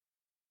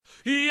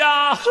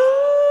Yahoo!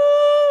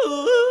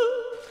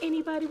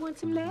 Anybody want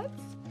some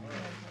nuts?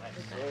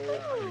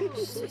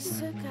 C'est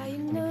ce car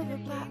il ne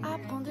veut pas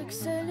apprendre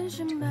Excel et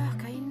je meurs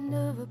car il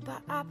ne veut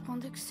pas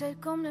apprendre Excel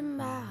comme le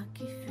marin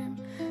qui fume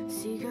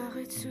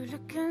cigarette sous le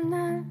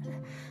canal.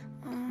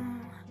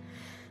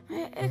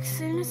 Mais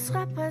Excel ne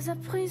sera pas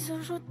apprise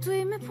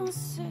aujourd'hui mes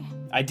pensées.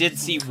 I did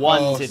see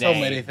one today. So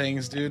many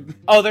things, dude.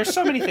 Oh, there's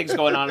so many things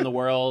going on in the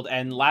world,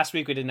 and last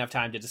week we didn't have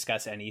time to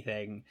discuss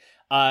anything.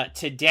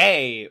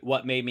 Today,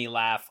 what made me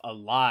laugh a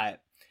lot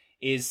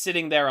is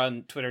sitting there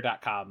on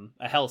twitter.com,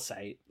 a hell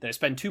site that I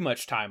spend too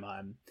much time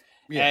on,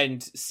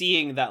 and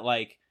seeing that,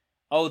 like,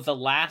 oh, The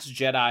Last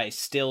Jedi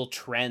still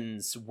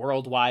trends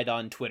worldwide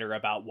on Twitter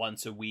about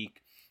once a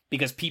week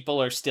because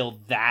people are still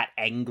that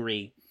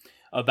angry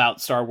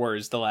about Star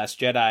Wars The Last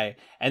Jedi,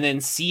 and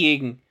then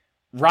seeing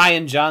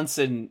Rian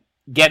Johnson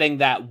getting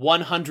that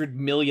 $100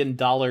 million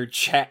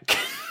check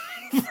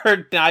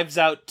for Knives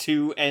Out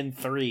 2 and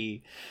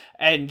 3,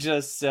 and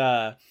just,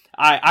 I'm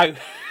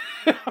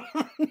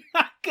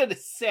not gonna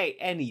say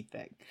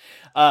anything,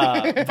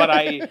 but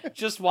I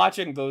just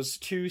watching those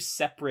two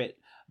separate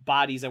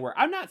bodies that were,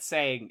 I'm not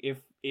saying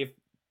if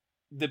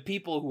the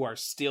people who are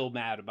still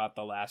mad about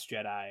The Last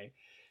Jedi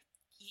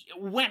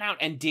went out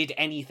and did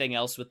anything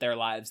else with their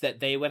lives that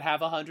they would have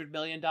 $100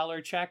 million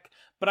check,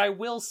 but I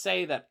will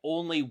say that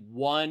only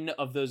one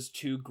of those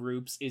two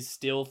groups is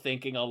still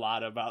thinking a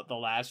lot about The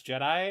Last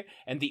Jedi,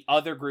 and the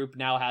other group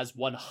now has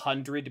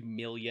 $100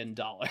 million.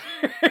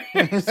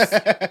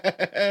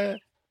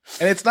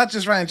 And it's not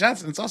just Rian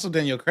Johnson, it's also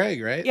Daniel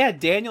Craig, right? Yeah,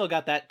 Daniel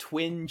got that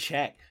twin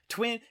check.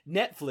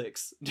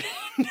 Netflix.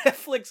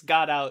 Netflix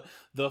got out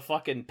the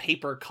fucking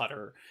paper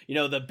cutter. You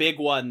know, the big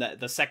one that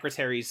the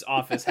secretary's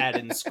office had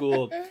in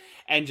school.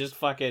 And just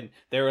fucking,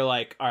 they were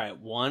like, all right,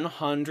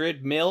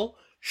 100 mil,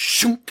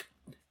 shunk.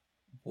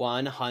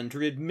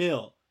 100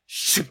 mil,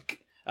 shunk.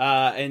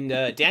 And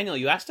Daniel,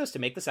 you asked us to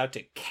make this out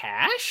to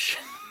cash?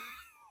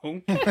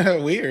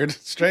 Weird,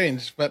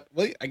 strange, but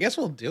I guess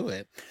we'll do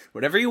it.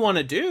 Whatever you want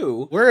to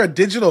do. We're a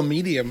digital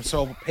medium,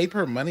 so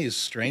paper money is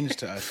strange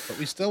to us, but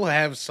we still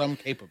have some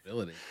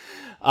capability.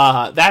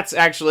 That's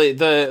actually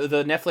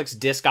the Netflix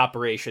disc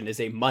operation is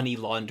a money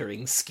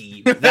laundering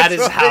scheme. That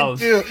is how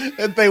they do.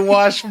 That they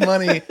wash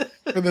money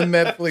for the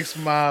Netflix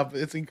mob.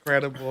 It's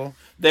incredible.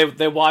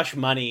 They wash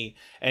money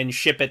and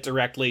ship it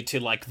directly to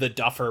like the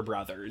Duffer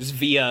Brothers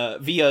via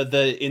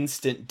the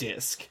instant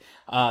disc.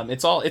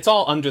 It's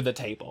all under the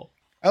table.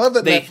 I love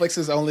that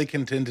Netflix's only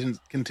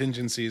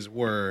contingencies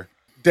were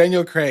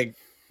Daniel Craig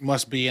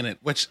must be in it,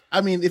 which,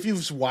 I mean, if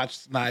you've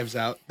watched Knives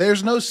Out,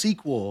 there's no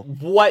sequel.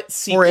 What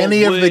sequel? For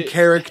any of the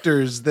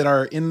characters that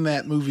are in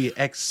that movie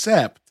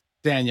except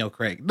Daniel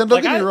Craig. No,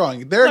 don't get me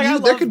wrong. There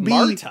could be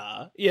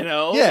Marta, you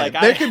know? Yeah,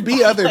 there could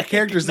be other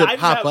characters that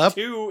pop up.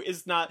 2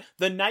 is not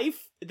the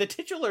knife. The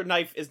titular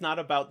knife is not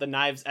about the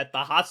knives at the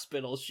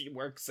hospital she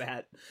works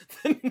at.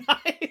 The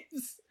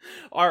knives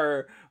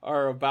are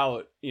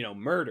about, you know,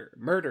 murder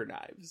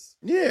knives.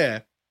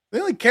 Yeah. The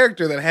only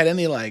character that had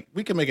any, like,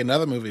 we can make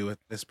another movie with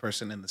this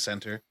person in the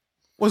center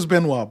was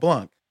Benoit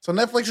Blanc. So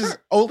Netflix's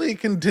only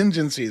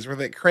contingencies were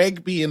that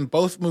Craig be in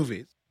both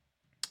movies.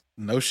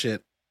 No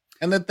shit.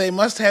 And that they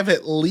must have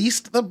at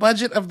least the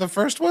budget of the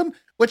first one,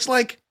 which,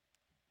 like,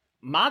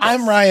 modest.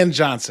 I'm Rian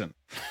Johnson.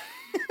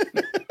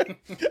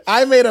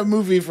 I made a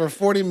movie for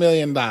 $40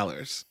 million.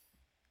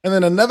 And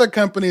then another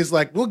company is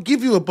like, we'll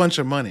give you a bunch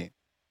of money,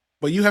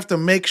 but you have to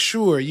make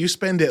sure you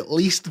spend at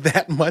least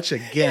that much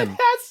again.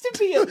 It has to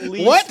be at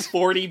least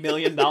 $40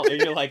 million.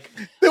 You're like,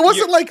 there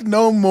wasn't like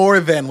no more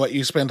than what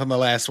you spent on the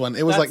last one.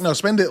 It was like, no,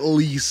 spend at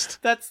least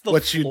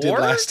what you did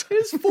last time.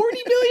 Is $40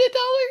 million?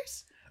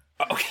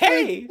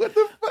 Okay. What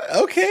the fuck?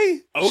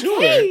 Okay.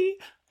 Sure.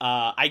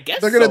 I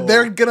guess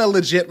they're gonna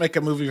legit make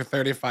a movie for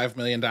 $35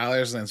 million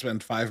and then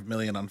spend $5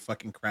 million on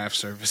fucking craft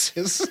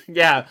services.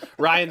 Yeah,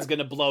 Ryan's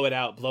gonna blow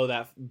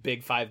that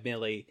big $5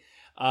 million.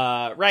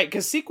 Right,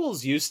 because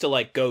sequels used to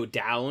like go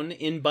down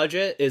in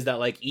budget. Is that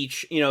like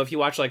each, you know, if you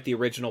watch like the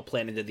original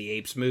Planet of the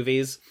Apes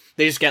movies,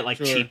 they just get like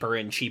cheaper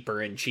and cheaper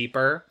and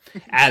cheaper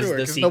as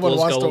the sequels go along.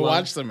 No one wants to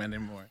watch them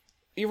anymore.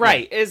 You're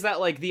right. Yeah. Is that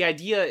like the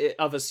idea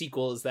of a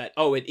sequel is that,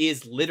 oh, it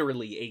is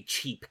literally a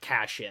cheap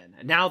cash in.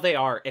 Now they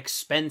are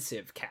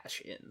expensive cash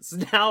ins.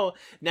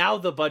 Now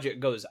the budget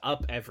goes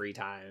up every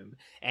time,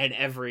 and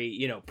every,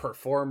 you know,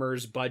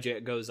 performer's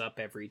budget goes up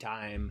every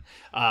time.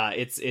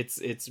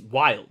 It's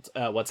wild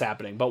what's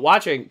happening. But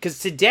watching, because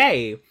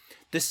today,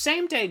 the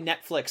same day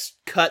Netflix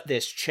cut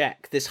this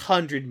check, this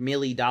 $100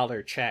 million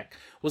check,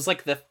 was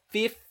like the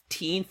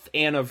 15th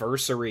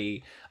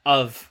anniversary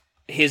of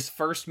his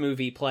first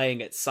movie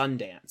playing at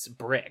Sundance,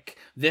 Brick.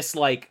 This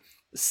like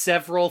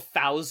several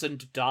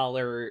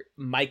 $1,000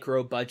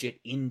 micro budget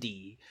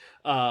indie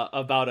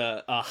about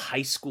a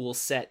high school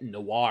set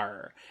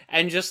noir,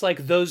 and just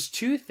like those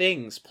two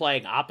things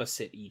playing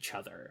opposite each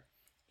other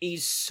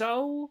is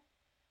so,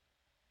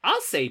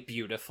 I'll say,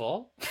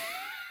 beautiful.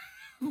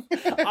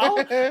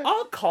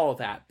 I'll call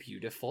that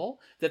beautiful,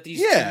 that these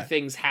two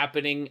things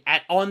happening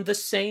on the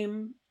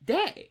same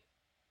day.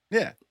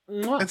 Yeah.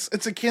 Mwah.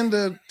 It's akin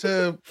to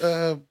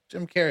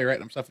Jim Carrey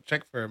writing himself a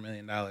check for $1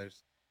 million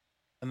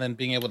and then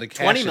being able to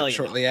cash 20 it million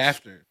shortly dollars.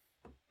 after.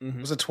 Mhm.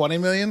 Was it 20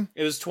 million?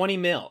 It was 20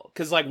 mil,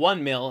 because like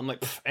 1 mil, I'm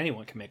like,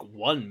 anyone can make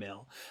 1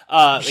 mil.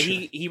 Sure.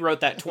 He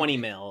wrote that 20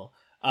 mil,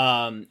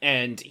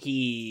 and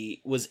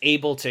he was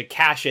able to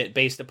cash it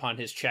based upon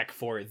his check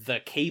for The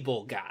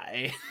Cable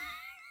Guy.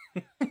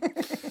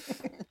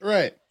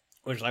 Right.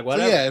 Which, like, So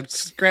whatever. yeah,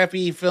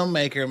 scrappy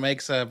filmmaker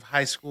makes a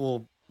high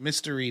school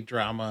mystery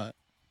drama.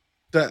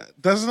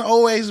 Doesn't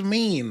always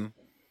mean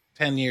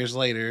 10 years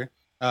later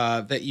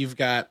that you've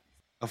got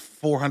a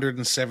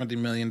 $470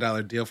 million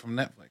deal from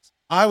Netflix.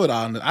 I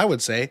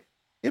would say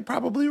it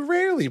probably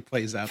rarely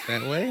plays out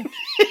that way.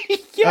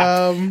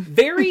 Yeah.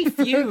 Very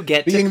few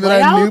get to Being play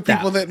that I knew out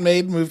people that that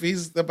made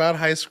movies about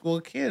high school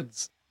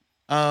kids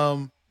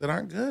that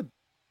aren't good.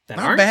 that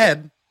Not aren't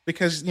bad,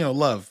 because,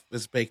 love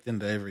is baked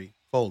into every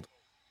fold,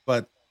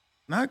 but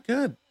not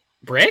good.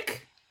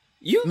 Brick?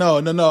 You No.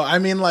 I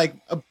mean, like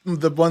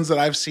the ones that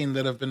I've seen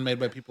that have been made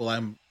by people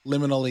I'm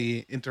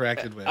liminally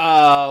interacted with.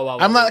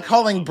 I'm not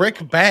calling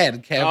Brick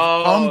bad, Kev.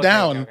 Calm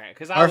down.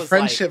 Because Our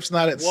friendship's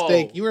not at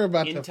stake. You were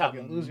about to into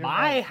fucking lose your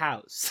my mind.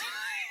 house.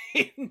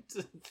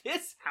 Into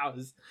this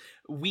house.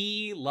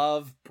 We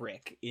love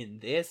Brick in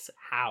this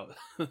house.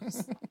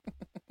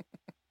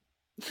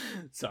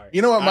 Sorry.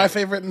 You know what my I-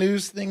 favorite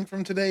news thing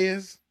from today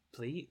is?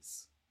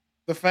 Please.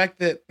 The fact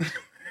that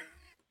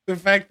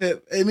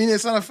I mean,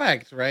 it's not a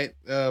fact, right?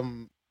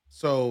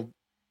 So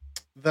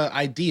the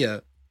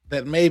idea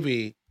that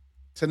maybe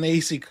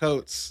Ta-Nehisi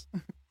Coates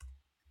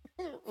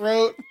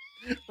wrote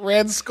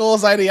Red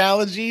Skull's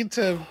ideology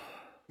to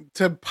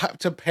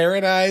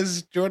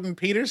parodize Jordan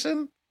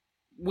Peterson,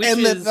 Which and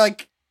is that,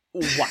 like,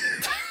 what?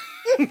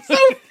 so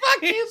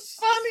fucking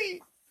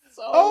funny.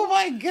 Oh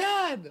my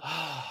god!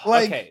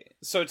 Like- Okay,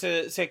 so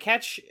to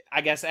catch,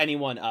 I guess,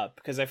 anyone up,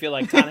 because I feel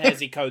like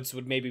Ta-Nehisi Coates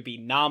would maybe be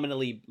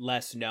nominally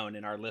less known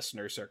in our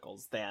listener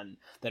circles than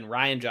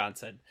Ryan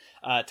Johnson.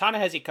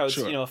 Ta-Nehisi Coates,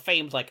 Sure. a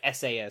famed like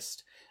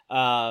essayist,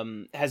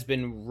 has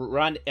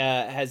been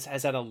has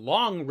had a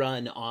long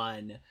run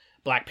on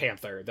Black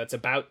Panther that's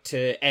about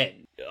to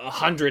end,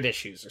 100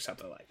 issues or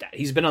something like that.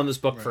 He's been on this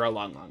book for a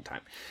long, long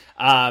time.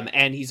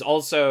 And he's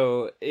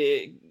also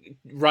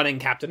running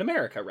Captain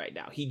America right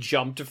now. He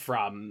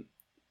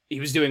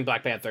was doing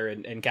Black Panther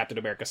and Captain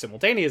America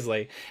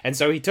simultaneously, and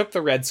so he took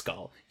the Red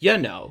Skull,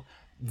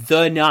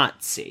 the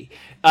Nazi,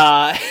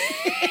 and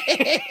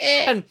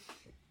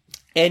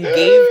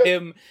gave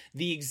him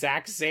the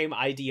exact same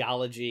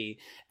ideology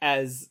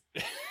as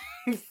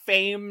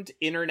famed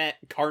internet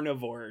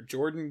carnivore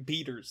Jordan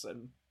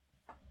Peterson,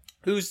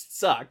 who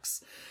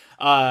sucks.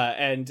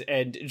 And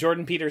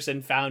Jordan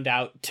Peterson found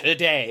out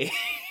today.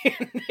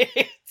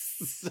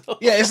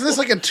 Yeah, isn't this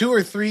like a 2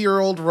 or 3 year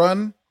old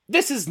run?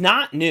 This is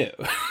not new.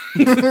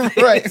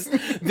 Right.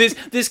 This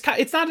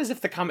it's not as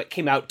if the comic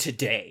came out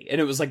today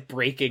and it was like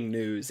breaking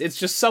news. It's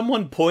just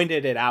someone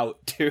pointed it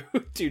out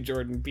to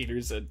Jordan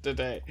Peterson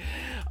today.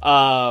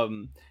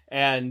 And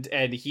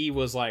he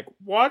was like,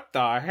 "What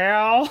the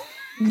hell?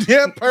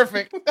 Yeah,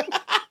 perfect.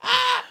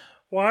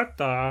 What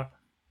the?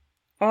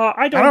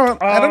 I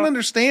don't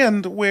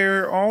understand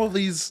where all of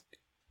these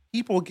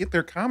people get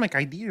their comic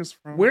ideas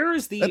from. Where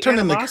is the That turned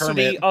into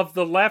animosity Kermit. of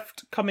the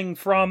left coming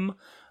from?"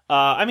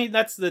 I mean,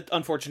 that's the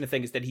unfortunate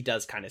thing, is that he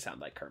does kind of sound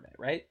like Kermit,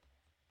 right?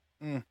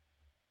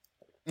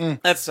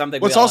 That's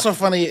something. What's we all also have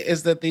to- funny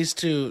is that these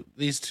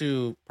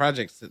two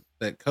projects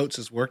that Coates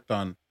has worked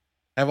on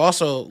have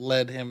also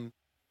led him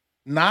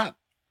not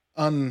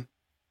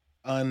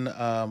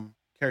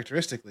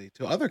characteristically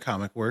to other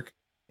comic work,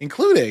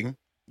 including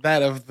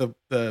that of the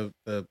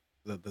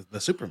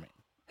Superman.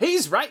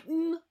 He's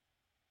writing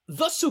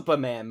the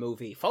Superman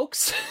movie,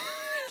 folks.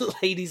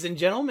 Ladies and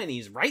gentlemen,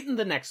 he's writing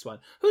the next one.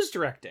 Who's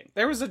directing?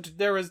 They I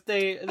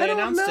don't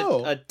announced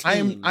know. a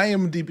team.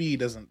 IMDb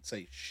doesn't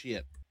say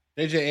shit.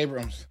 J.J.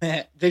 Abrams.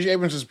 J.J.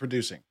 Abrams is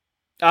producing.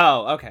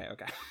 Oh, okay.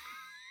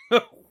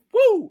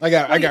 Woo! I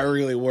got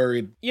really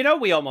worried.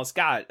 We almost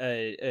got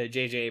a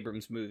J.J.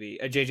 Abrams movie,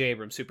 a J.J.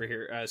 Abrams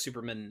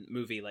Superman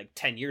movie like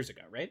 10 years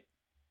ago, right?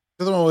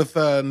 The one with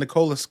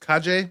Nicolas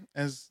Cage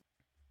as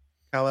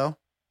Kal-El.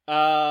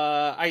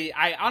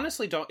 I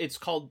honestly don't. It's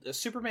called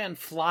Superman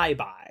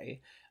Flyby,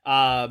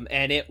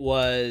 and it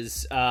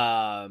was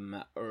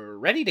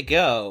ready to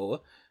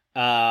go,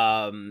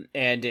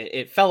 and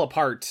it fell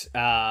apart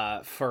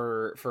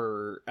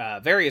for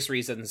various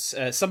reasons.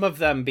 Some of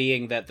them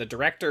being that the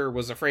director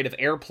was afraid of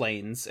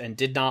airplanes and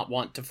did not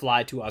want to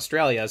fly to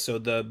Australia, so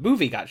the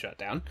movie got shut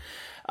down.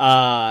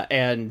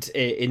 And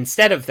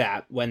instead of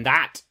that, when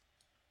that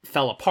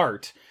fell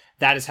apart,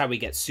 that is how we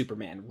get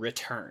Superman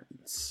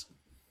Returns.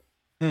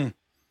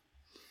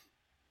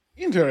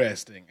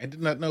 Interesting. I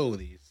did not know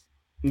these.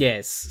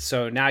 Yes,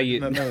 so now you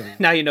Did not know these.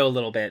 now you know a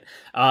little bit.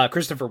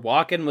 Christopher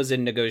Walken was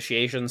in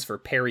negotiations for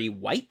Perry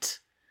White.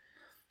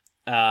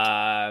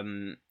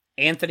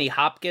 Anthony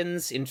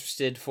Hopkins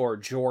interested for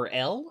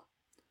Jor-El.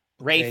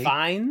 Ray Okay.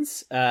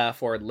 Fiennes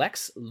for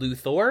Lex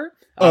Luthor.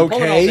 I'm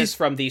pulling all Okay. this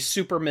from the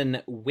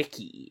Superman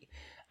wiki.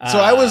 So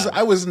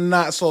I was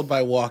not sold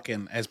by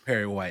Walken as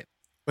Perry White,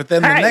 but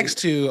then the next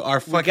two are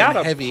fucking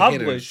heavy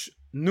hitters.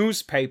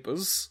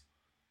 Newspapers.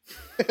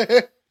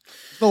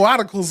 No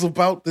articles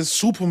about this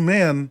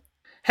Superman.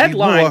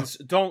 Headlines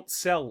don't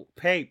sell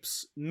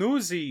papes.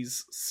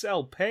 Newsies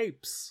sell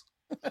papes.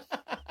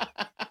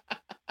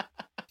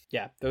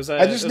 Yeah, those.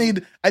 I just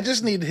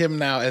need him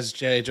now as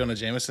J. Jonah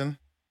Jameson.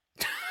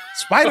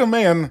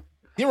 Spider-Man,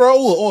 hero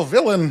or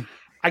villain?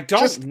 I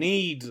don't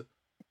need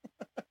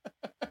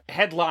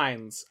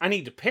headlines. I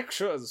need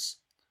pictures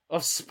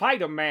of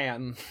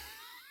Spider-Man.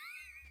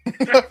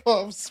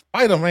 Of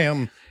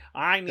Spider-Man.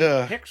 I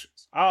need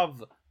pictures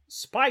of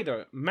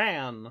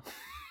Spider-Man.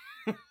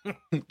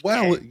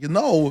 Well, you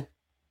know,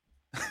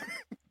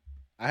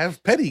 I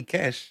have petty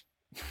cash.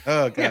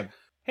 Oh, God.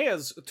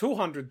 Here's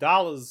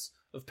 $200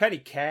 of petty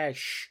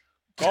cash.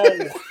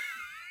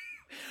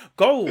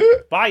 Go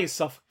buy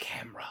yourself a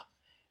camera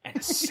and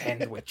a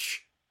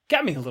sandwich.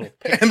 Get me a little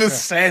picture. And a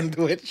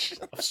sandwich.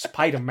 Of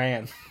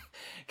Spider-Man.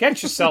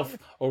 Get yourself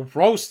a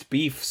roast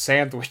beef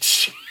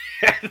sandwich.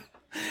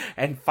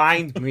 And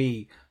find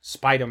me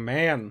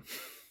Spider-Man.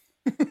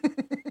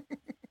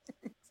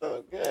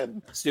 So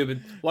good.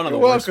 Stupid. One of You're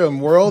the worst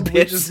welcome, world.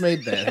 We bits. just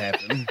made that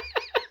happen.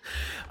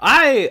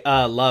 I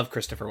love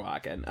Christopher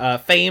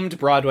Walken. Famed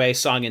Broadway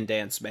song and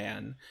dance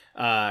man,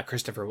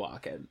 Christopher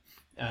Walken.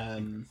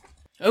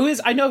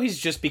 I know he's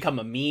just become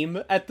a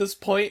meme at this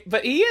point,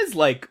 but he is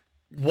like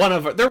one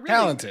of there really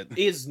talented.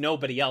 Is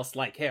nobody else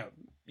like him,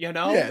 you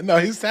know? Yeah, no,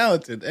 he's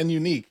talented and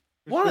unique.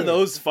 One of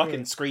those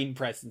fucking screen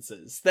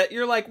presences that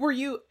you're like,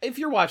 if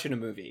you're watching a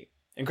movie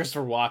and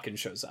Christopher Walken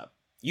shows up,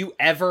 you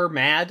ever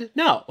mad?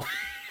 No.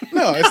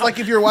 No, it's like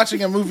if you're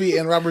watching a movie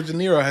and Robert De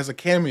Niro has a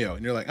cameo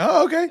and you're like,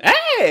 oh, okay.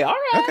 Hey, all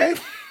right. Okay.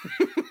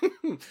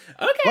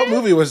 Okay. What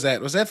movie was that?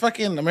 Was that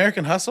fucking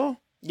American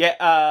Hustle?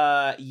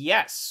 Yeah,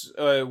 yes.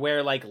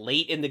 Where like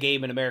late in the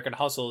game in American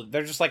Hustle,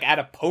 they're just like at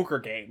a poker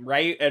game,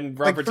 right? And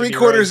Robert like De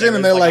Niro 3/4 in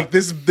and they're like,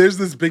 this. there's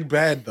this big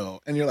bad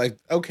though. And you're like,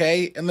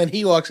 okay. And then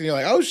he walks and you're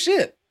like, oh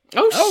shit.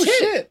 Oh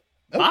shit.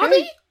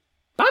 Okay.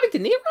 Bobby De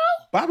Niro?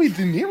 Bobby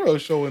De Niro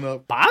showing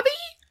up. Bobby?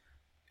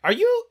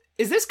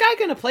 Is this guy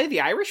gonna play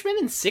the Irishman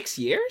in 6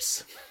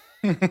 years?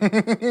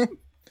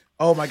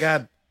 Oh my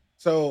God.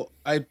 So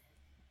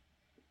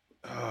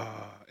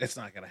it's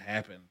not gonna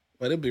happen.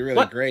 But it'd be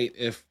really great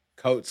if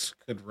Coates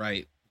could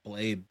write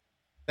Blade.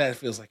 That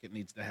feels like it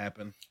needs to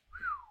happen.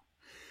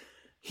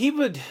 He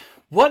would.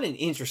 What an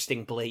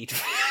interesting Blade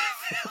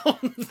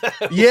film.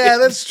 Yeah,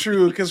 that's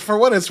true. Because for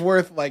what it's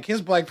worth, like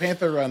his Black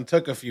Panther run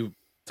took a few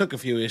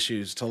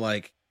issues to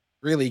like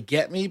really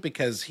get me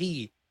because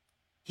he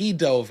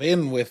dove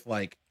in with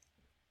like,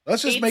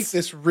 let's just make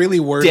this really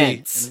wordy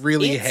and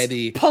really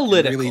heady,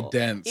 political, and really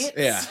dense.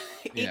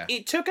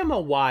 It took him a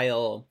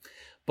while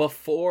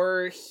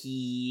before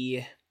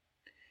he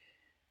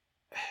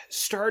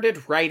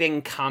started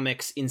writing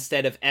comics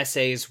instead of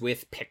essays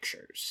with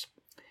pictures.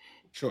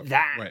 Sure.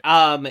 That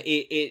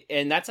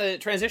and that's a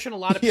transition a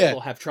lot of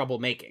people have trouble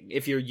making.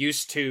 If you're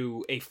used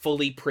to a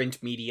fully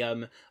print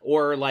medium,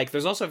 or like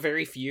there's also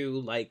very few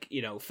like,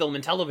 you know, film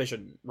and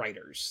television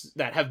writers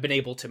that have been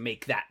able to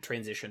make that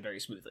transition very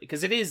smoothly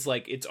because it is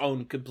like its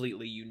own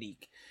completely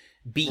unique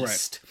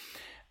beast.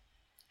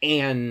 Right.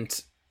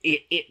 And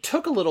it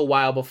took a little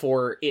while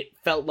before it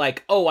felt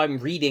like, oh, I'm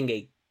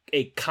reading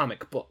a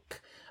comic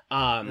book.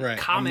 Right.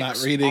 Comics I'm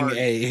not reading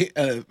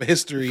a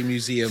history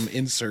museum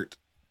insert.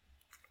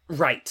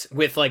 Right,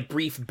 with like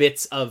brief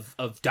bits of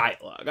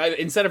dialogue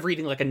instead of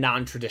reading like a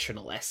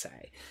non-traditional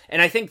essay.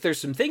 And I think there's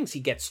some things he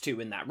gets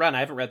to in that run. I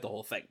haven't read the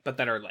whole thing, but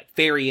that are like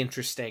very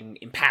interesting,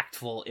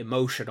 impactful,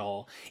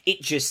 emotional.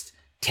 It just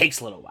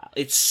takes a little while.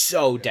 It's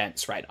so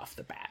dense right off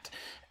the bat,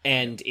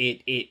 and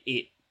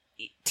it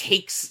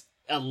takes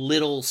a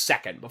little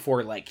second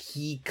before like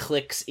he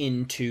clicks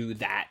into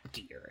that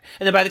gear.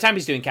 And then by the time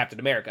he's doing Captain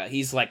America,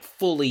 he's like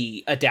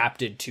fully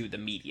adapted to the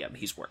medium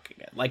he's working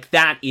in. Like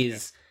that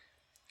is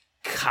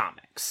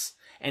comics.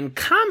 And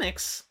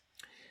comics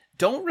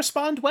don't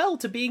respond well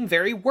to being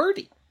very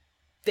wordy.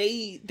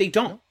 They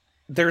don't.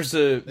 There's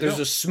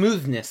a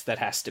smoothness that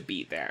has to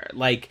be there.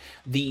 Like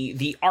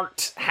the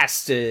art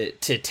has to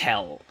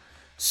tell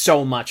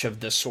so much of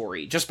the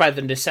story just by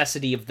the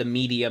necessity of the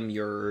medium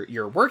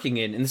you're working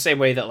in the same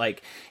way that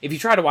like if you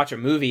try to watch a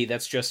movie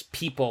that's just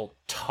people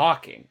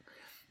talking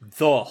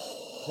the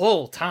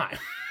whole time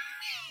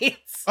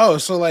it's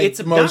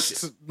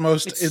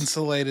most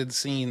insulated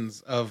scenes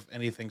of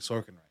anything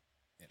Sorkin writes.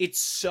 Yeah. It's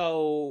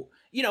so,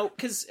 you know,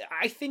 because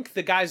I think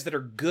the guys that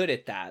are good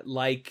at that,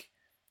 like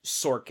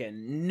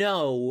Sorkin,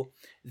 know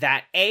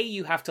that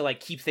you have to like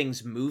keep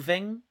things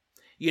moving,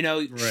 you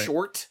know,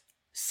 short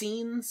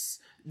scenes.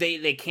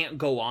 They can't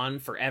go on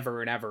forever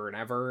and ever and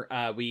ever.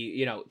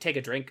 Take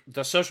a drink.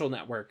 The Social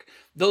Network.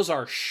 Those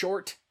are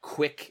short,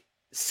 quick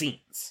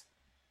scenes.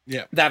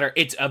 Yeah,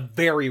 it's a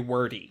very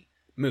wordy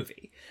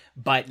movie,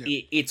 but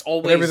it's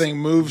always but everything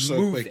moves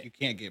so quick you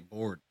can't get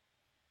bored.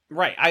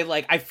 Right.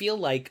 I feel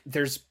like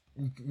there's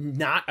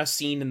not a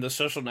scene in The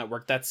Social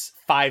Network that's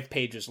 5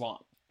 pages long.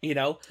 You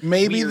know,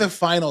 maybe the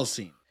final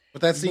scene.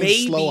 But that seems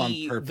maybe slow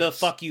on purpose. the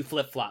fuck you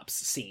flip flops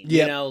scene,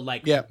 Yep. you know,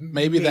 like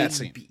maybe that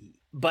scene.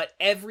 But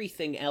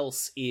everything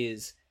else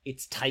is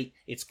it's tight,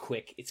 it's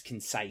quick, it's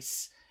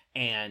concise,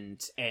 and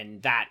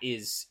that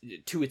is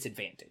to its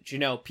advantage. You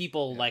know,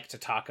 people like to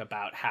talk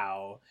about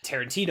how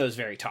Tarantino's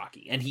very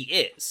talky, and he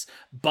is,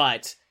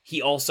 but he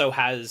also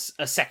has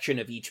a section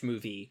of each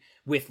movie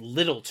with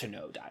little to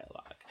no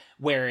dialogue,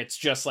 where it's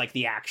just like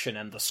the action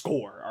and the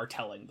score are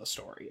telling the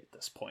story at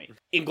this point.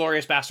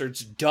 Inglourious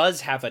Basterds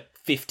does have a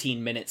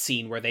 15-minute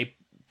scene where they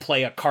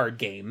play a card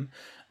game,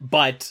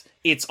 but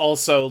it's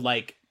also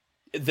like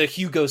the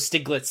Hugo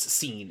Stiglitz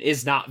scene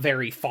is not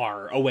very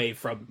far away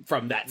from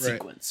that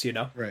sequence, you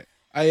know? Right.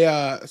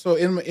 I so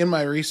in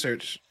my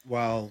research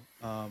while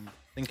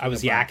thinking I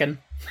was about, yakking.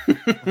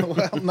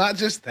 well, not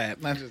just that.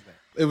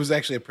 It was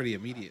actually a pretty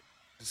immediate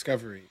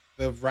discovery.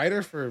 The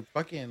writer for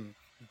fucking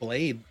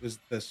Blade was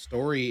the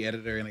story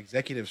editor and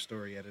executive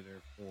story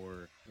editor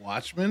for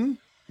Watchmen,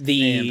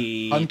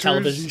 the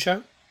television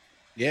show.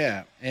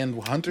 Yeah,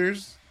 and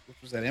Hunters, which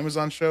was that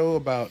Amazon show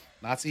about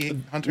Nazi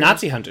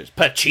hunters.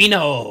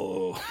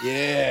 Pacino.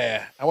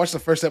 Yeah, I watched the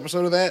first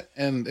episode of that,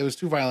 and it was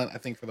too violent, I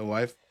think, for the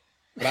wife.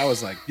 But I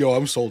was like, "Yo,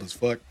 I'm sold as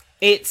fuck."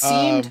 It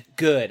seemed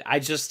good. I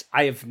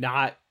have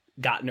not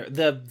gotten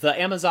the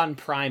Amazon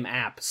Prime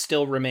app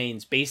still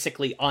remains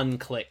basically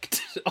unclicked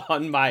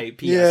on my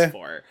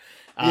PS4.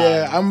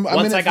 I'm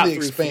once in I got the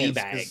through Expanse,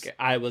 Fleabag,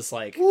 I was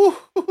like, Woo!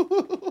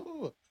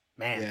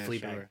 man, Yeah,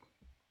 Fleabag. sure.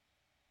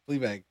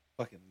 Fleabag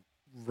fucking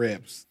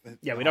rips.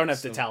 Yeah, we don't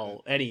have to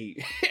tell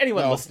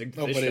anyone listening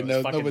to this show.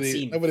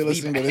 Nobody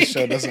listening to this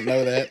show doesn't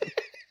know that.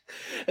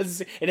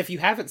 And if you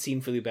haven't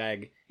seen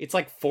Fleabag, it's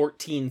like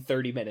 14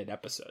 30-minute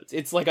episodes.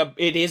 It's like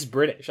it is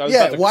British. I was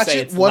about to watch say,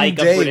 it it's one like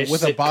day a British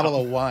with sitcom. a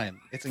bottle of wine.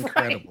 It's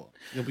incredible.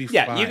 Right. You'll be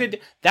fine. You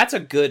could. That's a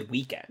good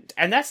weekend,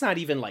 and that's not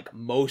even like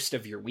most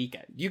of your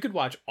weekend. You could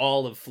watch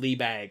all of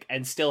Fleabag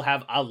and still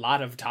have a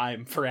lot of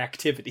time for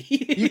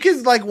activity. You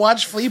could like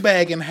watch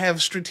Fleabag and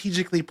have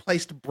strategically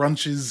placed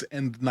brunches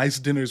and nice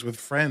dinners with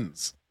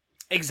friends.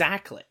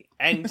 Exactly,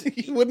 and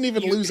you wouldn't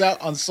even lose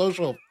out on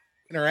social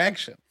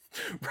interaction.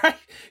 Right,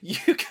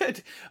 you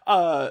could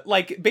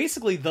like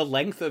basically the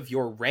length of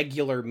your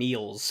regular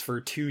meals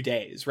for 2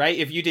 days, right?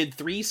 If you did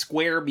 3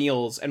 square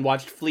meals and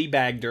watched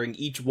Fleabag during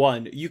each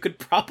one, you could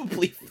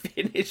probably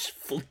finish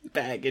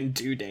Fleabag in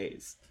 2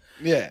 days.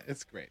 Yeah,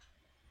 it's great.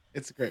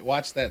 It's great.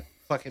 Watch that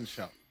fucking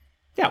show.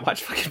 Yeah,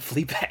 watch fucking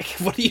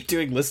Fleabag. What are you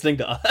doing listening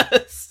to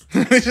us?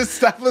 Just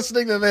stop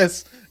listening to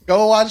this.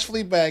 Go watch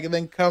Fleabag and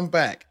then come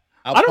back.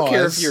 I don't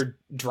care if you're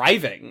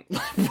driving.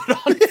 Put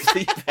on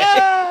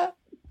Fleabag.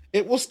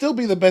 It will still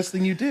be the best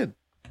thing you did.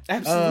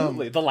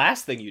 Absolutely. The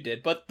last thing you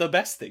did, but the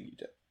best thing you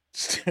did.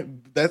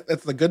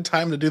 That's the good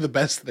time to do the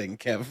best thing,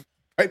 Kev.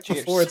 Right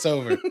Cheers. Before it's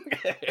over.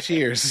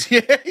 Cheers.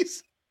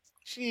 Yes.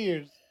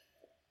 Cheers.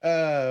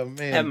 Oh,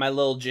 man. Have my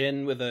little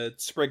gin with a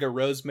sprig of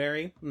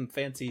rosemary.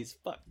 Fancy as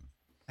fuck.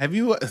 Have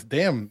you...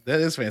 Damn,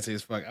 that is fancy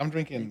as fuck. I'm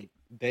drinking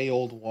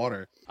day-old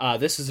water.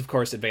 This is, of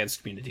course,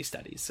 Advanced Community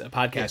Studies, a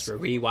podcast where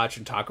we watch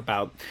and talk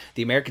about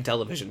the American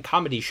television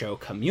comedy show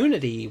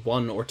Community,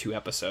 1 or 2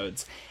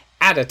 episodes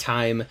at a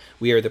time.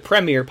 We are the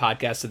premier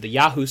podcast of the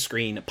Yahoo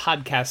Screen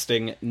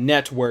Podcasting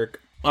Network.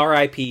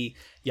 RIP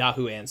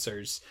Yahoo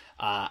Answers.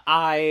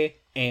 I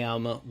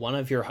am one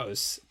of your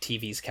hosts,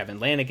 TV's Kevin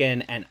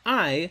Lanigan, and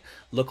I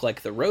look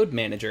like the road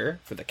manager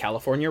for the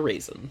California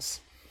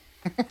Raisins.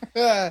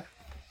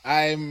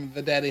 I'm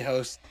the daddy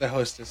host, the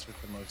hostess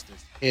with the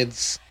mostest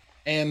kids,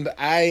 and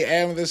I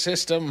am the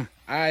system.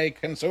 I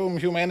consume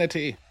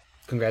humanity.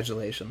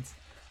 Congratulations.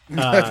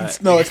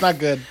 No, it's not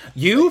good.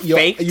 You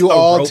faked you a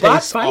all robot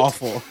taste fight?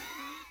 awful.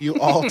 You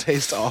all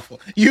taste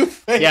awful. You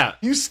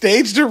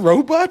staged a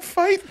robot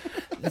fight?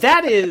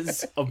 That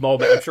is a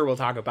moment. I'm sure we'll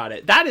talk about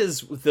it. That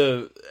is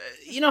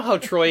you know how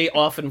Troy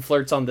often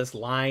flirts on this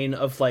line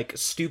of like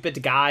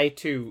stupid guy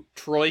to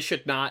Troy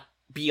should not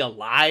be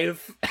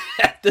alive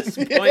at this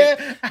point.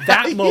 Yeah.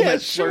 That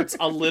moment sure. flirts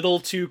a little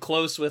too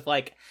close with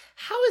like,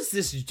 how is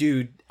this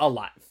dude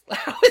alive?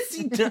 How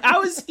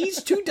is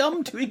he's too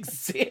dumb to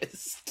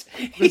exist?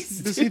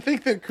 Does he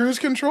think that cruise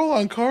control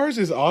on cars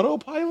is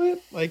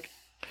autopilot? Like,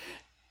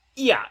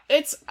 yeah,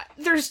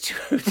 there's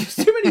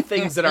too many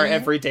things in our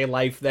everyday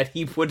life that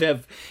he would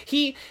have.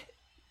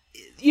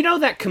 You know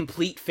that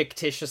complete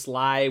fictitious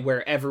lie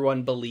where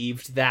everyone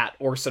believed that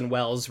Orson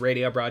Welles'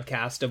 radio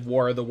broadcast of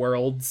War of the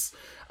Worlds,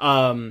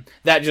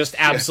 that just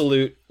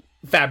absolute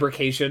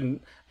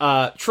fabrication.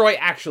 Troy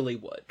actually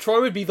would.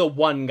 Troy would be the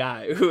one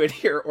guy who would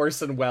hear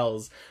Orson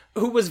Welles,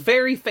 who was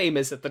very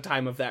famous at the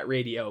time of that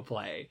radio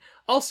play.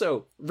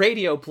 Also,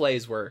 radio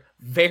plays were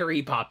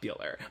very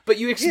popular, but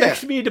you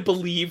expect me to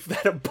believe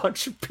that a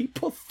bunch of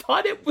people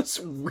thought it was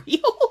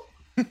real?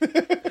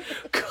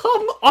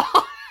 Come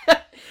on!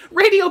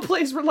 Radio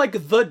plays were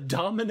like the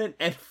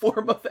dominant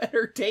form of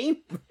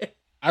entertainment.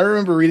 I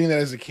remember reading that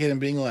as a kid and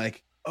being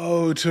like,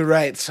 oh, to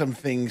write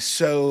something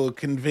so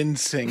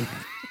convincing.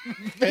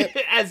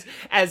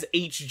 as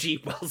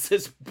H.G.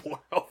 Wells' War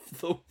of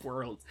the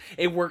Worlds,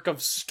 a work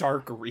of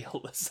stark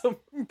realism.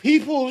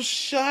 People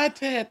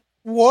shot at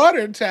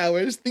water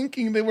towers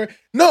thinking they were.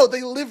 No,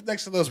 they lived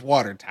next to those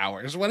water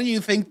towers. What do you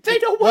think? They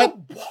know what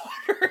a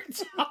water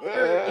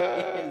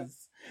tower is.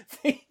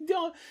 They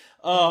don't.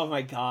 Oh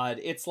my god!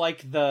 It's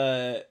like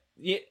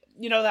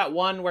you know that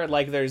one where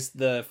like there's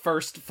the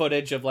first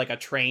footage of like a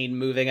train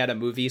moving at a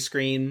movie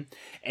screen,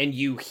 and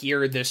you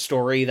hear this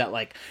story that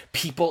like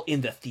people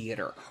in the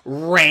theater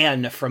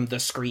ran from the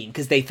screen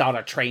because they thought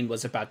a train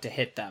was about to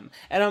hit them.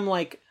 And I'm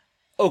like,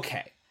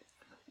 okay,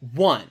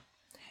 one,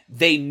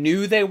 they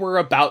knew they were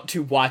about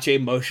to watch a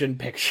motion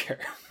picture.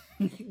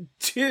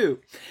 Two,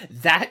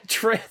 that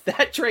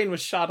train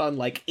was shot on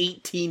like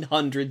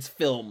 1800s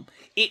film.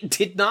 It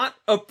did not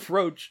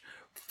approach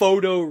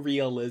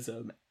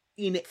photorealism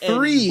in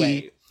any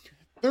way.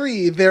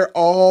 Three, they're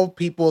all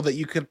people that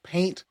you could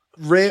paint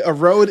a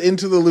road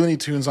into the Looney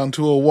Tunes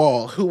onto a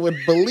wall who would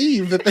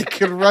believe that they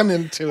could run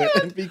into it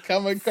and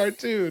become a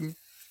cartoon.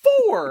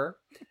 Four,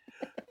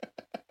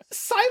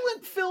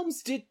 silent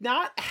films did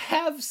not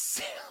have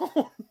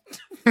sound.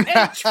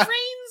 And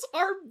trains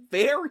are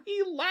very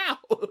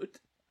loud.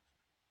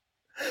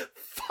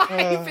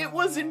 Five, it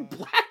was in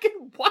black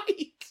and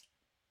white.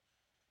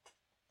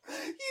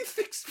 You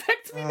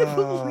expect me to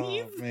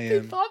believe that they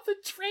thought the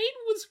train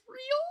was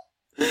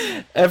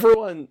real?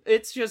 Everyone,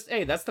 it's just,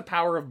 hey, that's the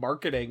power of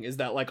marketing, is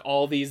that like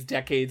all these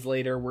decades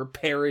later we're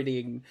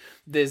parodying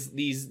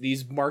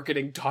these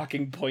marketing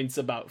talking points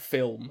about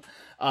film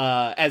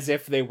as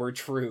if they were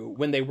true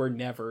when they were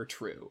never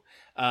true.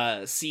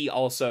 See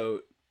also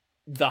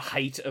the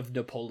height of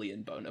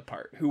Napoleon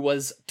Bonaparte, who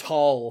was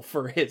tall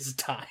for his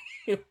time.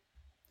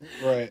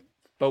 Right.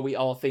 But we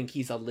all think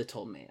he's a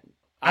little man.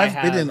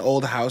 I've been in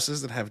old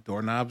houses that have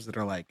doorknobs that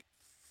are like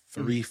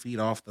 3 feet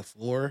off the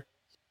floor.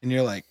 And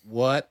you're like,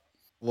 what?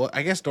 Well,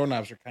 I guess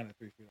doorknobs are kind of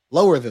 3 feet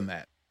lower than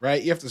that,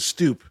 right? You have to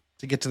stoop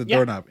to get to the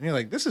doorknob. And you're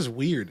like, this is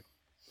weird.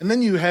 And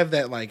then you have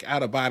that like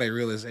out of body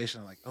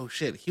realization, like, oh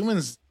shit,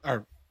 humans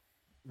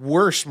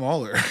were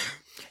smaller.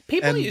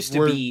 People used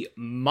to be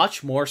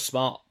much more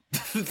small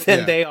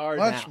than they are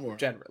now, more.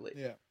 Generally.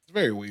 Yeah. It's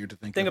very weird to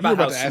think about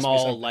how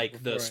small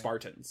like the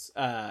Spartans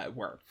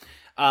were.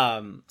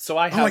 So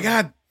I have, oh my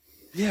god.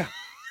 Yeah.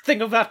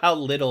 Think about how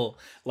little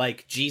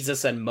like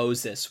Jesus and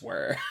Moses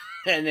were.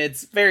 And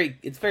it's very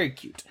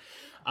cute.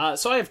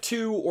 So I have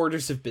 2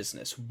 orders of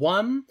business.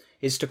 One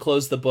is to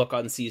close the book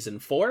on season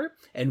 4,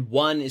 and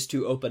one is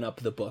to open up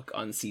the book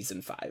on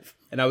season 5.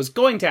 And I was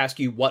going to ask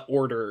you what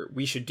order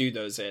we should do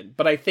those in,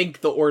 but I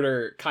think the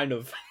order kind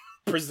of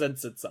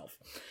presents itself.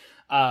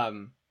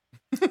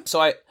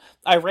 So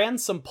I ran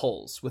some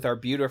polls with our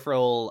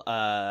beautiful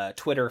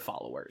Twitter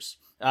followers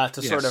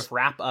to sort of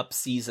wrap up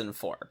season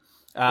 4.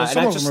 Well,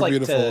 some of them are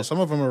beautiful. Some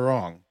of them are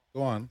wrong.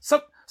 Go on.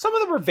 Some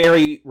of them are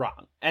very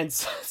wrong, and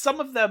some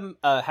of them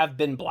have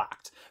been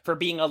blocked for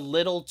being a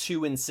little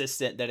too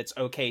insistent that it's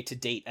okay to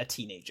date a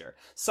teenager.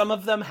 Some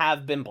of them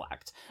have been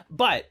blocked,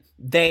 but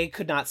they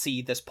could not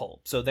see this poll,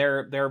 so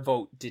their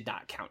vote did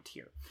not count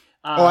here.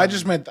 I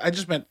just meant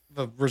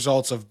the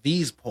results of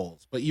these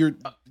polls. But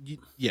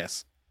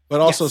yes,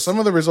 but also some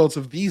of the results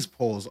of these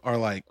polls are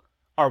wild.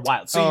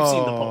 So you've seen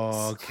the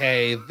polls.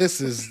 Okay,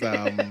 this is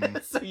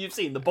so you've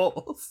seen the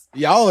polls.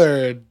 Y'all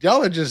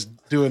are just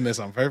doing this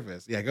on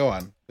purpose. Yeah, go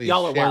on. Please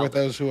y'all are share wild. With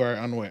those who are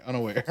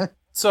unaware.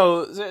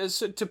 So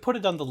to put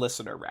it on the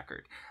listener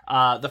record,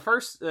 the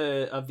first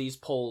of these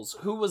polls,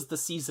 who was the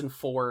season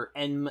 4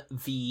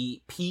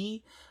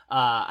 MVP?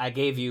 I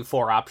gave you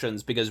 4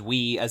 options because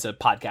we, as a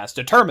podcast,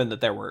 determined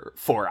that there were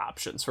 4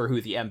 options for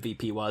who the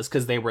MVP was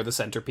because they were the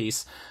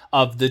centerpiece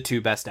of the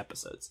 2 best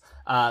episodes.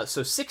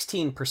 So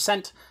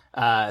 16%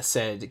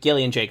 said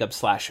Gillian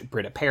Jacobs /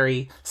 Britta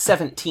Perry,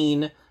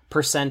 17%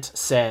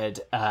 said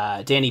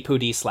Danny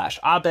Pudi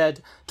 /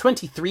 Abed,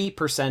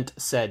 23%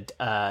 said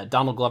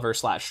Donald Glover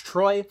 /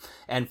 Troy,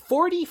 and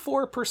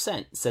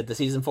 44% said the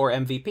season 4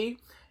 MVP,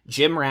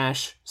 Jim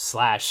Rash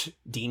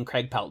 / Dean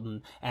Craig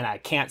Pelton, and I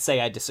can't say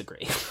I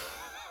disagree.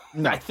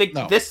 No, I think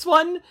this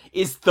one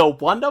is the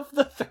one of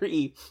the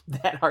 3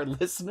 that our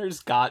listeners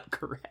got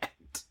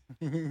correct.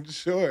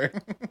 Sure.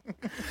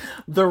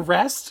 The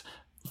rest,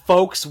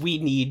 folks, we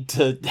need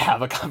to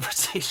have a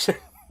conversation.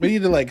 We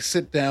need to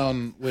sit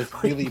down with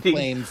really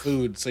plain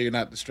food so you're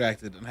not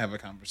distracted and have a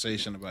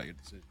conversation about your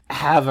decision.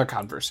 Have a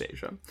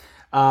conversation.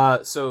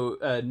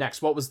 So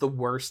next, what was the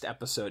worst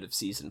episode of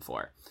season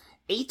 4?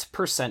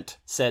 8%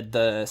 said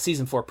the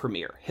season 4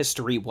 premiere,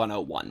 History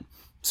 101.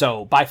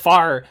 So by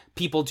far,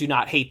 people do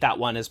not hate that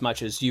one as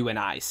much as you and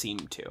I seem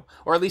to,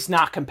 or at least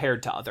not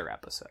compared to other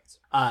episodes.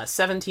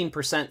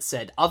 17%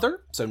 said other,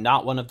 so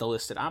not one of the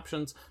listed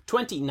options.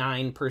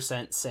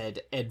 29%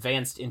 said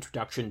advanced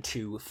introduction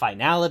to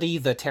Finality,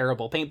 the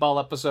terrible paintball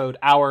episode,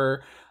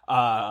 our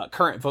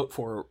current vote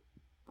for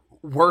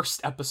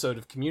worst episode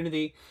of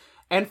Community.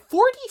 And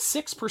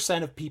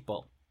 46% of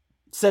people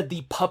said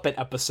the puppet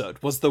episode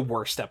was the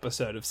worst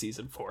episode of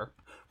season 4,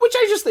 which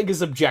I just think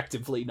is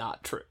objectively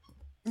not true.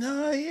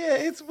 No, yeah,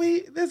 it's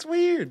weird. That's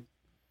weird.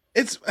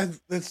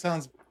 That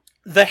sounds.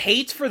 The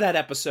hate for that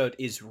episode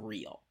is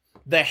real.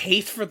 The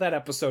hate for that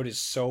episode is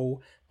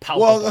so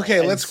palpable. Well, okay,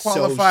 and let's so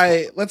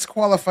qualify. strong. Let's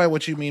qualify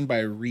what you mean by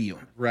real,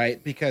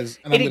 right? Because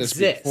and I'm It going to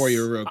speak exists. for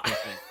you real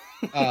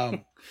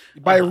quickly.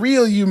 By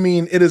real, you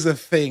mean it is a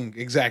thing,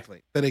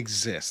 exactly, that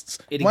exists.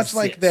 It Much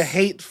like the exists.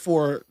 hate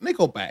for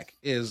Nickelback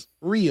is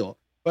real,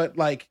 but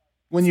like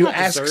when It's you not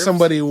ask deserved.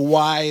 somebody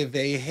why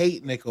they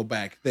hate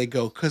Nickelback, they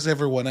go because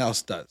everyone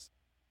else does.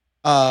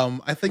 I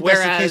think that's the case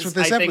Whereas with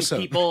this I think episode.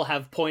 people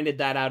have pointed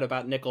that out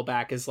about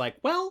Nickelback is like,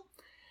 well,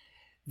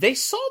 they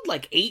sold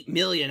like 8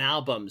 million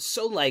albums,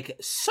 so like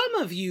some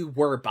of you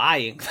were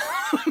buying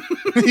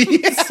them.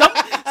 Yeah.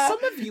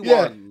 some of you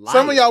are lying.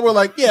 Some of y'all were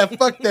like, "Yeah,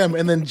 fuck them,"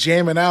 and then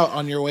jamming out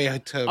on your way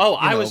to. Oh, you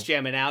I know. was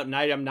jamming out, and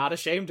I am not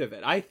ashamed of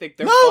it. I think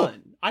they're No.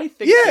 fun. I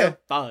think Yeah. they're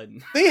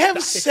fun. They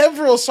have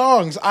several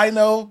songs I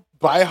know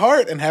by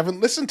heart and haven't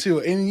listened to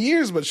in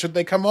years, but should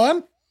they come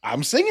on,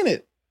 I'm singing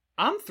it.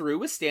 I'm through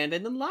with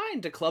standing in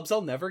line to clubs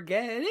I'll never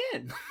get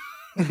in.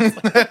 It's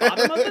like the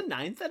bottom of the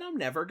ninth, and I'm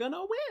never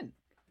gonna win.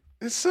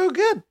 It's so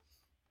good.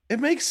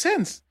 It makes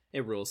sense.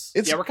 It rules.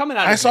 It's- Yeah, we're coming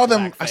out. I as saw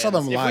them- Nickelback I saw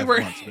fans. them live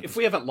once. If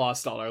we haven't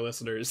lost all our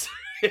listeners,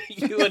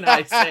 you and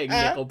I saying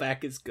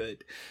Nickelback is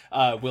good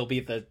will be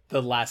the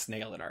last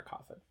nail in our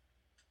coffin.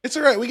 It's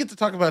all right. We get to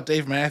talk about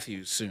Dave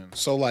Matthews soon,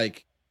 so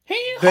like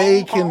Hey, they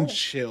ho, can ho.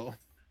 chill.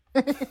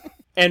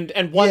 and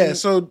one. Yeah.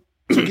 So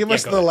give Yeah,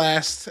 us go the ahead.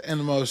 last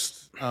and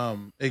most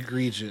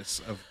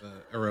egregious of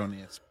the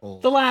erroneous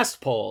polls. The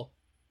last poll.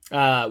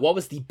 What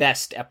was the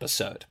best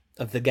episode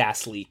of the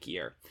gas leak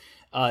year?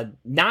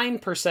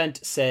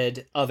 9%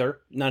 said other,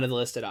 none of the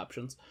listed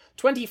options.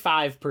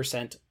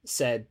 25%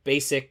 said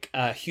basic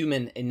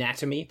human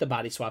anatomy, the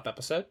body swap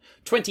episode.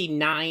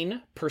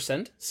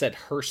 29% said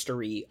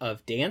herstory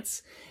of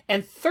dance.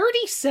 And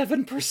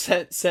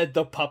 37% said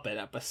the puppet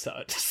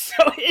episode.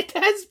 So it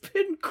has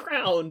been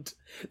crowned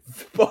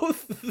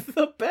both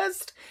the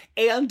best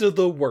and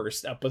the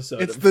worst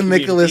episode. It's of the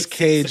Community Nicolas season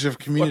Cage of 4.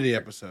 community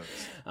episodes.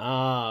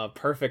 Ah,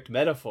 perfect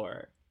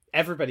metaphor.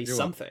 Everybody's You're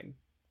welcome. something.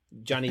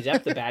 Johnny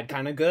Depp, the bad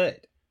kind of good.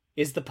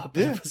 Is the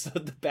puppet Yeah.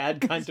 episode the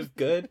bad kind of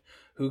good?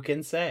 Who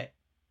can say?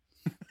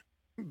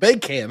 They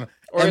can.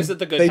 Or And is it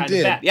the good they kind did.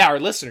 of bad? Yeah, our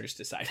listeners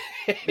decide.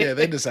 Yeah,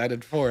 they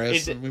decided for us.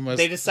 Is it- and we must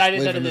they decided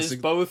live that in it this is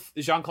both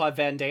Jean-Claude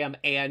Van Damme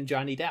and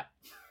Johnny Depp,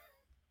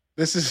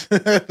 This is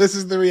this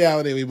is the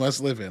reality we must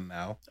live in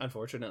now.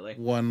 unfortunately.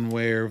 One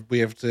where we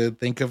have to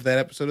think of that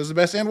episode as the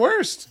best and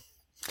worst.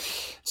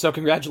 So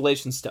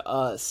congratulations to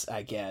us,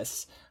 I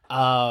guess.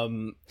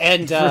 And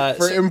For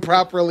so-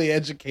 improperly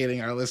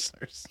educating our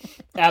listeners.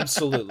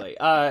 absolutely.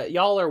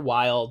 Y'all are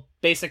wild.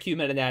 Basic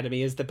Human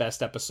Anatomy is the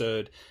best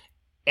episode.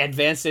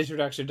 Advanced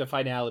Introduction to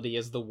Finality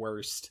is the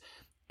worst.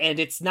 And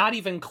it's not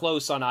even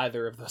close on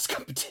either of those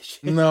competitions.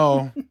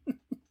 No,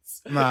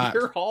 not.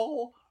 You're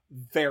all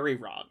very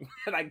wrong.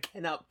 And I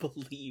cannot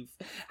believe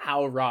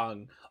how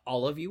wrong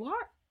all of you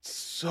are.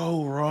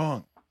 So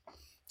wrong.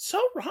 So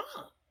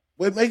wrong.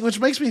 Which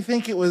makes me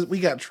think we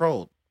got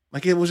trolled.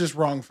 Like it was just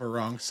wrong for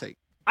wrong's sake.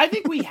 I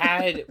think we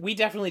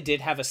definitely did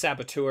have a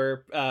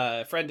saboteur.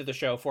 Friend of the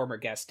show, former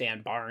guest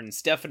Dan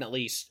Barnes,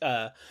 definitely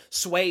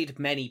swayed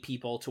many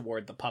people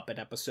toward the puppet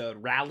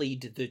episode,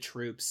 rallied the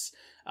troops.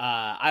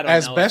 I don't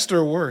As know. best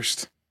or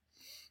worst.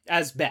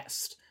 As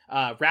best.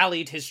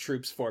 Rallied his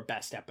troops for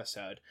best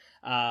episode.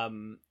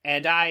 And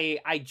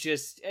I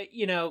just,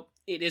 it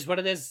is what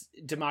it is.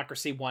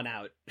 Democracy won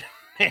out.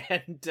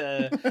 And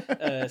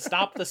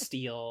stop the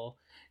steal.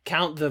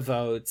 Count the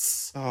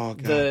votes. Oh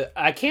god.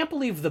 I can't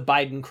believe the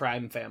Biden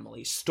crime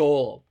family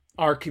stole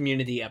our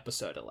community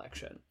episode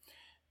election.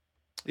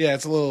 Yeah,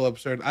 it's a little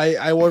absurd.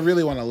 I would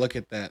really want to look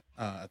at that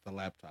at the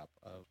laptop.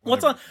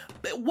 What's on?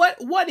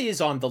 What is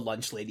on the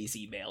lunch ladies'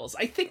 emails?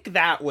 I think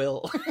that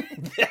will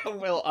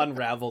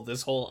unravel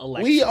this whole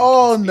election. We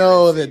all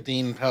know conspiracy. that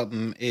Dean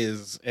Pelton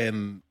is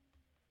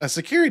a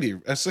security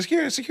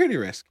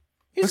risk.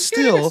 He's But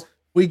scared of still, us.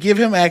 we give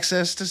him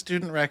access to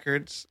student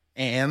records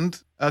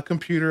and a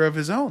computer of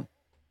his own.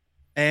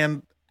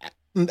 And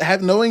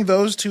knowing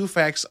those two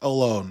facts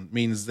alone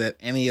means that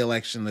any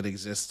election that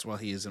exists while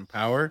he is in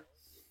power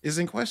is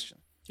in question.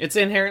 It's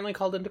inherently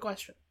called into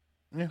question.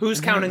 Yeah, Who's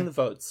inherently. counting the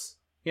votes?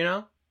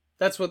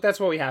 That's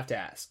what we have to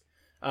ask.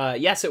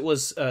 Yes, it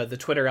was the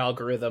Twitter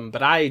algorithm,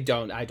 but I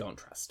don't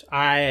trust.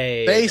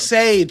 They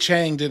say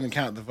Chang didn't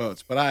count the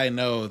votes, but I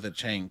know that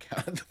Chang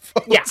counted the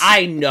votes. Yeah,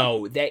 I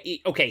know that.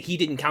 He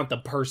didn't count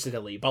them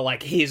personally, but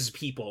like his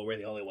people were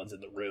the only ones in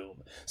the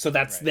room. So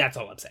that's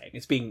all I'm saying.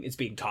 It's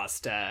being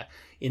tossed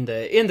in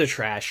the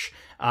trash.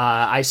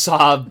 I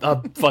saw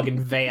a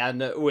fucking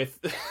van with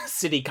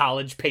City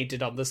College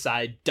painted on the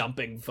side,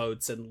 dumping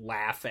votes and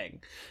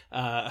laughing.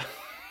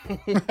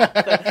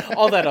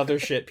 All that other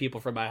shit people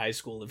from my high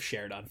school have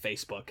shared on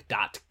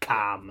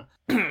Facebook.com.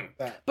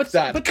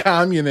 But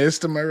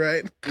communist, am I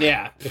right?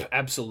 Yeah,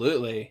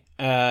 absolutely.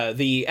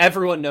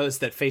 Everyone knows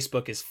that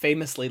Facebook is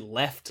famously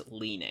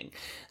left-leaning.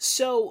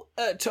 So,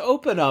 to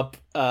open up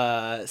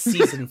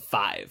season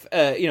 5,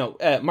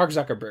 Mark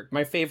Zuckerberg,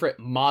 my favorite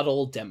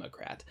model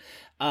Democrat,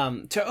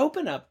 to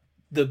open up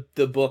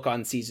the book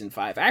on season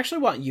 5, I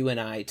actually want you and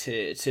I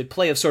to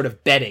play a sort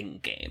of betting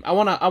game. I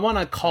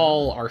wanna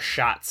call our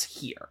shots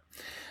here.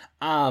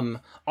 On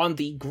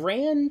the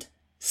grand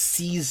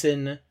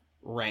season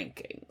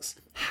rankings,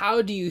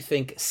 how do you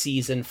think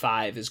season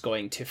 5 is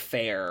going to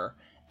fare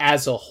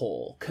as a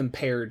whole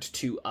compared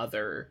to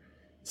other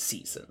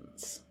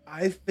seasons?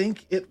 I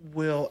think it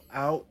will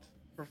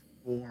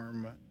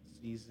outperform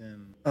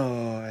season...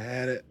 Oh, I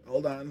had it.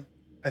 Hold on.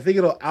 I think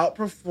it'll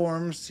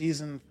outperform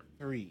season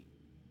 3,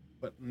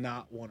 but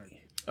not 1 or 2.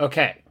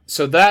 Okay,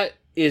 so that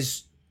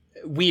is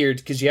weird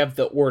because you have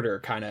the order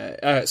kind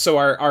of... so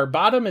our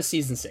bottom is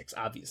season 6,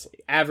 obviously.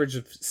 Average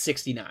of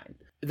 69.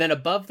 Then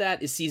above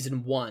that is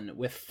season 1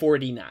 with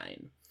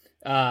 49.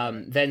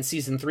 Then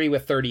season 3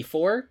 with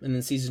 34. And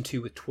then season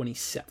 2 with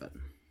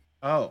 27.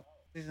 Oh,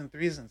 season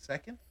 3 is in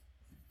second?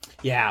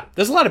 Yeah,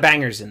 there's a lot of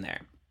bangers in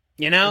there.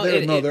 You know?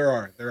 There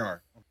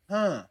are.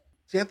 Huh.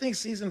 See, I think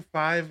season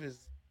 5 is...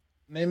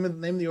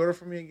 Name the order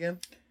for me again.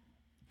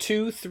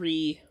 2,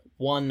 3,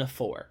 1,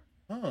 4.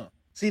 Huh.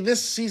 See,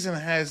 this season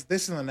has...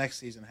 This and the next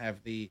season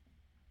have the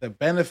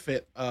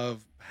benefit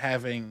of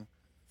having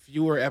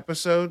fewer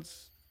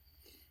episodes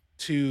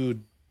to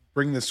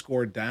bring the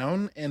score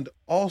down, and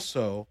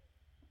also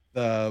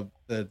the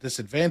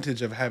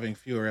disadvantage of having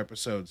fewer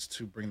episodes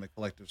to bring the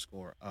collective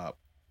score up.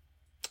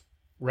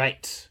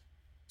 Right.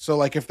 So,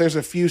 like, if there's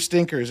a few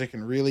stinkers, it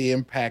can really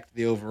impact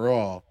the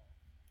overall.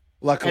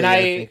 Luckily, and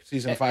I think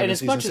season 5 and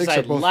season 6 as much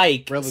as I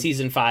like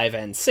season 5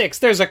 and 6,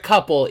 there's a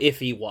couple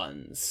iffy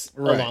ones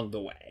along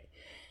the way.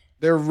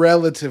 They're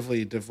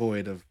relatively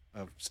devoid of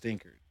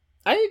stinkers.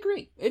 I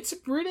agree. It's a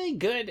pretty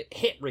good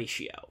hit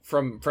ratio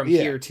from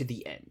here to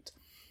the end.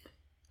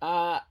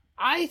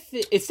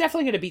 It's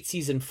definitely going to beat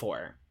season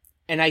 4.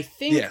 And I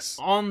think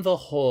on the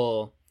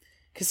whole,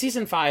 because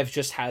season 5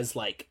 just has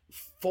like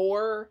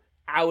 4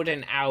 out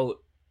and out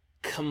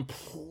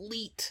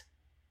complete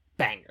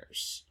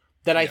bangers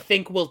that I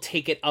think will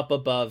take it up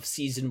above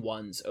season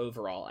 1's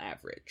overall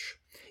average.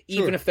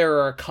 Even if there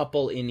are a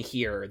couple in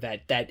here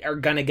that are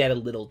going to get a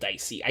little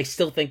dicey, I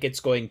still think it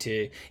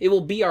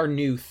will be our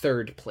new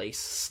third place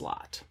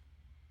slot.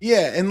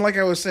 Yeah, and like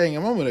I was saying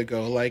a moment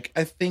ago, like,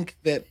 I think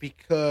that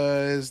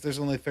because there's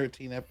only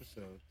 13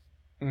 episodes,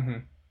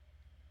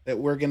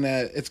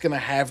 that it's gonna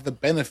have the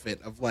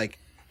benefit of, like,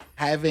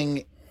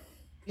 having,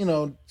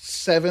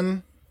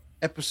 7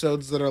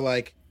 episodes that are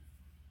like,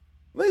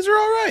 these are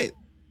all right,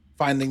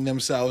 finding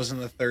themselves in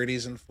the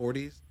 30s and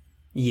 40s.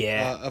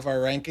 Of our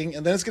ranking,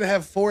 and then it's gonna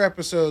have 4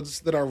 episodes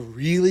that are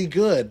really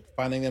good,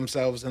 finding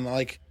themselves in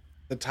like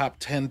the top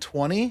 10,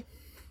 20,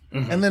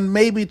 and then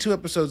maybe 2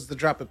 episodes that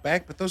drop it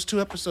back. But those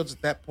 2 episodes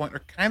at that point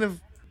are kind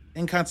of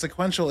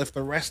inconsequential if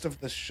the rest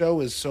of the show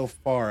is so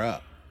far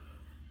up.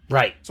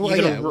 Right. So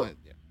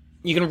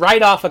you can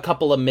write off a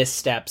couple of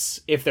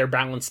missteps if they're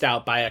balanced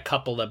out by a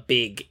couple of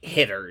big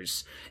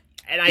hitters,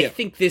 and I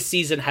think this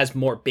season has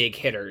more big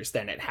hitters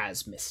than it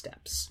has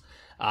missteps.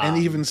 And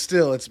even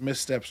still, its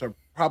missteps are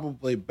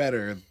probably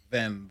better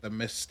than the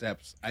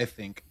missteps, I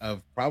think,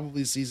 of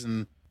probably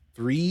season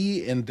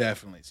 3 and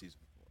definitely season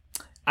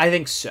 4. I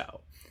think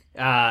so.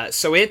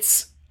 So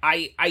it's...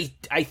 I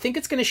think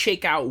it's going to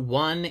shake out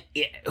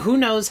who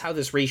knows how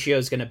this ratio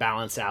is going to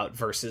balance out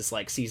versus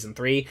like season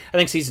 3. I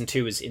think season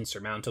 2 is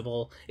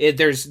insurmountable.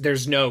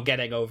 There's no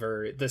getting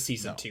over the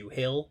season 2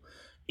 hill.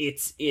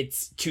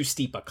 It's too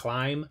steep a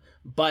climb.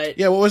 But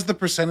yeah, what was the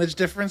percentage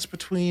difference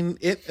between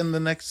it and the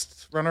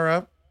next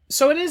runner-up?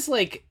 So it is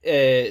like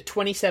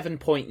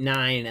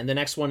 27.9, and the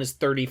next one is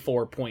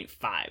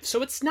 34.5.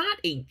 So it's not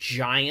a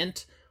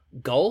giant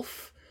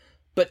gulf,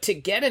 but to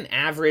get an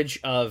average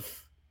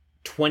of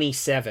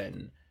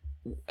 27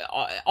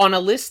 on a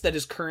list that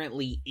is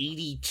currently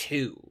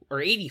 82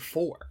 or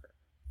 84,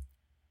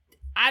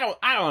 I don't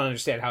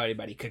understand how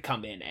anybody could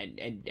come in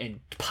and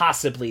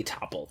possibly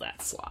topple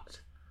that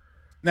slot.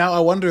 Now, I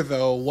wonder,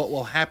 though, what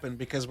will happen,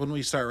 because when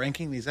we start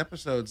ranking these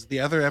episodes, the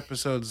other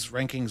season's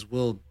rankings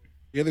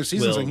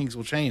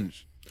will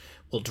change.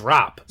 Will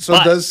drop.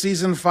 So does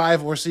season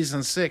 5 or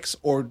season 6,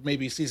 or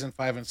maybe season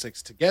 5 and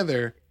 6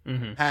 together,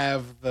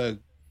 have the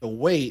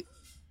weight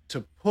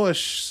to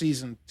push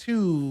season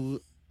 2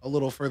 a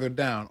little further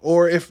down?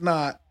 Or if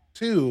not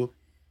 2,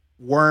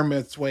 worm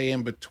its way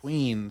in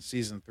between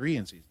season 3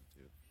 and season 2?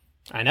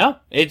 I know.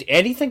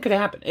 Anything could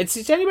happen.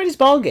 It's anybody's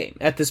ball game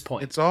at this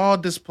point. It's all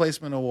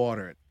displacement of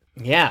water.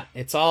 Yeah,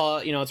 it's all,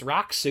 it's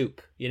rock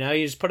soup. You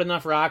just put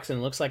enough rocks and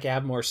it looks like you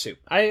have more soup.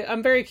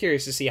 I'm very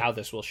curious to see how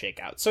this will shake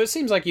out. So it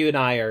seems like you and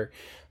I are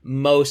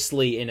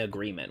mostly in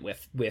agreement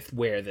with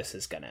where this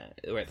is gonna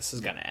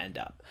end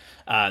up.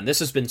 This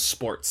has been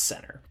Sports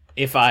Center.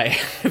 If I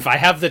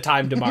have the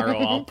time tomorrow,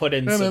 I'll put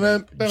in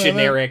some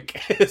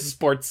generic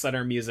Sports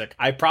Center music.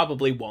 I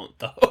probably won't,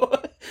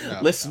 though.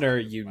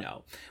 Listener,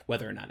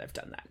 whether or not I've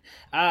done that.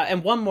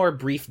 And one more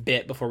brief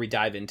bit before we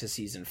dive into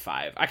season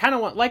 5. I kind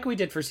of want, like we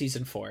did for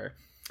season 4,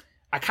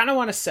 I kind of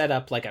want to set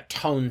up like a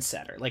tone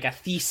setter, like a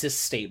thesis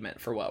statement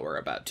for what we're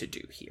about to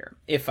do here,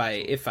 if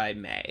I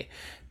may,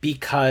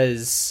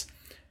 because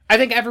I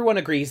think everyone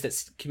agrees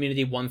that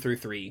Community 1 through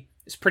 3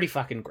 is pretty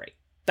fucking great.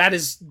 that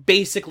is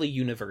basically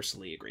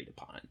universally agreed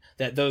upon,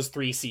 that those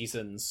 3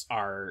 seasons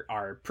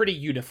are pretty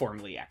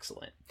uniformly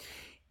excellent.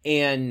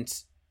 And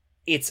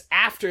it's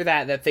after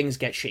that things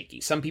get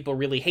shaky. Some people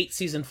really hate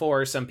season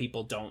 4. Some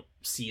people don't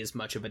see as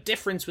much of a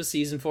difference with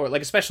season 4.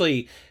 Like,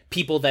 especially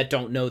people that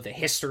don't know the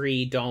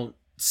history don't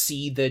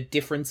see the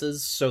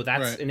differences. So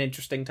that's an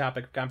interesting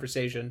topic of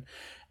conversation.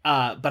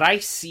 But I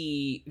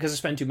see, because I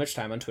spend too much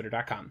time on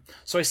twitter.com.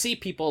 So I see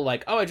people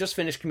like, oh, I just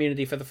finished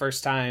Community for the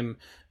first time.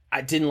 I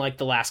didn't like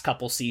the last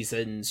couple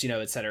seasons,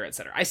 et cetera, et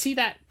cetera. I see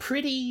that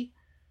pretty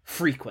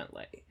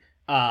frequently.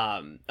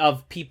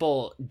 Of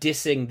people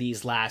dissing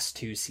these last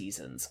 2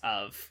 seasons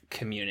of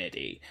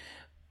Community.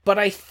 But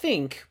I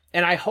think,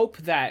 and I hope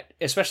that,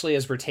 especially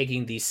as we're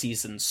taking these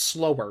seasons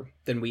slower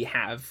than we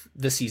have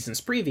the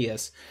seasons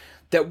previous,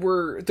 that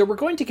we're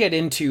going to get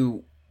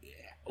into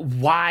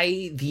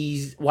why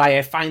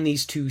I find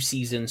these 2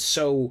 seasons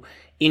so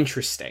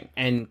interesting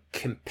and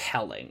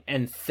compelling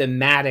and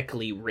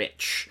thematically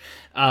rich,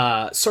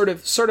 sort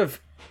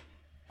of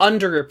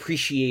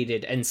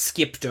underappreciated and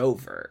skipped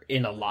over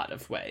in a lot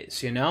of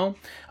ways.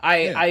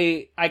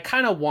 I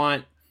kind of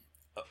want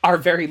our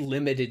very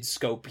limited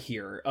scope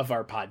here of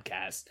our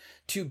podcast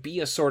to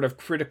be a sort of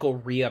critical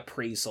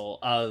reappraisal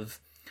of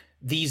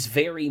these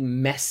very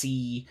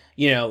messy,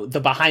 the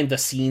behind the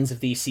scenes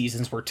of these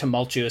seasons were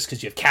tumultuous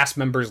because you have cast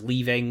members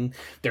leaving,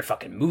 they're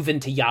fucking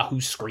moving to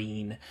Yahoo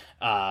Screen.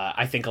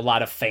 I think a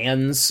lot of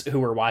fans who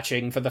were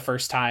watching for the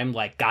first time,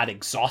 like, got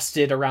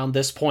exhausted around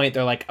this point.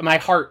 They're like, my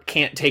heart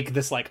can't take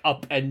this, like,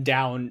 up and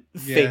down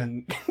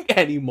thing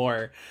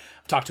anymore.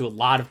 I've talked to a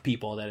lot of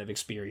people that have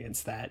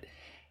experienced that.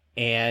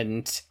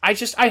 And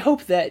I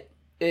hope that,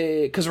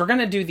 because we're going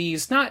to do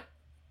these, not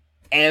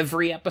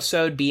every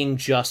episode being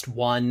just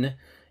one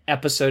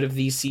episode of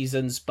these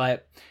seasons,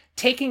 but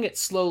taking it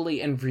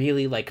slowly and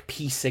really, like,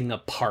 piecing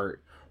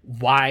apart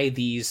why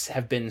these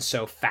have been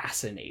so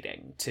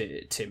fascinating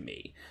to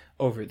me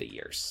over the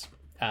years.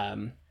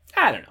 I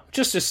don't know,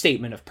 just a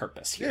statement of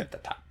purpose here at the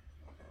top.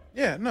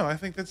 Yeah, no, I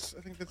think that's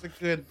a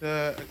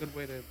good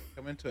way to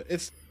come into it.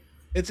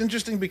 It's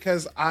interesting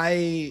because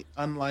I,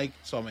 unlike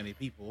so many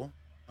people,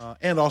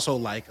 and also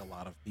like a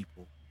lot of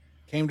people,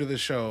 came to the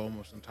show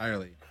almost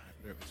entirely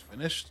after it was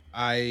finished.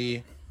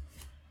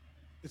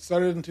 It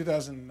started in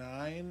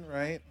 2009,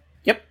 right?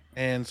 Yep.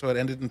 And so it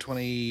ended in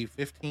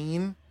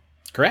 2015.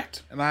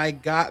 Correct. And I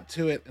got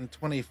to it in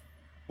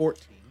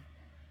 2014.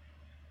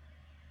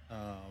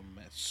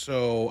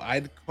 So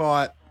I'd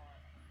caught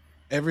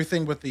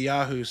everything but the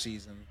Yahoo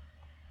season.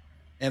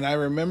 And I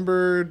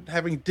remember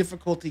having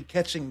difficulty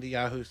catching the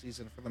Yahoo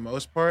season for the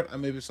most part. I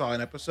maybe saw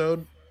an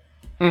episode.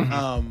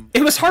 Mm-hmm.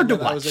 It was hard to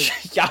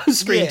watch. Yahoo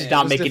Screen did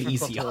not make it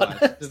easy on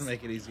us. It didn't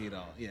make it easy at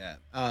all. Yeah.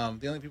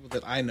 The only people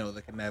that I know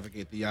that can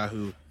navigate the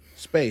Yahoo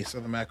space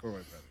are the McElroy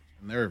brothers,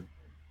 and they're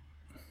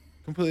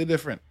completely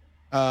different.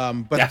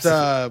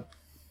 The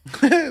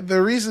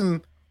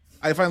reason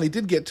I finally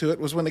did get to it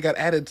was when it got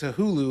added to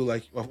Hulu,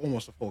 like,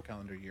 almost a full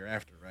calendar year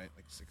after, right?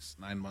 Like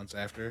 6-9 months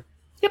after.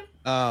 Yep.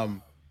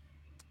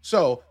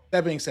 So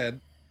that being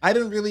said, I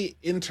didn't really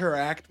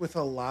interact with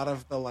a lot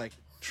of the, like,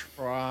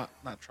 drama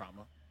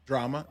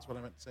is what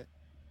I meant to say.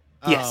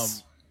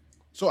 Yes.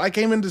 So I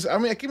came into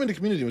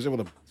Community and was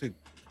able to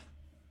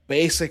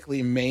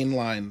basically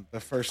mainline the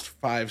first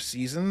 5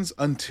 seasons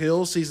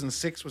until season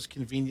 6 was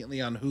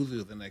conveniently on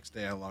Hulu the next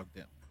day I logged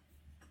in.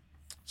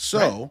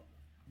 So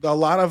a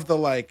lot of the,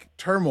 like,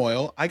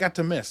 turmoil I got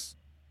to miss.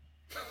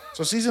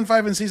 So season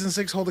 5 and season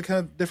 6 hold a kind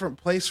of different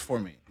place for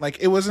me. Like,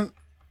 it wasn't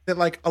that,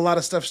 like, a lot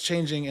of stuff's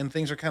changing and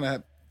things are kind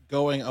of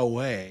going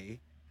away,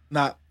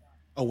 not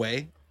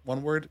away.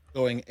 One word,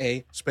 going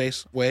a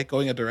space way,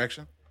 going a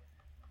direction.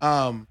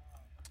 And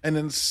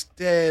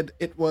instead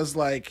it was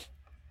like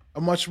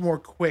a much more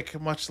quick,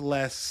 much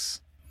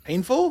less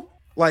painful.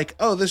 Like,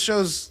 oh, this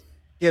show's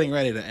getting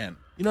ready to end.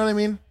 You know what I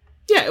mean?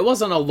 Yeah, it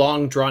wasn't a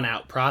long drawn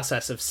out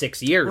process of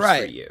 6 years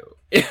for you.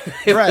 It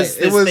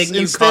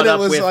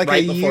was like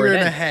a year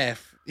and a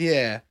half.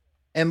 Yeah.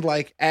 And,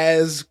 like,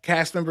 as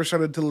cast members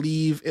started to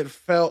leave, it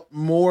felt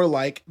more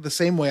like the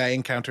same way I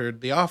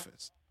encountered The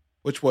Office,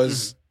 which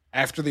was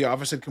after The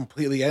Office had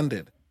completely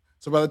ended.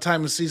 So by the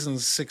time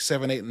seasons 6,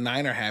 7, 8, and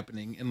 9 are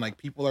happening, and, like,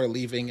 people are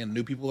leaving, and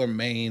new people are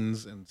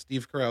mains, and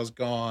Steve Carell's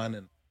gone,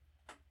 and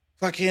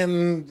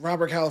fucking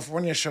Robert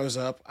California shows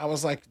up, I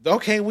was like,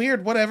 okay,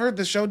 weird, whatever.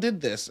 The show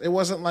did this. It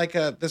wasn't like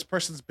this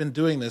person's been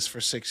doing this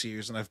for 6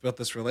 years, and I've built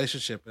this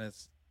relationship, and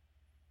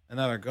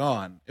now they're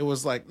gone. It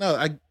was like, no,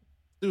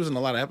 it was in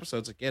a lot of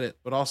episodes, I get it,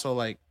 but also,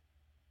 like,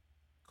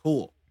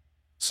 cool.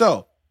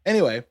 So,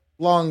 anyway,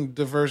 long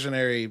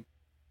diversionary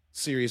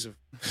series of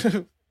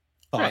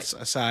thoughts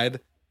aside,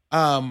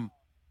 I'm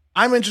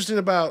interested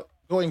about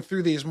going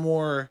through these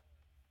more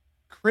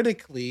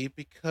critically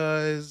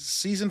because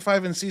season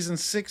 5 and season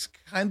 6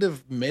 kind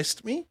of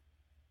missed me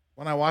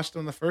when I watched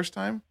them the first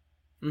time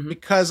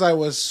because I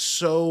was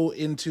so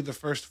into the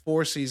first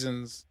 4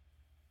 seasons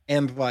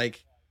and,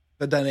 like,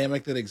 the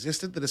dynamic that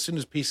existed that as soon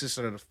as pieces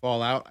started to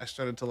fall out, I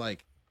started to,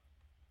 like,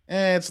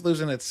 it's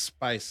losing its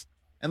spice.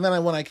 And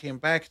then when I came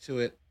back to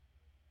it,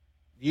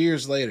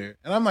 years later,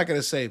 and I'm not going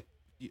to say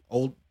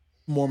old,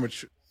 more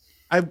mature.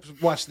 I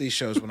watched these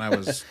shows when I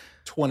was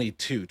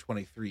 22,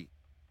 23,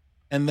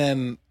 and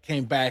then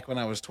came back when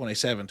I was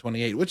 27,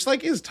 28, which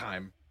like is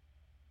time.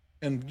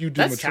 And you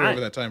do That's mature time.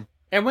 over that time.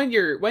 And when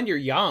you're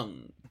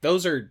young,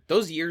 those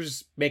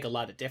years make a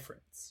lot of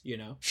difference, you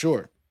know?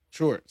 Sure.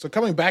 So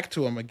coming back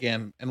to them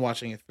again and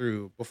watching it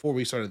through before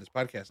we started this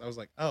podcast, I was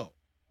like, oh,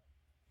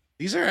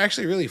 these are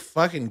actually really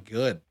fucking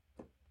good.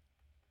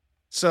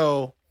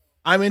 So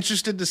I'm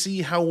interested to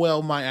see how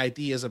well my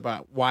ideas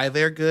about why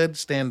they're good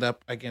stand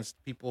up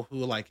against people who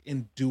like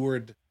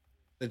endured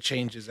the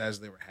changes as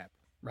they were happening.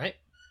 Right.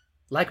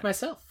 Like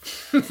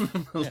myself,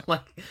 Yeah.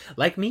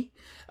 like me,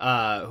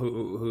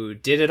 who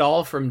did it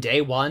all from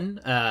day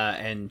one,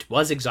 and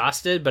was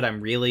exhausted, but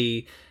I'm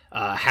really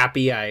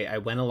happy I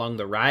went along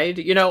the ride.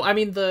 You know, I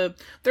mean, there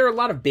are a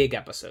lot of big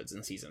episodes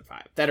in season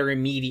 5 that are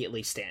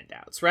immediately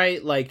standouts,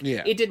 right? Like,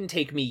 Yeah. It didn't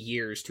take me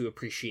years to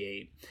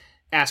appreciate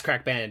Ass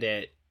Crack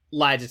Bandit,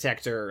 Lie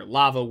Detector,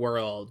 Lava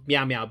World,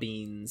 Meow Meow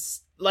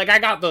Beans. Like, I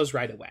got those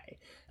right away.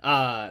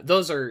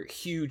 Those are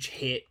huge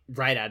hit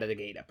right out of the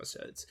gate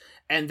episodes.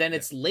 And then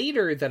it's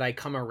later that I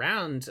come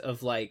around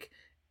of like,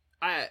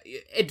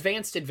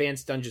 advanced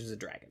Dungeons and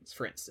Dragons,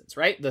 for instance,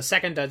 right? The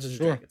second Dungeons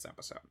and Dragons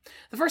episode.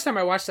 The first time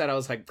I watched that, I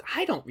was like,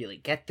 I don't really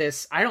get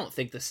this. I don't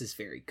think this is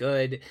very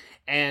good.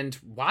 And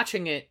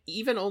watching it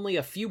even only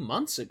a few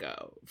months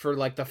ago for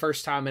like the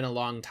first time in a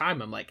long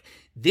time, I'm like,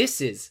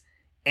 this is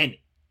an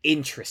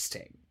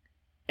interesting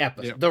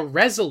episode. Yep. The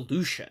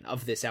resolution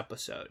of this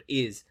episode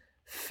is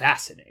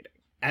fascinating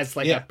as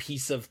like a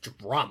piece of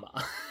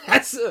drama.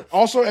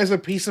 Also as a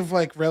piece of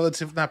like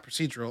relative, not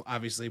procedural,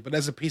 obviously, but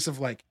as a piece of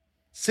like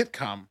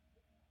sitcom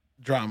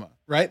drama,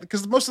 right?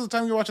 Because most of the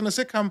time you're watching a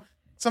sitcom,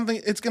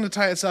 it's going to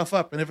tie itself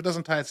up, and if it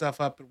doesn't tie itself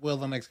up, it will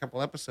the next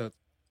couple episodes.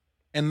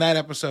 And that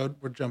episode,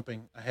 we're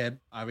jumping ahead,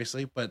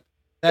 obviously, but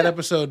that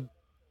episode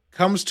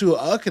comes to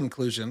a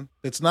conclusion.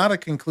 It's not a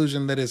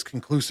conclusion that is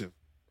conclusive,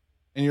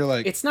 and you're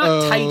like, it's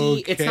not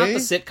tidy. Okay. It's not the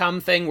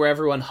sitcom thing where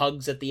everyone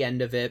hugs at the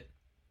end of it.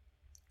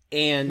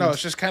 And no,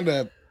 it's just kind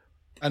of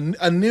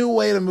a new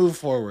way to move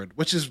forward,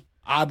 which is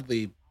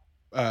oddly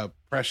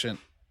prescient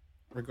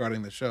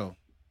regarding the show.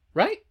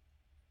 Right?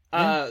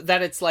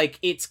 That it's like,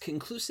 it's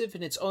conclusive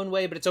in its own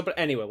way, but it's open.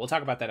 Anyway, we'll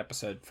talk about that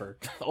episode for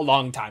a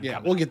long time. Yeah,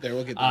 coming. we'll get there.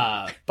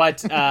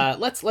 But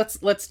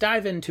let's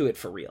dive into it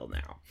for real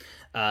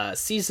now.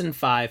 Season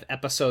 5,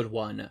 episode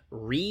 1,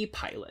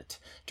 Repilot,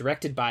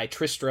 directed by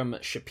Tristram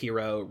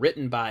Shapiro,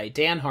 written by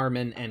Dan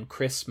Harmon and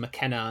Chris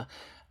McKenna.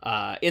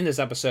 In this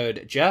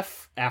episode,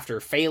 Jeff, after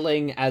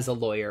failing as a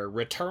lawyer,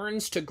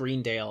 returns to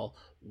Greendale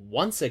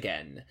once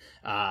again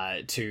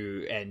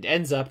and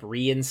ends up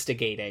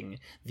reinstigating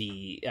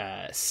the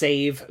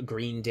Save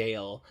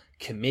Greendale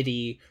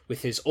committee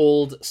with his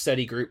old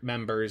study group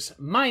members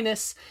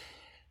minus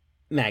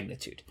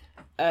Magnitude.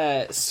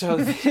 So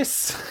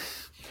this...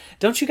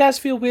 Don't you guys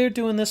feel weird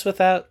doing this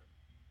without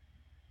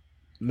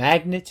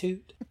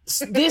Magnitude?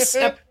 This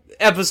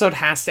episode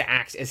has to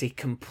act as a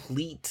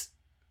complete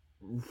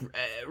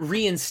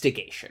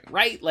reinstigation,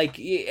 right? Like,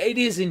 it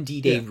is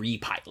indeed a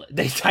repilot.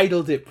 They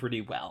titled it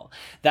pretty well.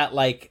 That,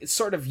 like,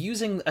 sort of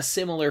using a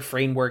similar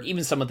framework,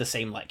 even some of the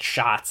same, like,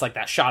 shots, like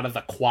that shot of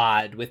the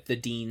quad with the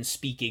dean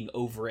speaking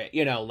over it,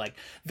 you know, like,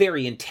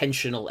 very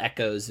intentional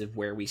echoes of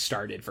where we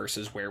started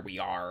versus where we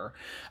are.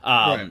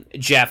 Right.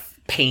 Jeff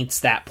paints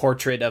that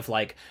portrait of,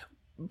 like,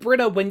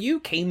 Britta, when you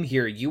came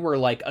here, you were,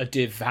 like, a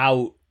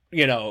devout,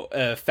 you know,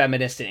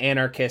 feminist and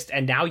anarchist,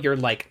 and now you're,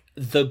 like,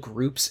 the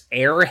group's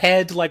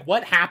airhead. Like,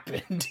 what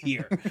happened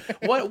here?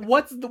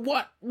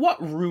 what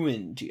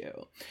ruined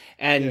you?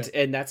 And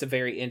that's a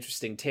very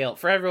interesting tale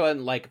for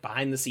everyone, like,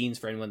 behind the scenes,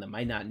 for anyone that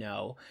might not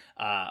know.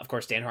 Of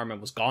course, Dan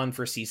Harmon was gone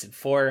for season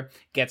 4,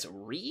 gets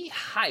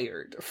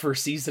rehired for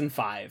season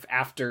 5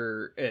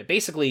 after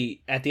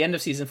basically at the end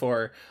of season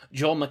 4,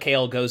 Joel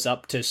McHale goes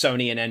up to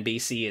Sony and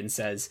NBC and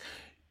says,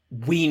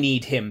 we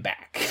need him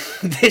back.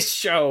 This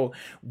show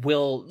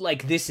will,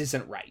 like, this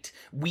isn't right.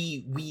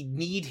 We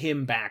need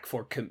him back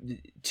for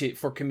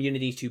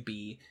Community to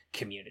be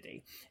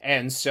Community.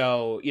 And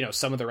so, you know,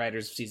 some of the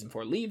writers of season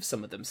 4 leave,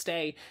 some of them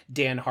stay.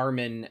 Dan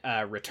Harmon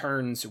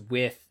returns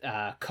with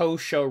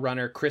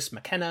co-showrunner Chris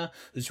McKenna,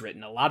 who's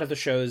written a lot of the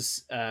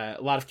shows, a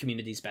lot of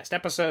Community's best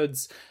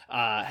episodes,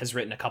 has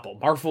written a couple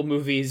Marvel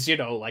movies, you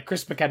know, like,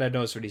 Chris McKenna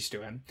knows what he's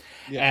doing.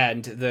 Yeah.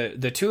 And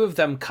the two of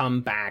them come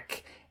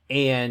back,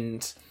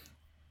 and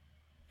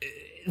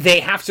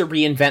they have to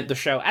reinvent the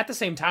show. At the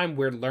same time,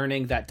 we're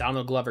learning that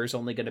Donald Glover is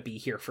only going to be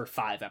here for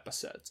 5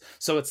 episodes.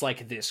 So it's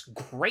like this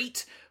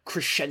great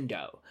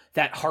crescendo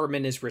that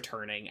Harmon is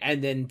returning,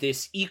 and then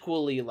this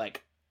equally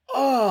like,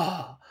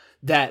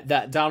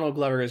 that Donald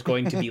Glover is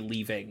going to be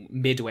leaving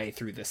midway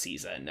through the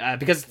season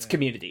because it's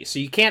Community. So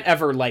you can't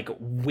ever like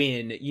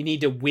win. You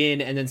need to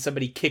win, and then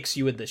somebody kicks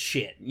you in the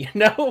shin, you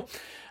know?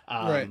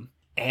 Right.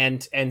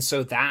 And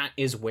so that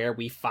is where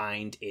we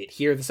find it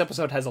here. This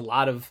episode has a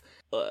lot of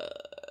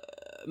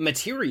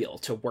material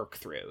to work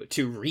through,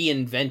 to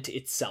reinvent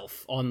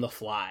itself on the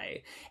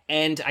fly.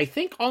 And I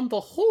think on the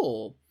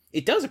whole,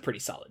 it does a pretty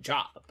solid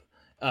job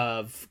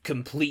of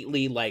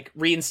completely like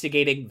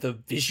reinstigating the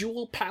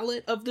visual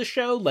palette of the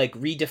show, like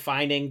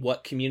redefining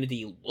what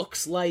Community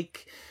looks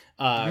like,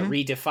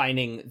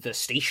 redefining the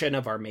station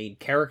of our main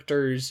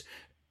characters,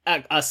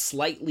 a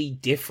slightly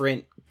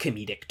different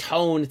comedic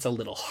tone. It's a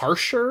little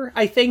harsher,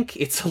 I think.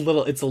 It's a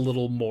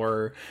little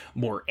more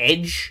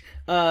edge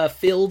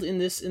filled in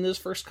this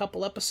first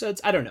couple episodes.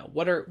 I don't know.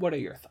 What are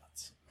your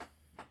thoughts?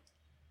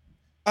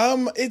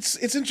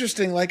 It's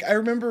interesting. Like, I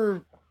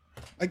remember,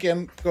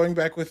 again, going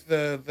back with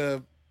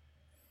the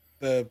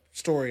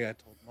story I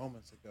told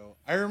moments ago,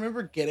 I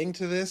remember getting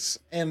to this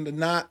and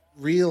not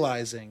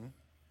realizing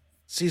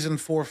season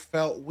 4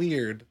 felt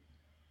weird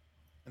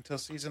until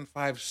season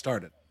 5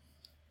 started.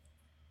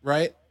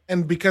 Right?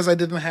 And because I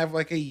didn't have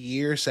like a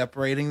year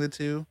separating the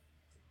two,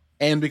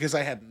 and because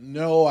I had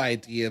no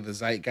idea the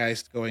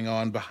zeitgeist going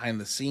on behind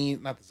the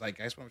scenes, not the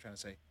zeitgeist, what am I trying to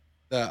say?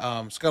 The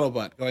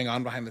scuttlebutt going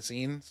on behind the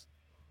scenes.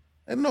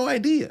 I had no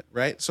idea,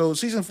 right? So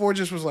season 4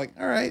 just was like,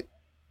 all right.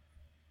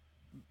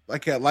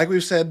 Like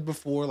we've said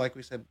before, like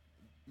we said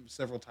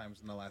several times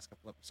in the last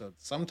couple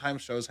episodes,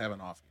 sometimes shows have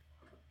an off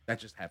year. That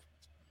just happens.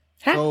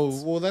 So,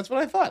 well, that's what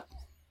I thought.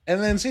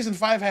 And then season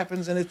 5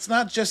 happens, and it's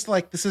not just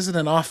like this isn't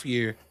an off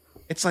year.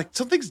 It's like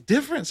something's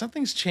different.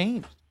 Something's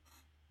changed.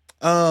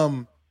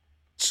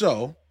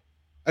 So,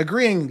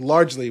 agreeing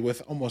largely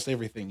with almost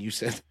everything you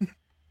said.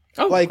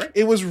 Great.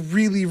 It was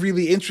really,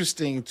 really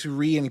interesting to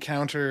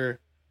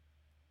re-encounter,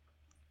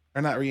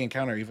 or not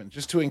re-encounter even,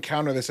 just to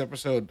encounter this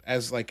episode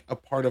as like a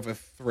part of a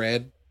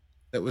thread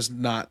that was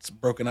not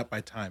broken up by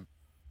time.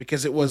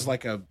 Because it was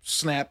like a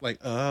snap,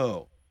 like,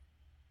 oh,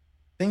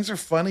 things are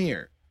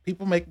funnier.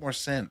 People make more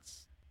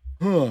sense.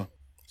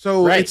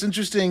 So It's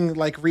interesting,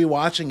 like,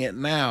 rewatching it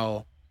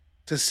now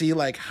to see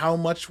like how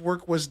much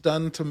work was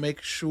done to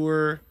make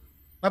sure,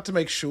 not to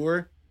make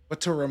sure, but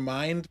to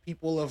remind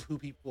people of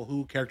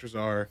who characters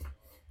are,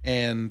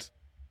 and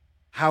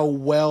how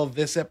well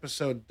this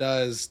episode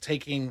does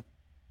taking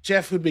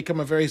Jeff, who'd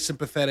become a very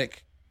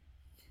sympathetic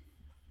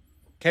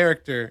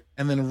character,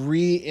 and then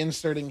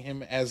reinserting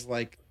him as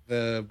like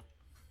the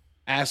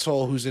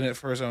asshole who's in it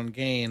for his own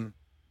gain.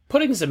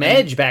 Putting some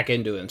edge back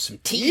into him, some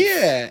teeth.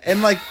 Yeah,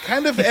 and like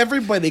kind of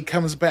everybody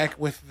comes back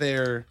with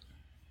their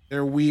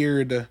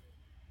weird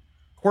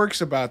quirks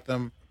about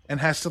them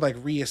and has to like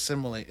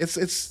reassimilate.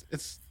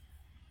 It's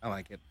I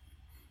like it.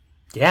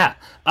 Yeah.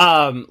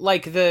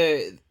 Like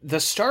the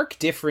stark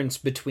difference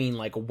between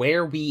like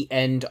where we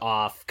end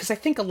off, because I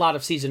think a lot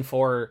of season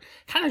 4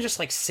 kind of just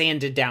like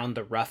sanded down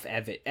the rough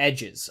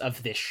edges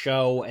of this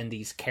show and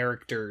these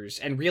characters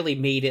and really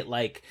made it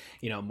like,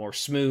 you know, more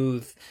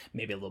smooth,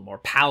 maybe a little more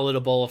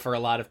palatable for a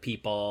lot of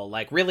people,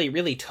 like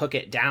really took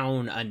it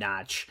down a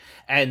notch.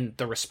 And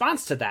the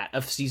response to that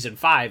of season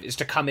 5 is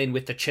to come in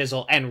with the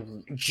chisel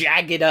and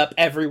jagged up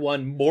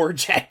everyone more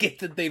jagged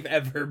than they've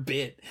ever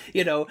been,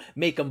 you know,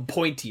 make them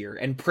pointier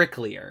and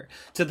pricklier,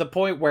 to the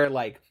point where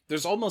like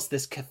there's almost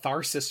this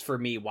catharsis for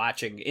me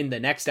watching in the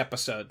next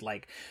episode,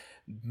 like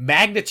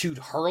Magnitude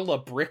hurl a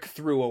brick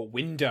through a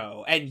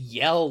window and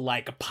yell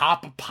like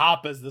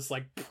pop as this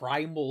like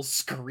primal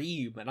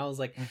scream, and I was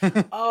like,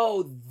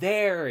 oh,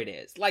 there it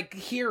is, like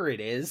here it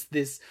is,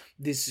 this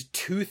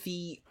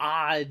toothy,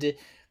 odd,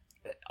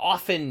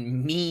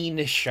 often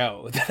mean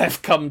show that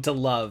I've come to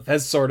love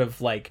has sort of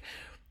like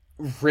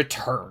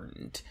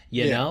returned,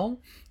 you know?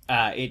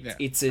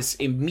 It's this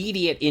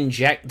immediate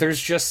inject. There's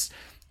just,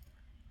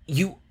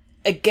 you,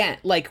 again,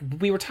 like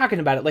we were talking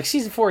about it, like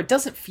season 4, it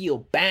doesn't feel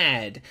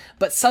bad,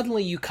 but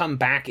suddenly you come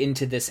back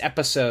into this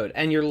episode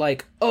and you're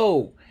like,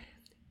 oh,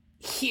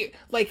 here,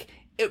 like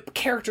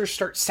characters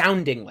start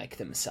sounding like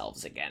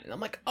themselves again. And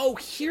I'm like, oh,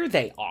 here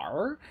they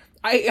are.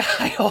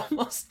 I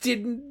almost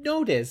didn't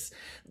notice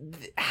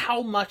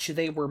how much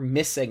they were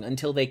missing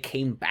until they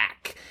came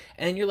back.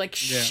 And you're like,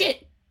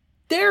 shit,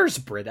 there's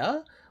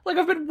Britta. Like,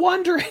 I've been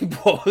wondering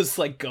what was,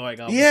 like, going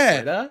on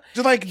with Britta.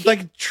 So,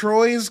 like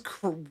Troy's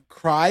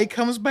cry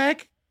comes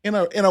back in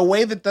a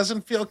way that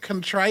doesn't feel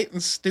contrite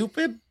and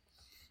stupid.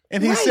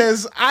 And he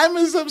says, I'm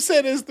as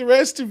upset as the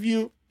rest of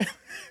you.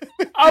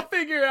 I'll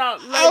figure it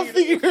out later. I'll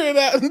figure it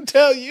out and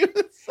tell you.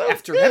 So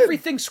after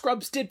everything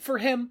Scrubs did for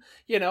him,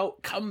 you know,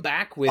 come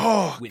back with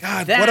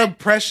God, that. what a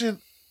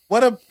prescient,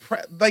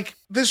 like,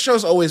 this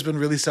show's always been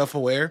really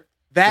self-aware.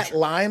 That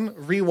line,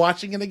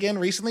 rewatching it again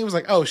recently, was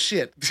like, oh,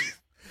 shit.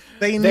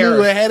 They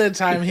knew ahead of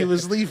time he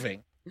was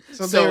leaving.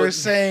 So they were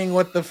saying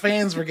what the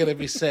fans were going to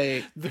be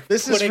saying.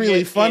 This is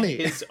really funny.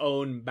 In his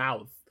own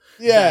mouth.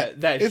 Yeah,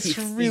 that it's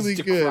really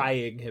he's good.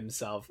 Decrying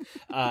himself.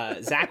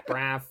 Zach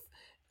Braff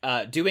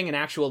doing an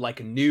actual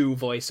like new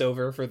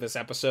voiceover for this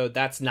episode.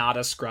 That's not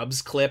a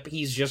Scrubs clip.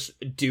 He's just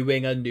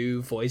doing a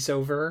new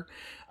voiceover.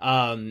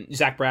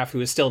 Zach Braff, who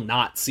has still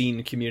not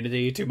seen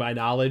Community to my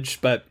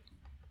knowledge, but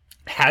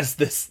has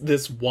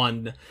this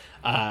one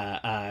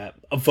a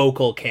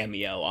vocal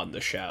cameo on the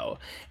show,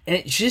 and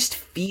it just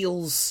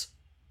feels,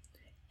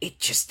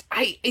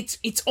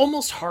 it's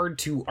almost hard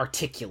to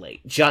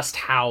articulate just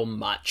how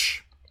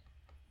much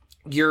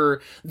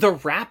the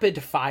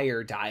rapid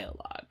fire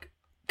dialogue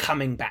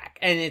coming back.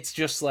 And it's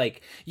just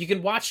like, you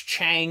can watch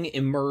Chang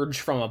emerge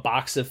from a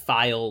box of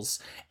files,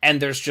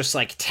 and there's just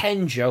like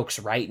 10 jokes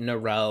right in a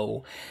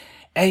row.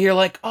 And you're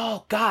like,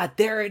 oh God,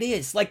 there it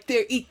is. Like,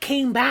 it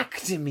came back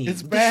to me.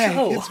 It's back.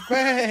 Show. It's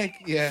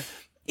back. Yeah.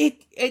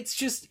 It's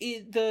just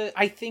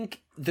I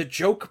think the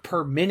joke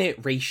per minute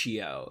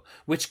ratio,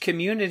 which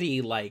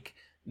Community like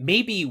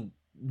maybe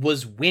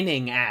was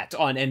winning at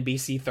on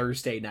NBC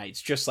Thursday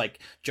nights, just like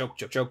joke.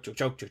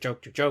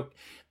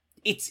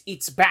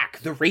 It's back.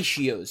 The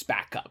ratio's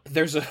back up.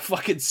 There's a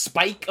fucking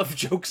spike of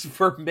jokes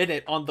per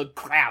minute on the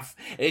graph.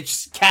 It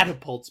just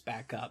catapults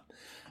back up.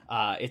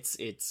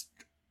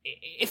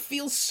 It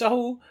feels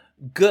so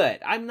good.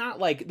 I'm not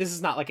like, this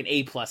is not like an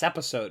A+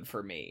 episode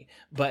for me,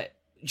 but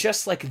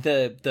just like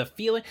the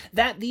feeling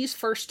that these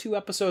first 2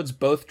 episodes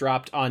both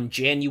dropped on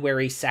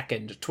January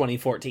 2nd,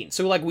 2014.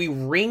 So like we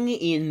ring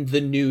in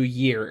the new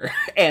year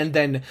and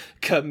then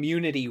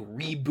Community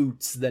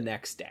reboots the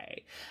next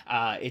day.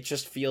 It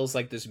just feels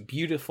like this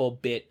beautiful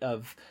bit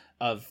of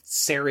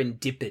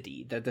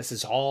serendipity that this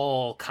is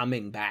all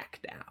coming back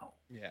now.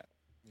 Yeah.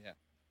 Yeah.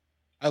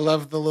 I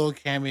love the little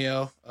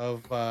cameo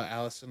of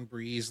Allison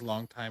Bree's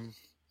longtime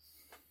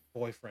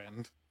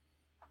boyfriend.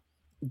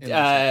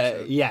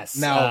 Yes.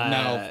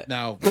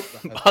 Now,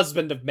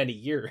 husband of many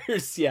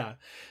years. Yeah.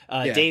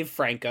 Dave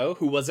Franco,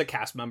 who was a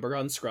cast member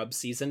on Scrubs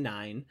season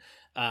 9.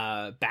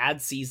 Bad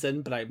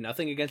season, but I have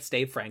nothing against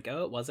Dave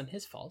Franco. It wasn't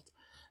his fault.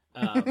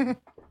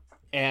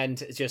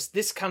 And just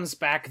this comes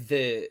back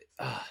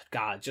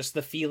just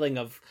the feeling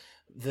of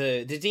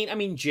the Dean. I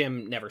mean,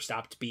 Jim never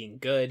stopped being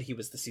good. He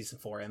was the season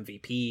 4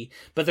 MVP,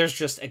 but there's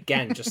just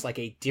like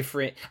a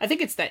different, I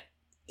think it's that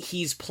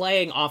he's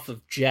playing off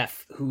of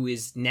Jeff, who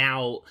is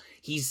now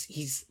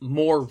he's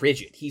more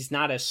rigid. He's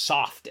not as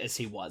soft as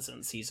he was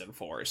in season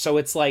 4. So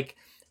it's like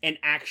an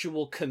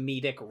actual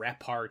comedic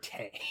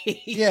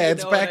repartee. Yeah,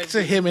 it's back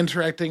to him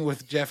interacting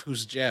with Jeff,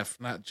 who's Jeff,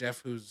 not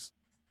Jeff, who's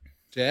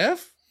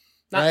Jeff.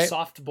 Not right?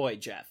 Soft boy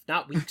Jeff,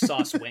 not weak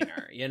sauce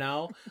winger,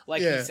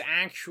 Like, he's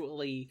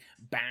actually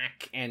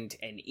back and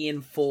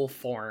in full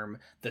form,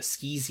 the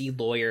skeezy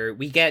lawyer.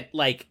 We get,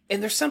 like,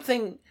 and there's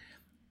something,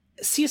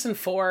 season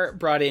 4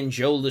 brought in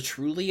Joe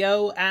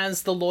Latrulio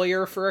as the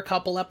lawyer for a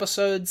couple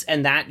episodes,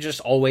 and that just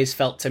always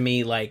felt to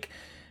me like,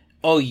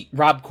 oh,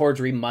 Rob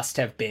Corddry must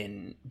have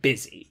been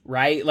busy,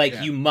 right?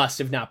 Like, you must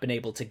have not been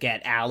able to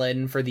get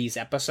Alan for these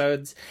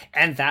episodes.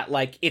 And that,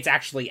 like, it's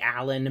actually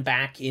Alan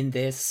back in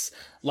this,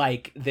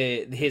 like,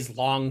 his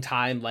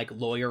longtime, like,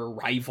 lawyer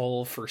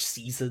rival for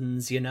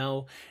seasons,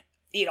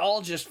 It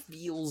all just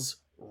feels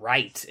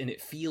right, and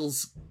it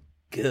feels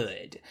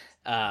good.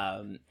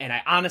 And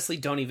I honestly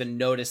don't even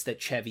notice that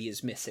Chevy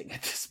is missing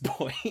at this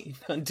point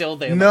until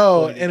they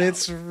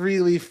it's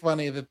really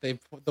funny that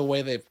the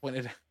way they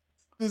pointed out.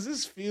 Does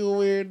this feel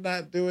weird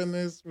not doing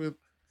this with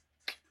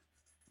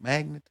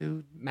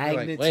Magnitude?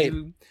 Like, wait.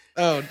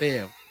 Oh,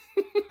 damn.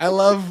 I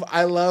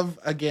love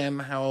again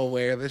how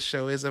aware this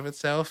show is of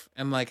itself,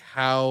 and like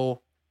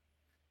how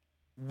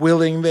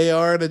willing they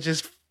are to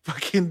just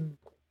fucking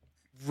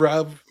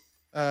rub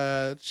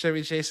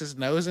Chevy Chase's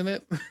nose in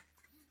it.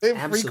 They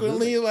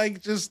frequently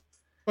like just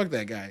fuck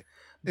that guy.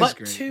 It's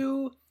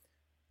great.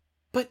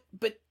 But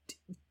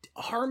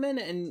Harmon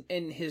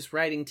and his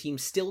writing team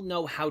still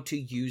know how to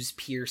use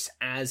Pierce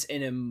as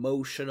an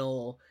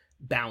emotional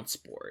bounce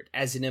board,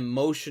 as an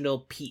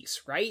emotional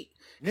piece, right?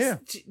 Yeah.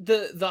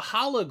 The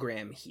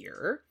hologram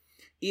here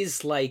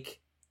is like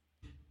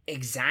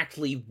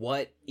exactly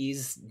what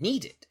is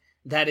needed.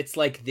 That it's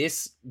like,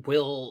 this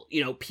will,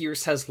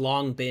 Pierce has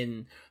long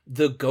been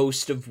the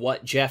ghost of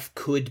what Jeff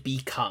could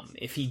become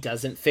if he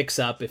doesn't fix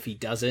up, if he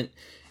doesn't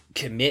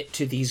commit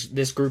to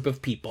this group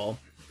of people.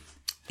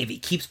 If he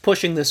keeps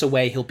pushing this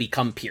away, he'll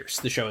become Pierce.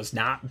 The show has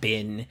not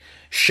been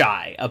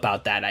shy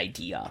about that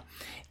idea.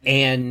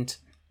 And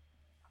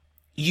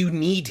you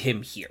need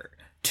him here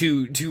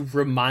to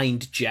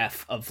remind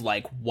Jeff of,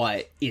 like,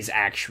 what is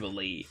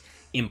actually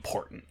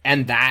important.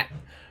 And that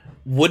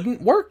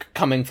wouldn't work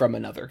coming from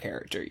another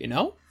character,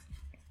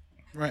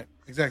 Right,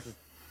 exactly.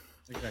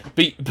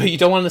 But you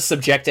don't want to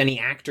subject any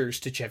actors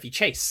to Chevy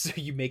Chase, so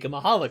you make him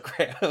a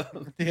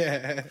hologram.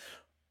 Yeah.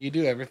 You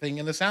do everything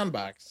in the sound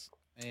box.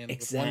 And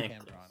exactly. with one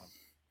camera on him.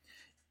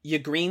 You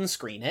green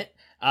screen it.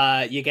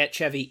 You get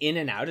Chevy in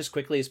and out as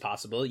quickly as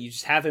possible. You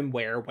just have him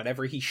wear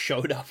whatever he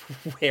showed up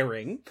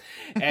wearing,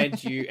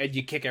 and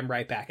you kick him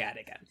right back out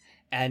again.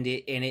 And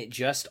it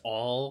just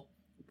all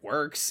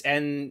works.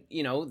 And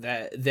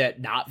that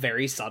not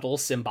very subtle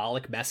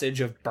symbolic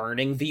message of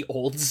burning the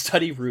old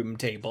study room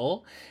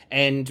table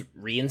and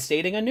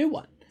reinstating a new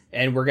one.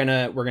 And we're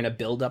gonna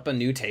build up a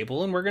new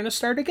table, and we're gonna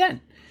start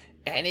again.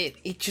 And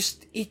it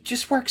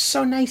just works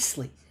so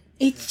nicely.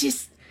 It's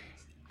just,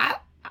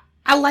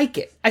 I like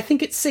it. I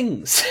think it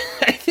sings.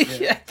 I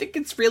think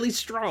it's really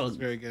strong. It's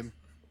very good.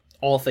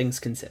 All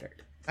things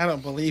considered. I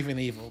don't believe in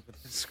evil, but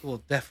this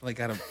school definitely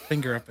got a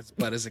finger up its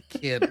butt as a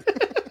kid.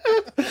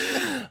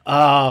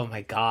 Oh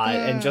my God.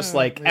 And just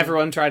like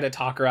everyone tried to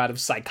talk her out of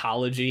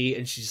psychology,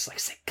 and she's just like,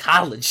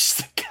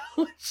 psychology.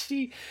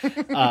 she,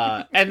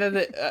 and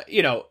then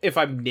if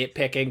I'm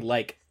nitpicking,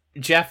 like,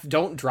 Jeff,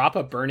 don't drop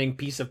a burning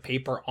piece of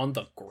paper on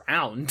the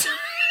ground.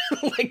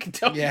 Like,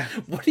 don't. Yeah,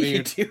 what are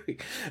you doing?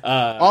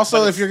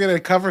 Also, if you're gonna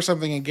cover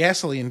something in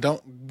gasoline,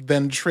 don't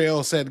then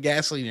trail said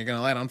gasoline you're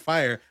gonna light on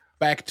fire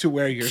back to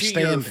where you're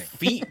standing. Your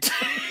feet.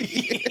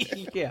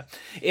 Yeah.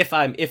 If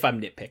I'm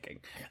nitpicking,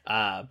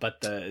 but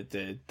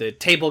the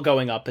table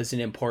going up is an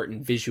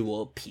important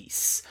visual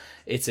piece.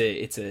 It's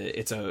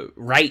a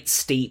right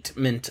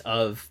statement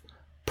of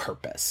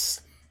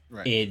purpose.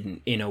 Right.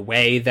 In a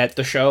way that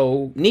the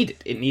show needed.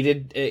 It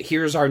needed.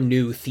 Here's our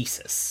new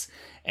thesis,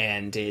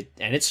 and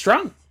it's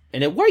strong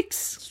and it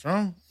works. It's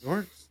strong. It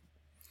works.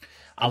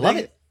 I love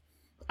it.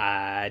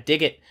 I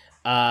dig it.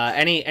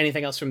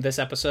 Anything else from this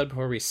episode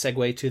before we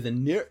segue to the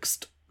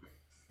next?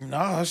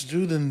 No, let's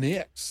do the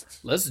next.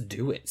 Let's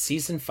do it.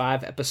 Season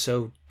 5,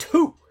 episode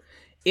 2,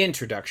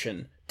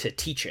 Introduction to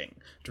Teaching,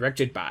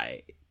 directed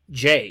by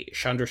Jay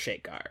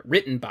Chandrasekhar,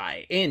 written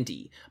by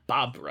Andy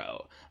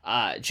Bobrow.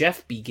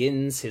 Jeff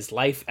begins his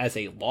life as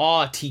a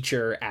law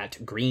teacher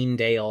at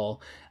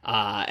Greendale,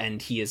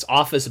 and he is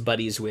office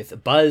buddies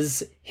with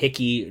Buzz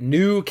Hickey,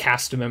 new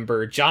cast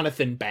member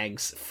Jonathan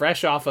Banks,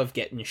 fresh off of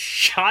getting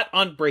shot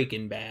on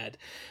Breaking Bad.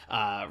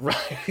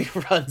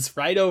 Runs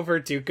right over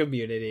to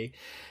Community.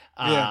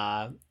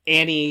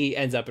 Annie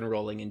ends up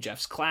enrolling in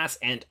Jeff's class,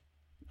 and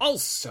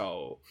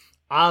also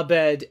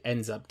Abed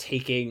ends up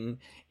taking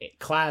a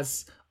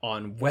class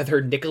on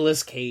whether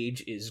Nicolas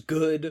Cage is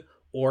good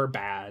or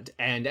bad,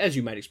 and as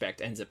you might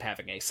expect, ends up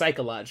having a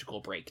psychological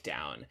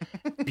breakdown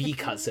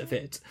because of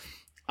it.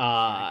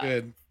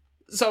 Good.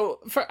 So,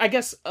 I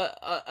guess,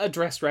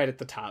 addressed right at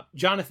the top,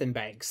 Jonathan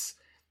Banks,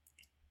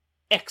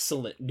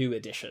 excellent new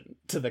addition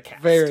to the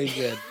cast. Very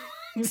good.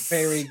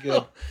 Very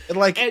good.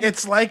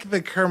 It's like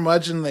the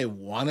curmudgeon they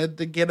wanted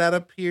to get out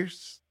of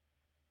Pierce,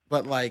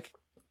 but like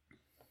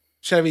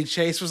Chevy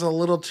Chase was a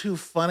little too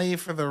funny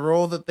for the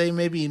role that they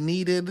maybe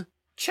needed.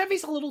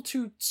 Chevy's a little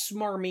too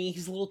smarmy.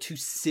 He's a little too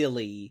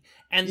silly.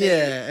 And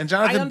and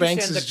Jonathan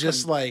Banks is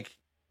just like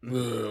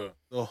the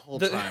whole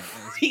time.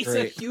 He's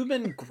great. A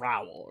human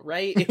growl,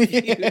 right?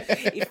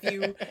 If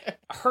you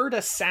heard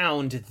a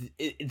sound,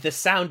 the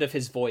sound of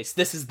his voice,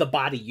 this is the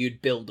body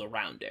you'd build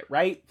around it,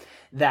 right?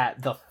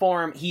 That the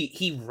form,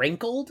 he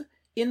wrinkled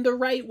in the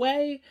right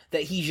way,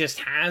 that he just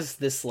has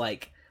this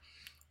like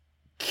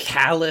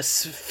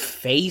callous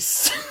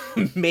face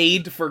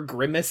made for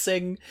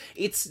grimacing.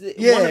 It's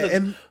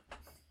and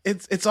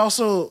it's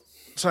also,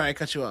 sorry, I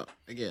cut you off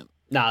again.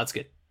 No, it's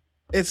good.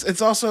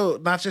 It's also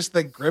not just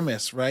the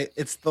grimace, right?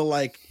 It's the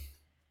like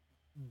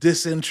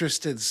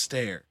disinterested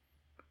stare.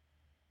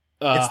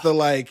 It's the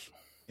like,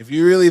 if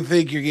you really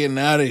think you're getting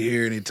out of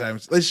here anytime,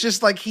 it's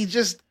just like he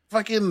just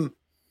fucking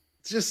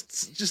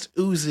just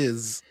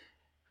oozes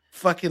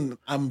fucking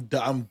I'm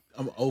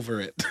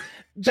over it.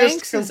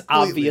 Banks is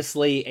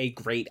obviously a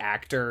great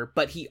actor,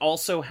 but he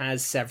also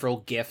has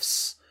several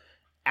gifts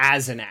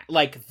as an act,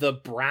 like the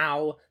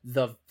brow,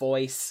 the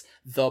voice,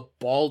 the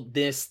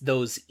baldness,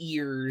 those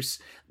ears,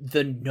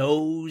 the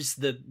nose,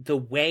 the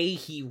way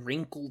he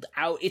wrinkled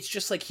out. It's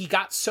just like he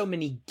got so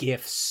many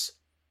gifts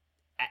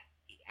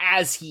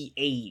as he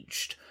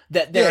aged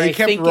that he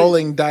kept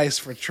rolling dice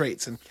for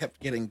traits and kept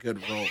getting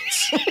good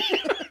rolls.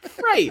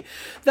 Right.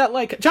 That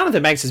like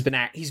Jonathan Banks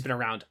he's been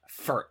around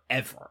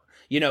forever.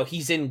 You know,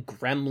 he's in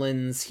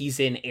Gremlins, he's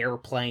in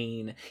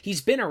Airplane, he's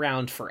been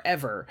around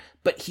forever,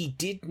 but he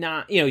did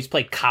not, he's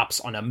played cops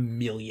on a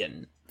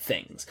million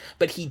things,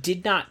 but he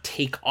did not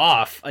take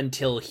off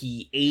until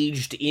he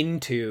aged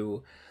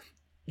into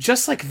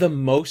just like the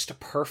most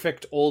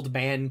perfect old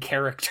man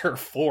character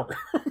form.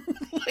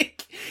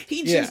 Like,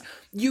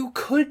 you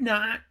could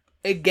not,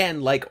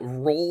 again, like,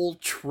 role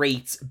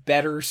traits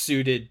better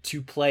suited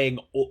to playing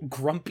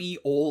grumpy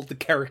old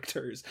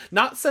characters.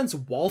 Not since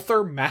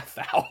Walther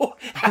Matthau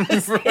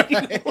has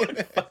anyone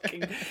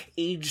fucking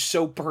aged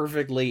so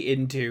perfectly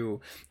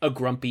into a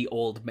grumpy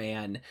old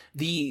man.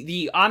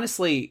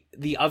 Honestly,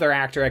 the other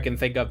actor I can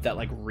think of that,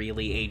 like,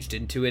 really aged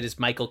into it is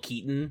Michael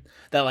Keaton.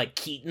 That, like,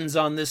 Keaton's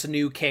on this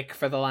new kick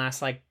for the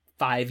last, like,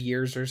 5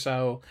 years or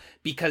so,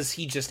 because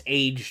he just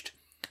aged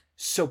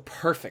so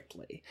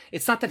perfectly.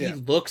 It's not that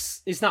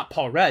it's not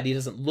Paul Rudd. He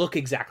doesn't look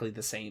exactly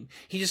the same.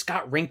 He just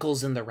got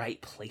wrinkles in the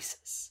right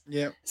places.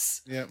 Yeah.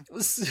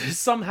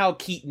 Somehow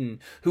Keaton,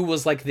 who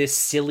was like this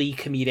silly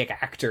comedic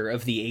actor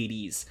of the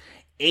 80s,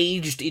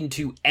 aged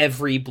into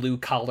every blue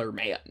collar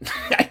man.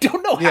 I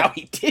don't know how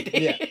he did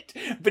it,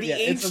 but he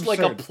aged like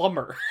a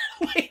plumber.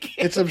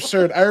 It's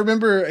absurd. I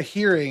remember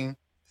hearing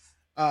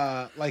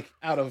like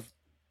out of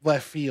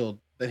left field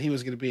that he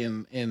was going to be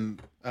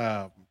in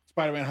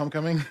Spider-Man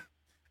Homecoming.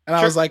 And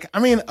I was like,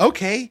 I mean,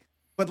 okay,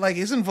 but like,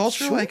 isn't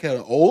Vulture like an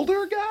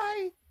older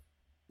guy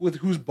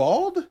who's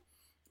bald?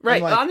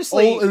 Right. Like,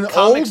 honestly,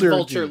 comics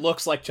Vulture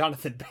looks like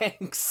Jonathan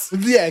Banks.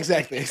 Yeah,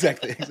 exactly.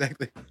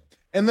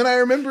 And then I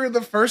remember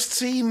the first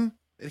scene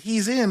that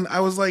he's in. I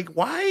was like,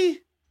 why?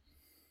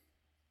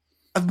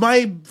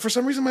 For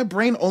some reason, my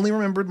brain only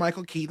remembered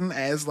Michael Keaton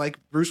as like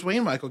Bruce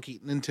Wayne, Michael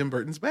Keaton in Tim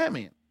Burton's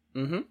Batman.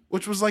 Mm-hmm.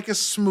 which was like a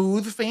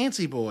smooth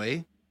fancy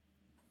boy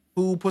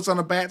who puts on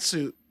a bat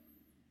suit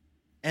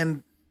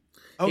and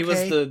He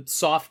was the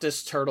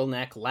softest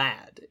turtleneck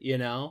lad, you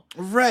know?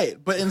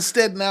 Right, but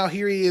instead now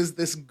here he is,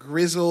 this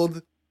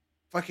grizzled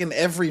fucking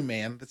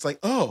everyman that's like,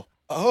 oh,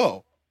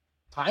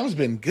 time's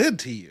been good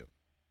to you.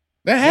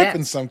 That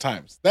happens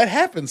sometimes. I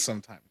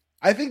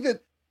think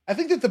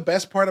that the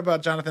best part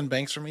about Jonathan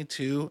Banks for me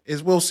too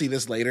is, we'll see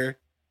this later,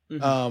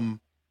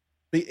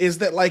 is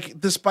that, like,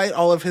 despite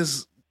all of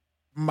his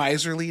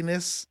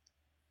miserliness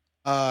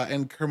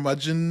and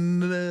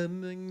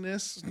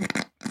curmudgeoniness,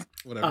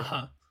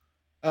 whatever,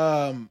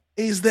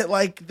 is that,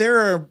 like,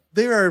 there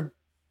are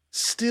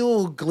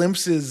still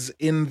glimpses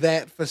in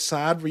that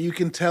facade where you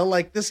can tell,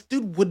 like, this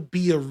dude would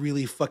be a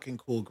really fucking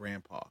cool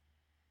grandpa.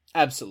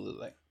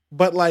 Absolutely.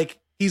 But, like,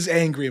 he's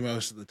angry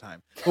most of the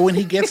time. But when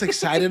he gets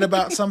excited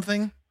about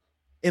something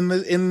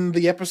in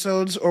the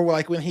episodes, or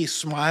like when he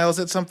smiles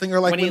at something, or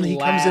like when he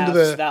comes into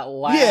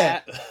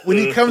when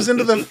he comes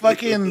into the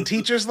fucking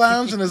teacher's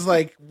lounge and is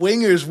like,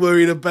 Winger's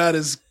worried about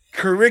his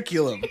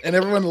curriculum, and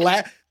everyone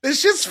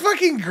this shit's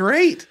fucking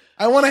great.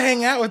 I want to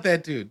hang out with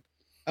that dude.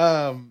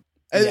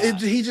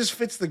 He just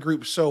fits the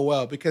group so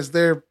well because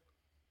they're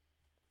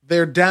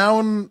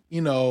down, you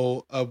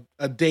know,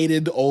 a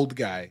dated old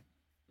guy,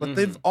 but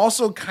they've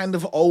also kind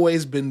of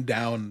always been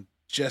down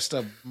just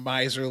a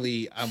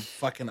miserly, I'm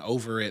fucking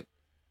over it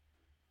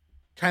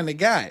kind of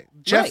guy.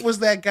 Jeff was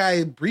that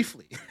guy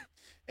briefly,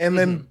 and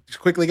then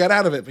quickly got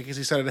out of it because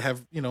he started to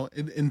have, you know,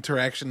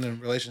 interaction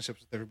and relationships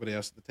with everybody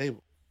else at the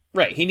table.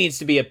 Right, he needs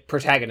to be a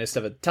protagonist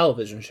of a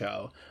television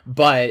show,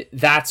 but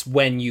that's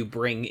when you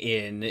bring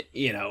in,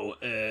 you know,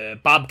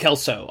 Bob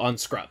Kelso on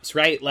Scrubs,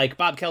 right? Like,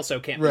 Bob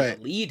Kelso can't be the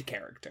lead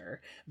character,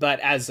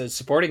 but as a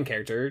supporting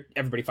character,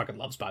 everybody fucking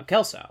loves Bob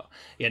Kelso,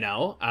 you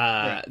know?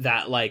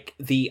 That, like,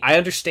 I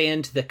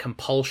understand the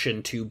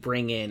compulsion to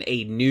bring in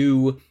a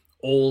new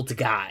old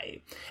guy,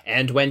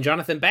 and when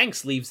Jonathan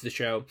Banks leaves the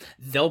show,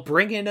 they'll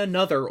bring in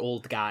another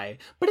old guy,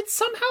 but it's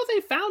somehow they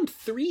found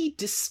 3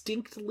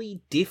 distinctly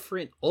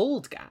different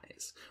old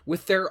guys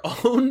with their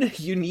own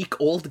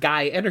unique old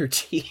guy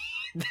energy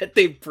that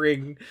they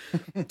bring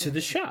to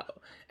the show.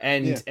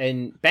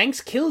 And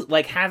Banks kills,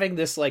 like, having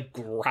this, like,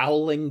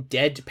 growling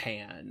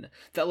deadpan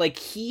that, like,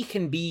 he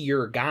can be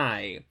your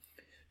guy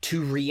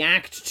to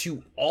react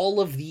to all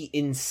of the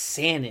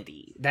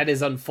insanity that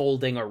is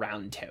unfolding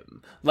around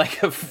him.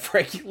 Like a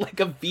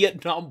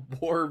Vietnam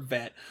War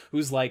vet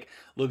who's like,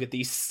 look at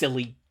these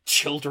silly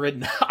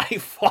children I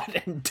fought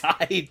and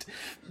died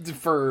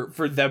for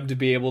them to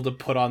be able to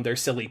put on their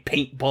silly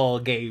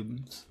paintball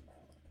games.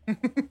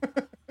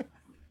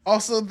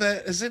 Also,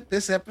 is it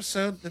this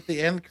episode that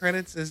the end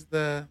credits is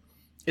the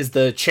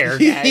chair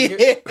gag?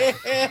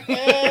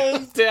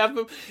 Yes.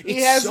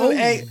 He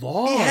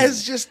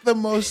has just the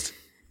most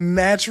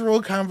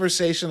natural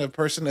conversation a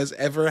person has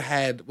ever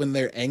had when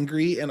they're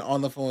angry and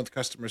on the phone with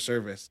customer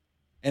service,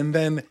 and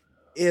then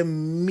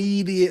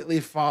immediately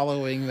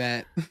following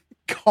that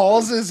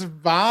calls his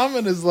mom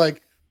and is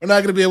like, we're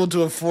not going to be able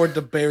to afford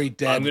to bury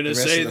dad. I'm going to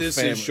say this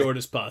as short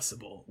as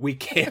possible. We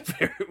can't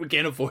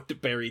afford to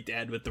bury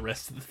dad with the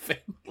rest of the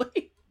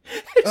family.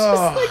 It's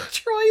just like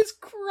Troy's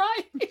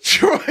crying.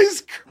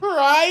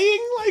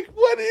 Like,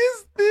 what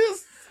is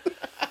this?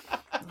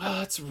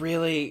 Oh, it's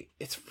really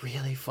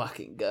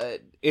fucking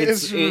good.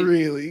 It's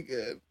really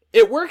good.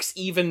 It works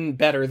even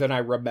better than I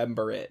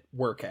remember it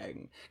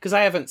working, because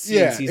I haven't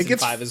seen season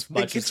 5 as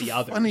much as the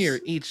others. It's funnier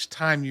each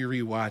time you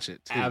rewatch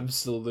it, too.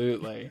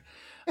 Absolutely.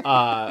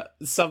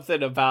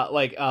 Something about,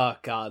 like, oh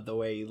god, the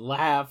way he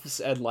laughs,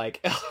 and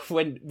like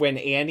when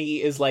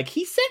Annie is like,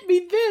 he sent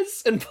me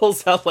this, and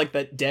pulls out like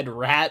that dead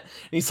rat,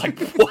 and he's like,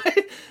 what?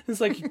 It's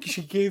like,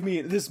 she gave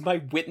me this,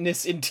 my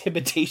witness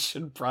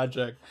intimidation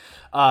project.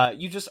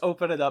 You just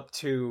open it up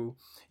to,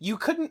 you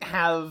couldn't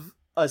have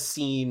a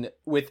scene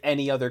with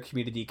any other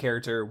Community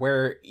character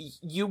where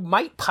you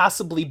might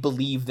possibly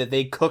believe that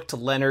they cooked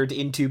Leonard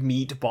into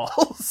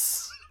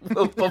meatballs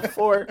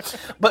before,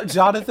 but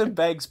Jonathan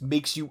Banks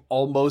makes you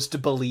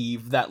almost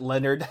believe that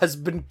Leonard has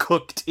been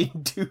cooked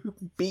into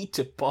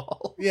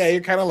meatballs. Yeah,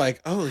 you're kind of like,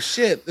 oh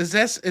shit, is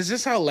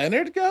this how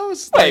Leonard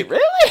goes? Wait,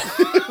 really?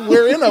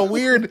 we're in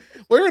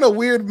a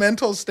weird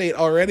mental state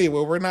already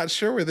where we're not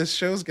sure where this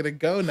show's gonna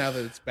go now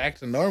that it's back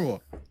to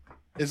normal.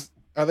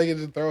 Are they going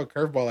to throw a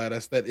curveball at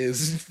us that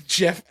is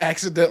Jeff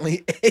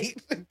accidentally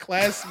ate a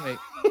classmate?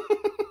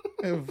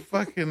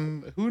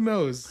 Fucking, who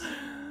knows?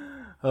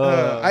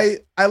 I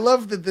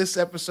love that this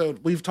episode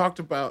we've talked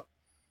about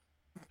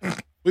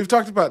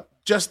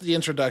just the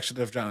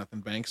introduction of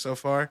Jonathan Banks so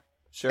far,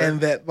 sure, and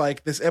that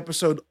like this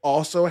episode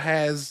also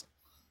has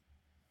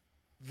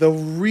the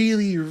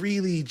really,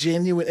 really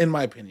genuine, in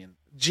my opinion,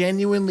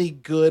 genuinely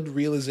good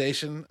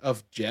realization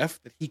of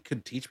Jeff that he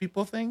could teach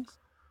people things.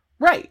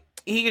 Right.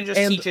 He can just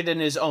teach it in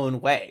his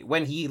own way.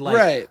 When he,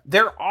 like,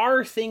 there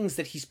are things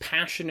that he's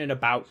passionate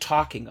about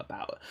talking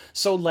about.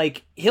 So,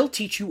 like, he'll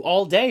teach you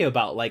all day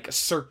about, like,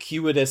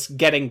 circuitous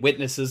getting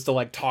witnesses to,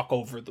 like, talk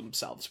over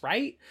themselves,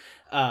 right?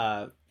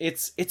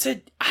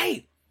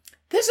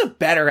 This is a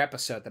better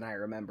episode than I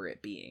remember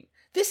it being.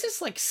 This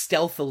is like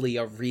stealthily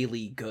a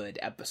really good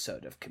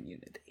episode of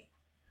Community.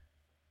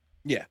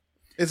 Yeah,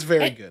 it's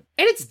very good.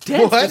 And it's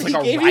dense. What? There's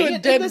like He a gave you a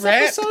riot dead in this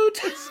rat? episode.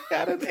 It's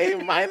got an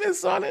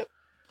A- on it.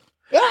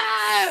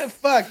 Ah,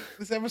 fuck.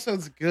 This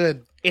episode's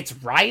good. It's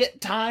riot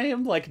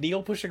time, like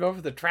Neil pushing over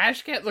the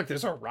trash can. Look,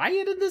 there's a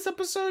riot in this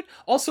episode.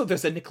 Also,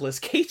 there's a Nicolas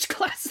Cage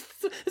class.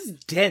 It's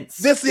dense.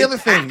 That's the other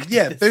thing. Packed.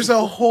 Yeah, there's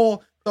the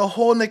whole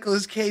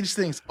Nicolas Cage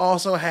thing's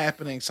also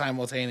happening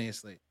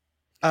simultaneously.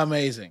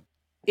 Amazing.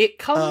 It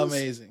comes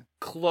Amazing.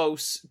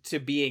 close to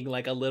being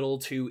like a little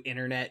too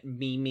internet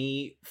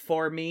meme-y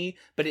for me,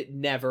 but it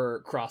never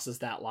crosses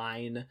that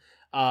line.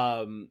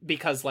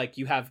 Because like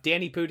you have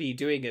Danny Pudi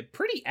doing a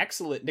pretty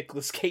excellent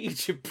Nicolas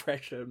Cage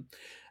impression.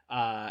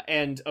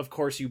 And of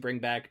course you bring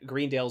back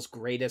Greendale's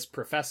greatest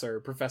professor,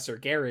 Professor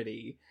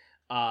Garrity,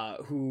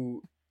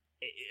 who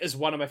is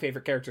one of my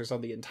favorite characters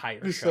on the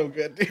entire He's show. so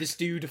good. Dude. This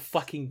dude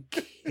fucking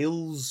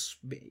kills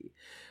me.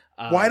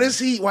 Why does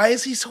he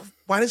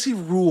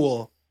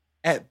rule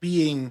at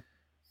being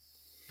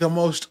the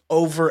most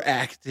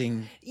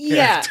overacting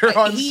character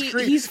on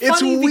screen? He's It's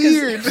funny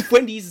weird. because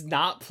when he's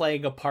not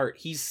playing a part,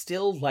 he's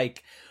still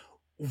like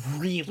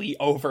really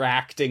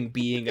overacting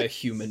being a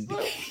human being.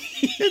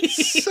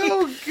 It's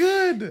so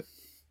good.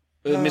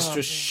 Mr.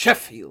 man.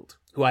 Sheffield,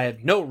 who I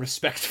had no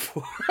respect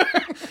for.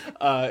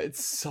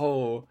 It's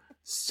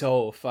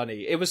so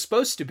funny. It was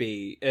supposed to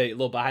be a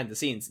little behind the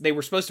scenes. They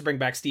were supposed to bring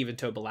back Stephen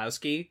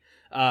Tobolowsky,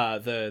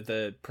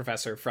 the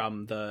professor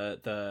from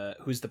the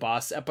Who's the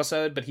Boss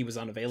episode, but he was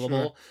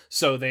unavailable. Sure.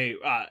 So they,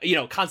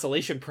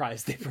 consolation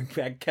prize, they bring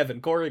back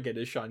Kevin Corrigan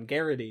as Sean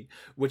Garrity,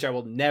 which I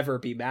will never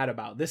be mad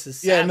about. This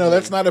is Yeah, no, sadly-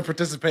 that's not a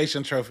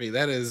participation trophy.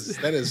 That is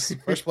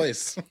first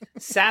place.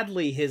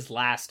 sadly his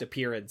last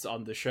appearance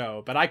on the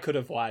show, but I could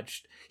have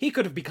watched. He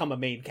could have become a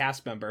main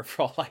cast member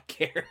for all I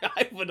care.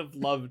 I would have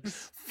loved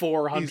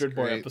 400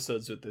 more great.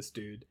 episodes with this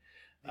dude.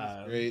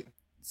 Great.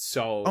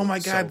 So Oh my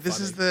god, so this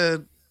is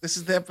funny.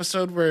 the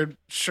episode where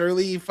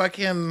Shirley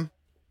fucking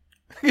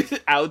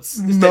Outs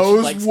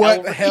knows likes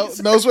what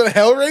Hellraiser. knows what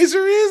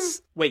Hellraiser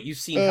is. Wait, you've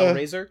seen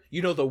Hellraiser?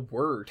 You know the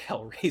word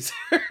Hellraiser.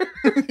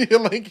 You're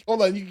like,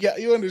 hold on,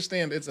 you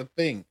understand? It's a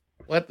thing.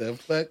 What the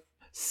fuck?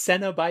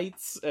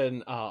 Cenobites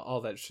and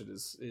all that shit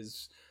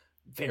is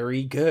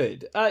very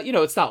good.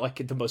 It's not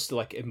like the most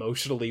like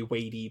emotionally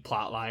weighty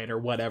plot line or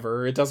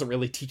whatever. It doesn't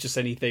really teach us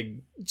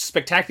anything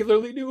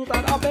spectacularly new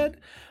about Abed,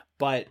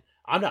 but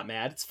I'm not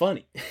mad. It's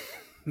funny.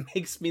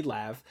 Makes me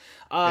laugh.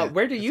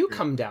 Where do you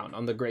come down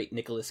on the great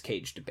Nicolas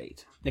Cage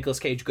debate? Nicolas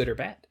Cage, good or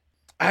bad?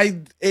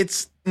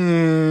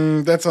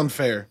 That's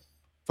unfair.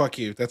 Fuck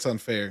you. That's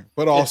unfair.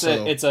 But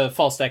also, It's a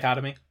false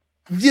dichotomy.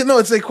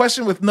 it's a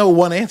question with no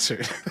one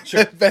answer.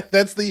 Sure.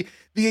 That's the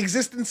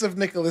existence of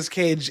Nicolas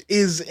Cage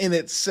is in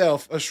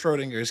itself a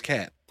Schrodinger's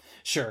cat.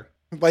 Sure.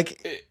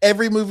 Like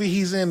every movie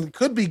he's in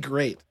could be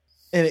great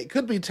and it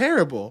could be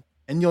terrible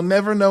and you'll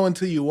never know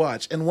until you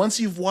watch. And once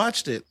you've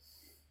watched it,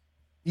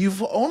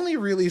 you've only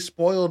really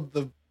spoiled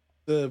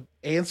the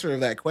answer of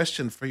that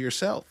question for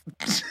yourself.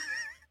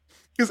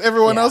 Because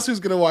everyone else who's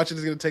going to watch it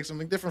is going to take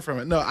something different from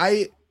it. No,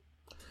 I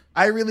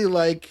really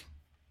like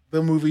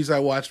the movies I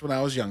watched when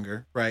I was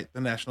younger, right? The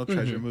National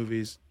Treasure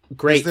movies.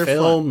 Great They're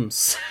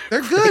films.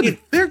 They're good.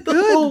 Great They're good.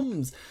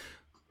 films.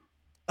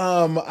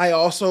 I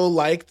also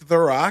liked The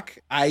Rock.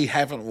 I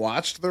haven't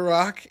watched The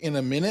Rock in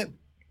a minute.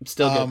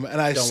 Still good.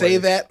 And I Don't say worry.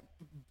 that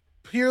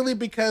purely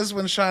because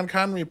when Sean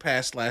Connery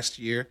passed last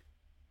year,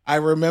 I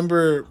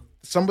remember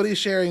somebody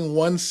sharing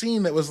one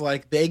scene that was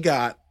like they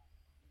got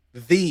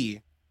the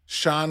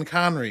Sean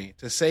Connery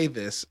to say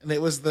this, and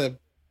it was the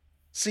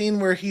scene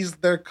where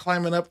they're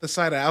climbing up the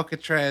side of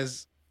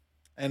Alcatraz,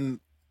 and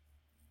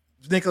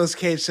Nicolas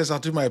Cage says, "I'll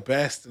do my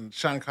best," and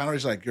Sean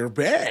Connery's like, "Your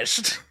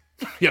best."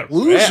 You're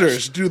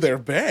Losers do their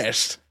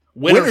best.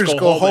 Winners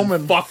go home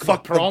and fuck the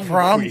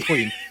prom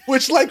queen.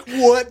 Which, like,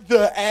 what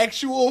the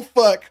actual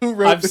fuck? Who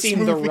wrote I've this seen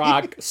movie? The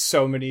Rock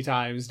so many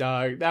times,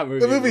 dog. That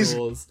movie movie's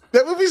rules.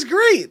 That movie's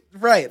great.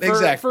 Right,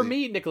 exactly. For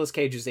me, Nicolas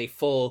Cage is a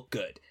full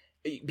good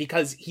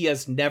because he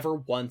has never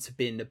once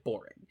been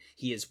boring.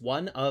 He is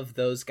one of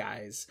those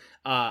guys.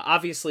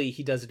 Obviously,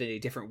 he does it in a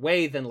different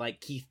way than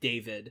like Keith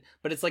David,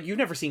 but it's like you've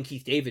never seen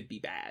Keith David be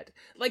bad.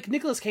 Like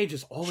Nicolas Cage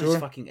is always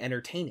fucking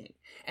entertaining,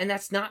 and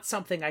that's not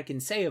something I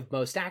can say of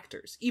most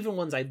actors. Even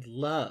ones I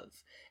love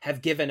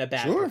have given a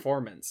bad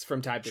performance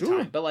from time to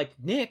time. But like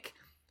Nick,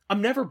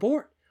 I'm never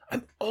bored.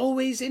 I'm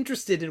always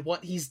interested in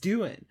what he's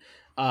doing.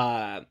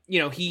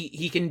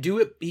 He can do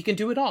it. He can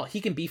do it all. He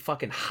can be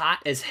fucking hot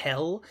as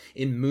hell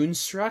in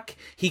Moonstruck.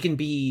 He can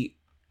be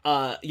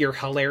your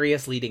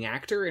hilarious leading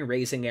actor in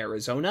Raising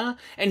Arizona,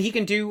 and he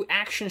can do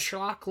action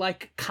schlock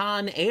like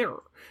Con Air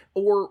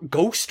or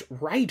Ghost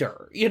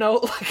Rider, Yeah.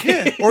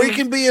 Or he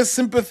can be a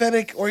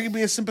sympathetic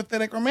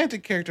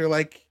romantic character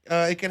like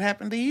It Could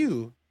Happen to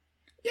You.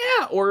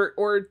 Yeah,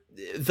 or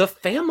The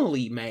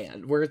Family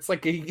Man, where it's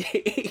like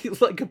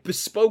a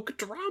bespoke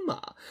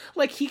drama.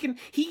 Like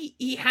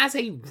he has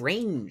a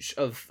range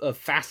of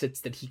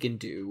facets that he can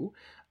do.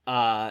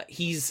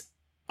 He's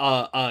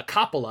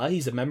Coppola.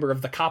 He's a member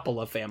of the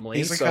Coppola family.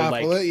 He's a so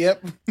Coppola,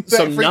 yep.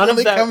 So that none of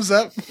frequently that comes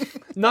up.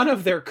 none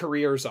of their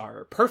careers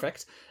are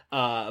perfect.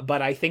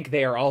 But I think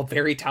they are all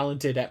very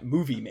talented at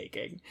movie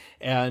making,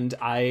 and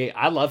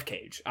I love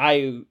Cage.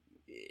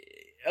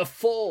 A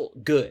full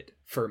good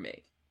for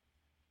me.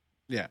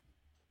 Yeah.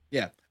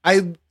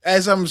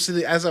 As I was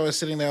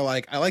sitting there,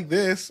 like, I like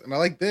this, and I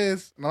like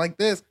this, and I like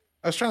this.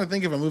 I was trying to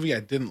think of a movie I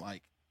didn't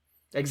like.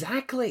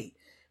 Exactly.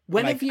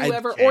 When Like, have you I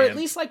ever, or at can't.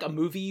 least like a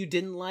movie you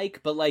didn't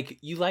like, but like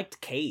you liked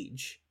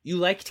Cage. You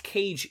liked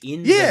Cage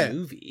in Yeah. the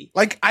movie.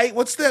 Like,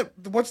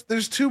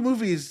 there's two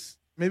movies.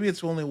 Maybe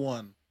it's only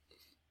one.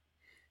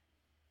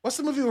 What's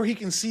the movie where he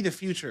can see the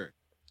future?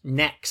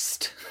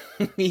 Next,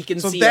 he can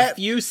So see that- a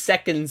few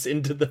seconds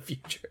into the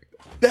future.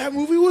 That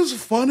movie was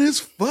fun as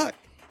fuck.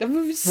 That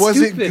movie's Was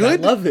stupid. it good?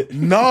 I love it.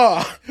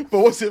 Nah. But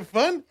was it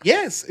fun?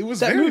 Yes, it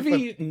was That very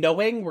movie, fun.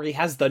 knowing where he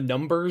has the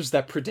numbers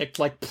that predict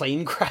like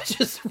plane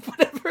crashes or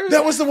whatever.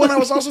 That was the one I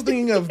was also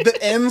thinking of that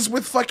ends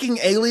with fucking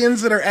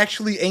aliens that are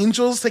actually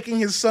angels taking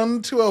his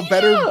son to a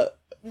better Yeah.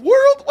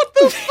 world. What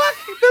the fuck?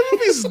 That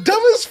movie's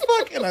dumb as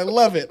fuck, and I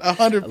love it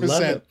 100%. I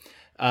love it.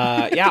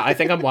 I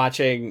think I'm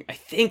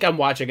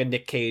watching a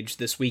Nick Cage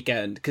this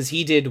weekend because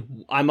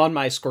I'm on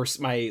my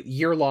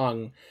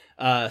year-long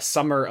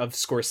summer of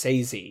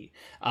Scorsese,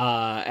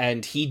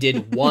 and he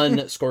did one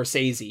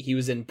Scorsese. He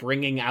was in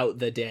Bringing Out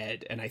the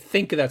Dead, and I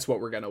think that's what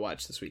we're gonna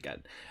watch this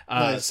weekend.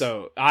 Nice.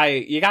 So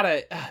you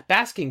gotta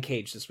bask in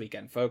Cage this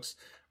weekend, folks.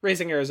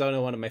 Raising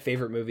Arizona, one of my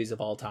favorite movies of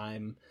all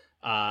time.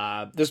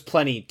 There's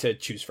plenty to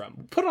choose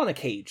from. Put on a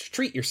Cage.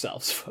 Treat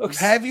yourselves, folks.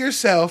 Have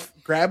yourself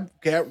grab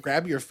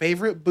your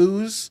favorite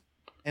booze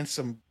and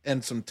some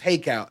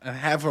takeout and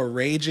have a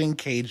raging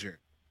cager,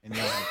 and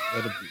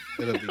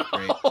it'll be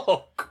great.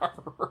 Oh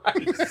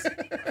Christ!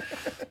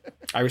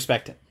 I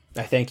respect it.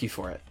 I thank you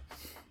for it.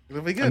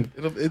 It'll be good.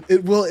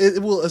 It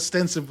will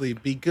ostensibly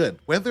be good.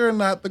 Whether or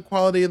not the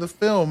quality of the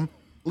film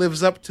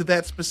lives up to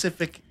that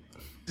specific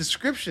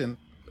description,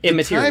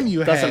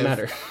 Immaterial. Doesn't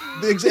matter.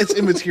 It's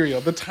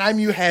immaterial. The time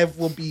you have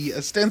will be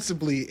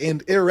ostensibly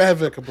and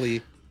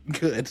irrevocably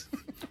good.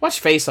 Watch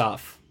Face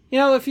Off. You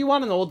know, if you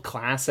want an old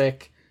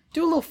classic,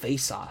 do a little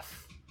Face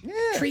Off. Yeah.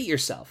 Treat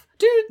yourself.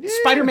 Dude, Yeah.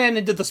 Spider-Man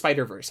into the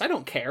Spider-Verse. I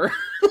don't care.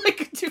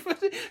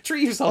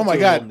 Treat yourself. Oh my to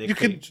a little god, Nick you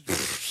Cage.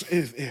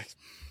 could.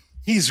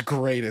 He's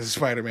great as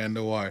Spider-Man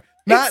Noir.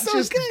 Not so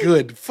just good.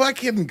 good,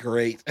 fucking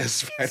great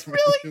as It's Spider-Man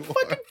really Noir.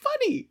 fucking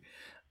funny.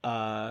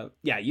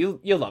 Yeah, you'll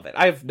love it.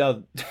 I have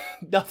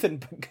nothing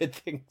but good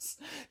things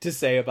to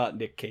say about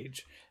Nick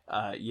Cage.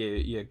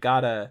 You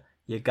gotta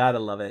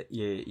love it.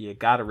 You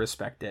gotta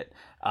respect it.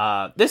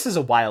 This is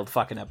a wild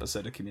fucking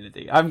episode of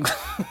Community. I'm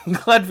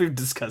glad we've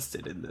discussed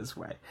it in this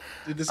way.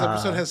 Dude, this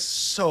episode has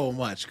so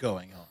much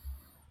going on.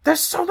 There's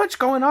so much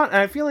going on, and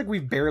I feel like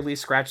we've barely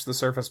scratched the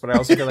surface, but I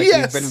also feel like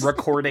Yes. we've been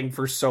recording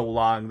for so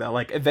long that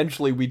like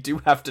eventually we do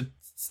have to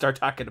start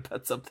talking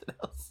about something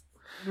else.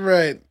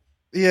 Right.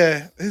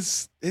 Yeah,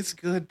 it's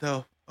good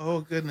though.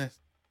 Oh goodness.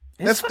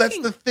 It's That's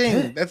fucking the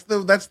thing.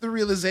 good. That's the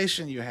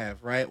realization you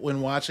have, right?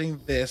 When watching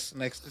this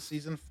next to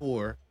season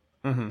 4,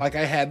 Mhm. like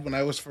I had when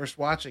I was first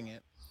watching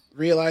it,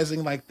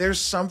 realizing like there's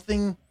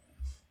something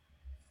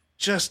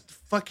just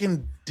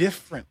fucking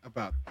different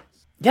about this.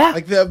 Yeah,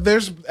 Like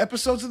there's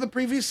episodes of the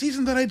previous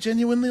season that I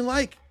genuinely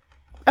like,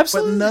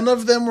 absolutely. but none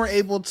of them were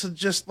able to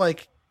just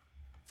like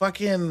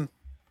fucking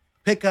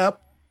pick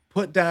up,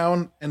 put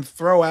down, and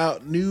throw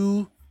out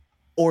new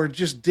or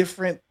just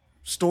different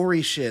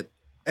story shit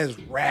as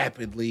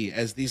rapidly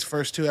as these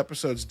first 2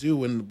 episodes do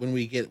when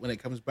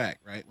it comes back,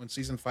 right? When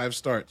season 5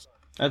 starts.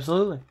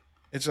 Absolutely.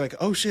 It's like,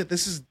 oh shit,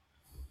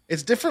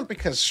 it's different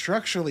because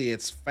structurally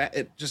it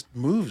just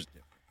moves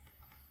different.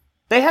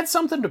 They had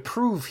something to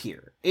prove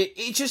here.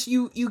 It just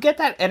you get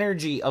that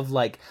energy of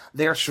like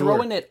they're Sure.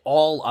 throwing it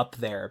all up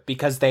there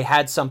because they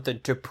had something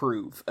to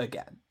prove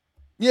again.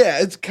 Yeah,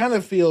 it kind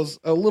of feels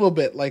a little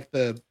bit like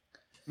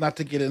not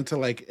to get into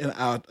like an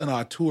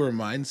auteur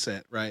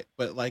mindset, right?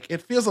 But like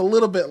it feels a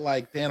little bit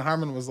like Dan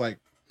Harmon was like,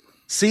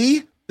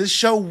 see, this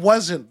show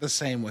wasn't the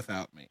same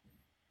without me.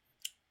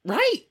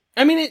 Right.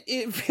 I mean,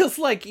 it feels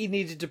like he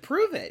needed to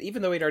prove it,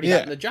 even though he'd already Yeah.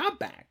 gotten the job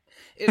back.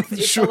 It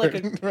Sure, felt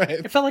like right.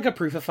 it felt like a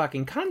proof of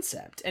fucking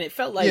concept, and it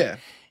felt like,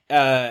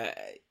 Yeah.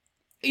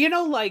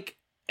 like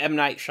M.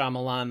 Night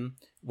Shyamalan,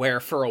 where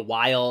for a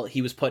while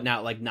he was putting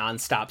out like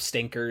nonstop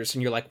stinkers,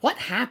 and you're like, what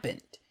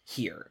happened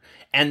here?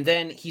 And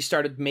then he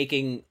started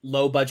making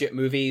low budget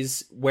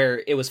movies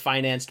where it was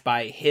financed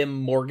by him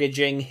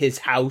mortgaging his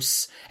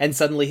house, and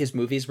suddenly his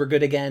movies were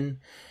good again.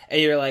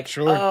 And you're like,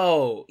 Sure.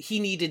 oh, he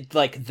needed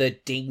like the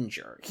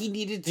danger. He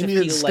needed to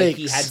needed feel like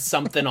he stakes. had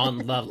something on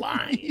the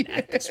line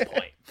at this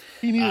point.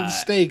 He needed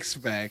stakes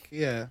back.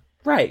 Yeah.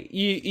 Right.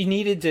 You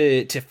needed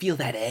to feel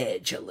that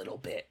edge a little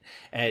bit.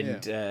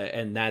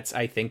 And that's,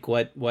 I think,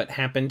 what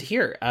happened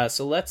here.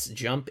 So let's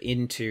jump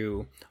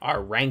into our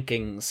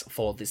rankings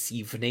for this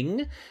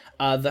evening.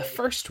 The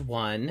first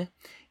one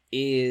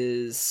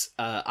is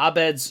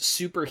Abed's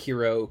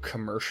superhero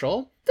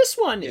commercial. This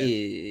one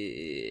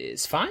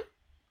is fine.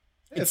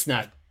 It's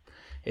not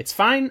It's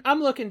fine.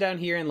 I'm looking down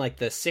here in like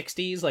the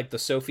 60s, like the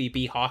Sophie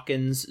B.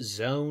 Hawkins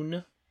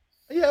zone.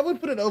 Yeah, I would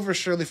put it over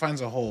Shirley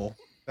Finds a Hole.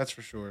 That's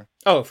for sure.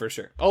 Oh, for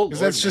sure. Oh, because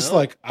that's just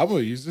like, I'm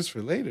gonna use this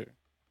for later.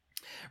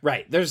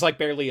 Right. There's like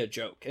barely a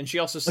joke, and she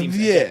also seems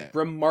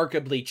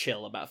remarkably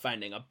chill about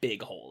finding a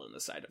big hole in the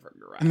side of her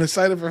garage. In the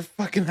side of her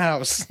fucking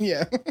house.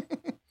 Yeah.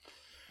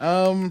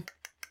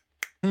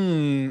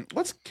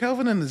 What's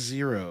Kelvin and the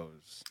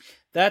Zeros?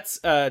 That's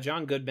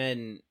John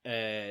Goodman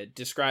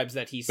describes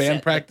that he's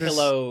band practice.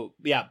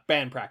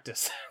 Band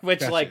practice.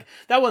 Which gotcha. Like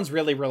that one's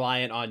really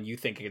reliant on you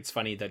thinking it's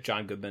funny that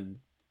John Goodman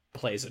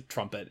plays a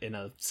trumpet in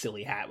a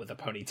silly hat with a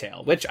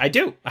ponytail, which I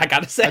do. I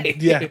gotta say,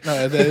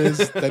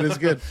 that is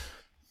good.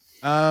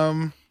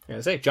 I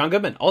gotta say, John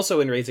Goodman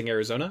also in Raising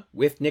Arizona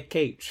with Nick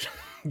Cage.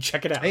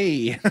 Check it out.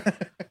 Hey,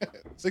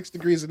 6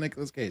 Degrees of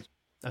Nicolas Cage.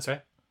 That's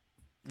right.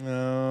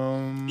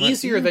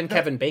 Easier than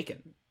Kevin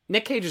Bacon.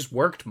 Nick Cage has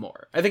worked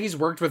more. I think he's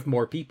worked with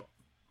more people.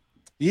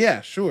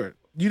 Yeah, sure.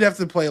 You'd have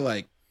to play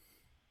like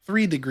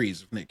 3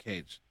 degrees of Nick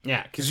Cage.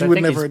 Yeah, because you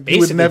would never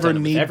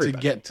need to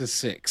get to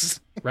 6.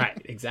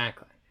 Right,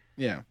 exactly.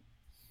 Yeah.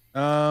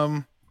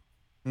 Dean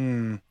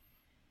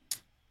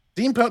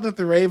Pelton at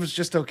the Rave is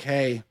just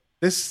okay.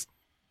 I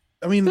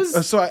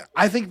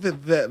think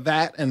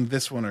that and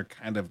this one are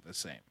kind of the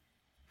same.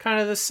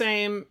 Kind of the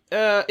same.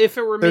 If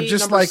it were me, they're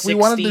just like 60... we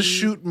wanted to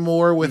shoot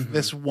more with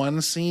this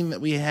one scene that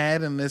we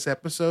had in this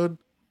episode,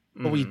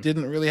 but we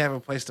didn't really have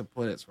a place to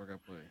put it, so we're gonna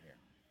put it here.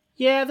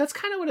 Yeah, that's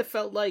kind of what it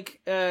felt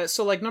like.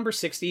 So like number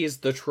 60 is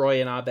the Troy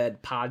and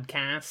Abed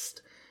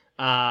podcast.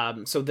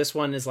 So this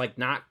one is like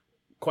not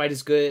quite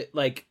as good.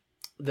 Like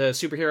the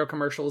superhero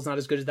commercial is not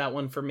as good as that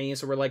one for me.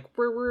 So we're like,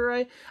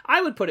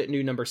 I would put it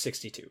new number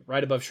 62,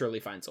 right above Shirley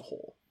Finds a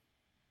Hole,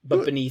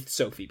 but beneath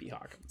Sophie B.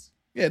 Hawkins.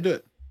 Yeah, do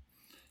it.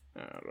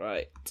 All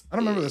right. I don't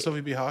remember the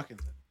Sophie B.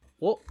 Hawkins.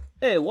 Well,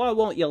 hey, why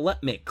won't you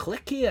let me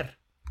click here?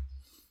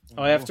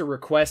 Oh, I have to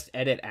request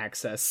edit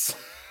access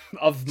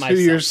of myself.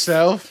 To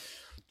yourself.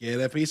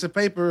 Get a piece of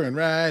paper and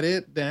write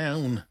it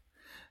down.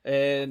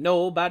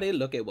 Nobody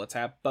look at what's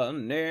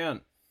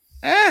happening.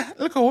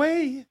 Look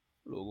away.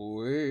 Look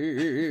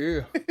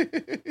away.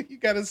 You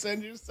gotta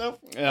send yourself.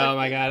 Oh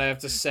my god, I have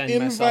to send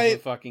myself a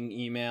fucking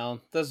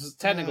email. Those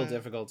technical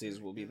difficulties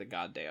will be the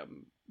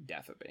goddamn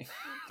death of me.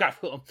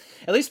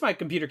 At least my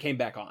computer came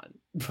back on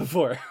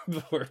before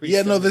we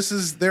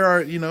started. There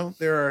are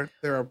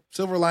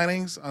silver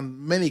linings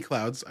on many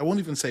clouds. I won't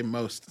even say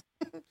most.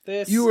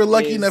 You were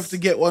lucky enough to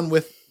get one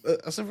with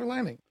a silver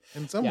lining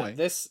in some way.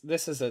 This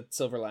is a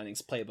silver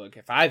linings playbook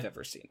if I've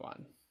ever seen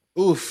one.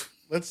 Oof.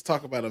 Let's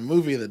talk about a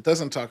movie that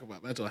doesn't talk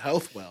about mental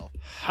health well.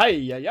 Hi.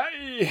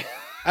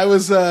 I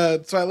was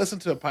so I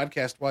listened to a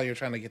podcast while you're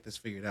trying to get this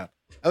figured out.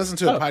 I listened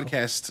to a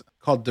podcast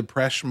called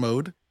Depression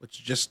Mode,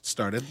 which just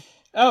started.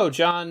 Oh,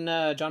 John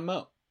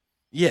Moe.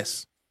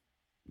 Yes.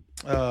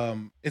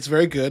 It's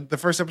very good. The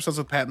first episode's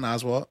with Patton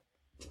Oswalt.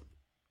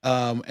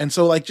 And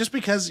so like just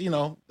because,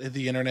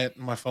 the internet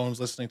and my phone's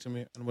listening to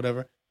me and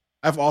whatever,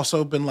 I've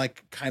also been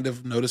like kind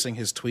of noticing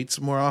his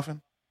tweets more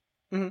often.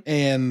 Mm-hmm.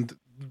 And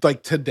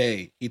like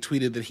today, he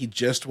tweeted that he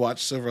just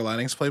watched Silver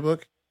Linings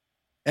Playbook.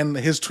 And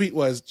his tweet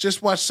was,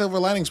 just watch Silver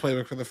Linings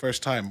Playbook for the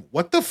first time.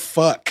 What the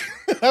fuck?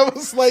 I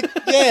was like,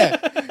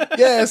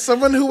 yeah.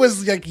 Someone who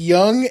was like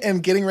young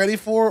and getting ready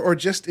for, or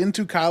just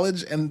into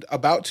college and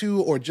about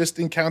to, or just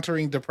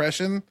encountering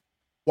depression.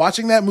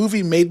 Watching that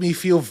movie made me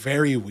feel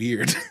very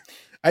weird.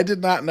 I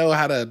did not know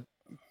how to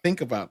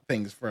think about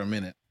things for a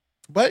minute.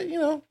 But,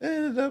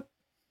 I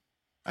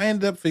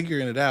ended up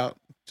figuring it out.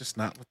 Just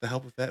not with the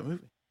help of that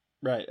movie.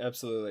 Right,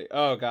 absolutely.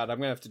 Oh god, I'm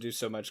gonna have to do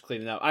so much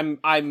cleaning up.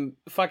 I'm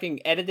fucking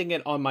editing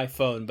it on my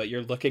phone, but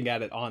you're looking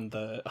at it on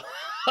the,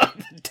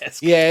 on the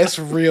desk. Yeah, it's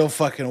real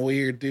fucking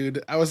weird,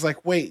 dude. I was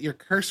like, wait, your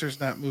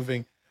cursor's not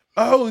moving.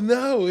 Oh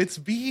no, it's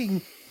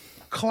being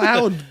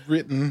cloud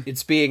written.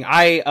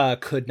 I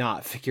could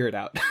not figure it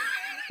out.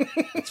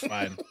 It's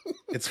fine.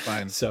 It's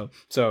fine. So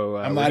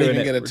I'm not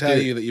even gonna tell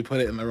you that you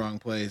put it in the wrong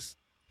place.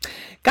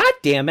 God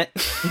damn it.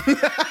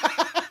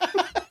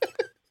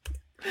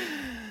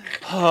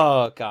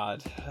 Oh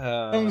god,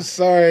 I'm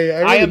sorry.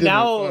 I am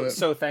now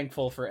so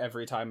thankful for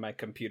every time my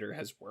computer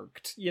has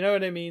worked. You know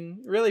what I mean?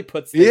 It really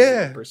puts things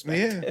in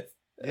perspective.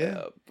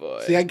 Yeah. Oh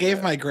boy. See, I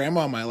gave my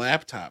grandma my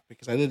laptop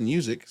because I didn't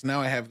use it because now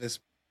I have this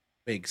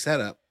big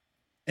setup.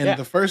 And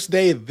the first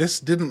day this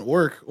didn't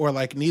work or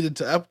like needed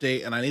to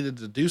update and I needed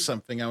to do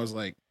something, I was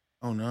like,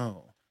 oh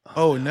no,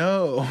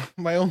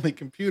 my only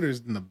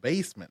computer's in the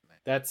basement.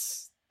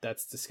 That's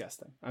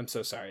disgusting. I'm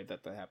so sorry that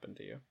happened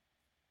to you.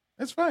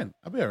 It's fine.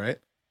 I'll be all right.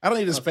 I don't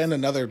need to spend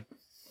another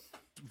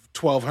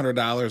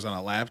 $1,200 on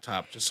a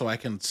laptop just so I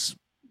can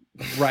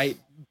write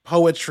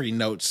poetry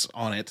notes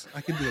on it. I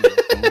can do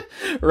it.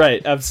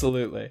 Right,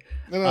 absolutely.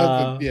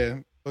 Yeah,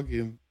 fuck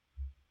you.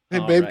 Hey,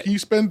 babe, right. Can you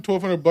spend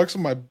 $1,200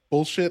 on my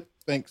bullshit?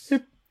 Thanks.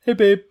 Hey,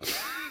 babe.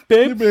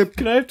 Babe,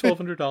 can I have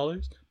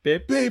 $1,200?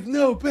 Babe? Babe,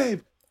 no,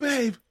 babe.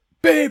 Babe,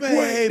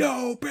 wait,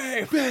 no,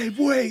 babe. Babe,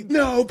 wait,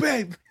 no,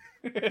 babe.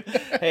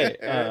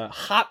 Hey,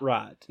 Hot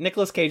Rod.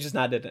 Nicolas Cage is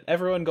not in it.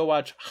 Everyone go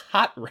watch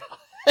Hot Rod.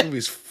 That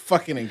movie's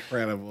fucking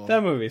incredible.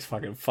 That movie's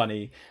fucking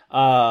funny.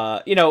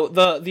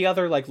 The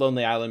other like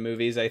Lonely Island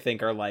movies, I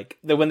think, are like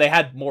when they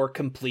had more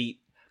complete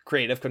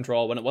creative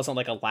control, when it wasn't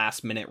like a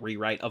last minute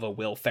rewrite of a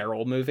Will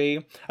Ferrell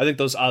movie. I think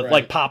those Right.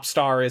 like Pop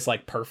Star is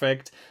like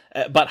perfect,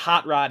 but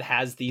Hot Rod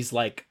has these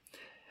like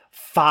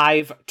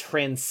 5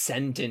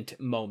 transcendent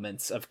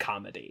moments of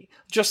comedy,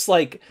 just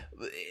like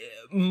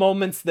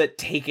moments that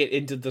take it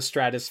into the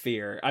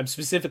stratosphere. I'm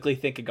specifically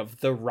thinking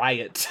of the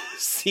riot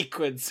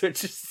sequence,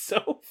 which is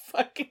so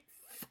fucking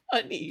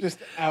funny. Just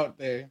out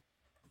there.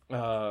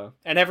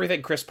 And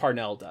everything Chris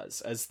Parnell does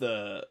as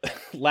the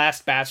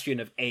last bastion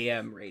of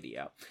AM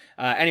radio.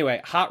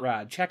 Anyway, Hot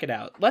Rod, check it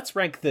out. Let's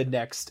rank the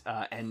next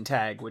end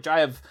tag, which I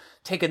have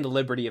taken the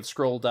liberty of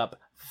scrolled up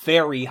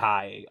very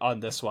high on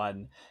this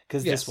one,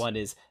 because Yes. this one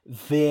is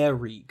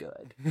very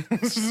good.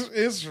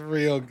 It's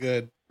real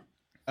good.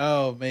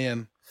 Oh,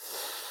 man.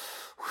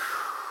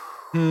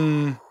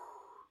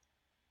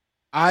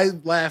 I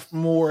laugh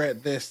more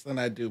at this than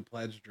I do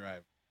Pledge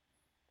Drive.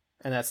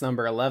 And that's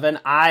number 11.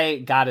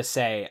 I gotta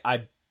say,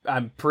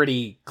 I'm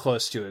pretty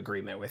close to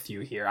agreement with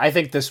you here. I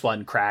think this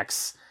one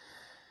cracks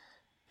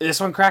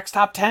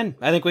top 10.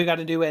 I think we got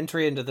to do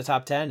entry into the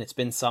top 10. It's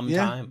been some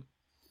time.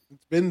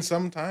 It's been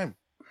some time.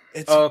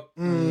 It's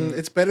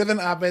it's better than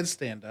Abed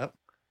Stand Up.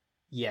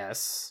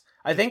 Yes.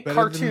 I think better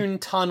Cartoon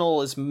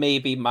Tunnel is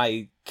maybe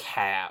my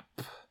cap.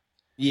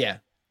 Yeah.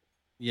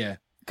 Yeah.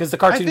 Because the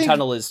Cartoon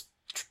Tunnel is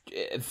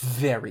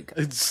very good.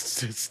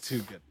 It's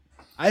too good.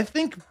 I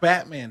think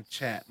Batman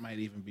Chat might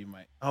even be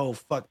my... Oh,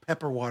 fuck.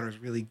 Pepper Water's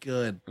really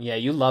good. Yeah,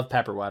 you love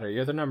Pepperwater.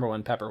 You're the number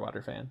 1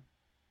 Pepperwater fan.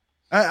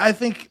 I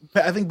think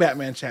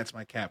Batman Chat's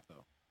my cap,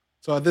 though.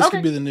 So this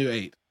could be the new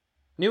 8.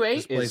 New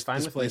 8 is fine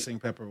with me. Displacing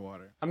Pepper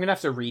Water. I'm going to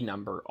have to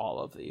renumber all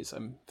of these.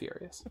 I'm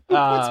furious.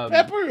 What's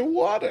Pepper and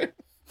Water?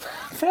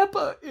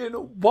 Pepper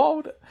in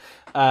water.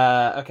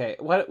 Okay,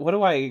 what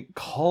do I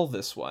call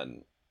this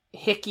one?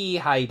 Hickey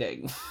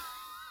hiding.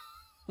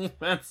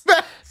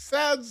 That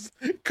sounds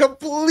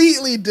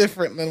completely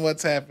different than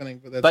what's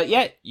happening. But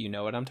yet, you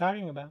know what I'm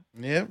talking about.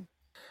 Yep.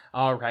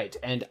 All right,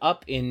 and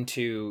up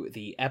into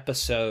the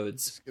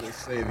episodes Just gonna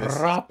say this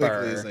proper. as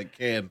quickly as I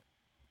can.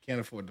 Can't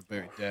afford to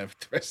bury Dev.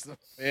 The rest of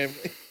the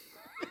family.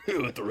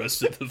 With the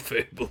rest of the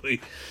family.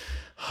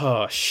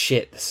 Oh,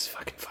 shit, this is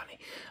fucking funny.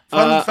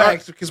 Fun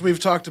fact, because we've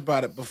talked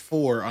about it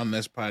before on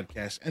this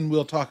podcast, and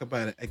we'll talk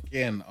about it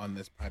again on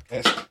this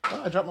podcast.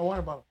 Oh, I dropped my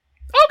water bottle.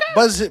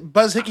 Okay.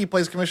 Buzz Hickey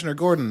plays Commissioner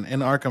Gordon in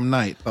Arkham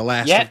Knight, the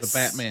last of the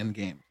Batman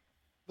game.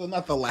 Well,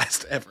 not the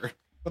last ever,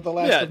 but the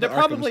last. Yeah, of the they're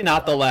probably Arkham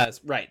not the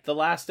last. Right, the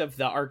last of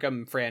the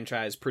Arkham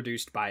franchise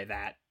produced by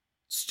that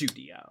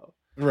studio.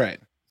 Right,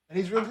 and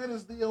he's real good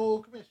as the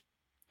old Commissioner.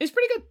 It's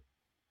pretty good.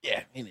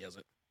 Yeah, he nails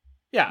it.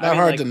 Yeah, Not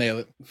hard to nail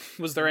it.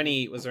 Was there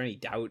any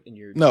doubt in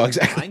your No,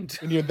 exactly. mind?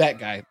 When you're that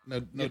guy, no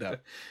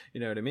doubt.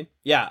 You know what I mean?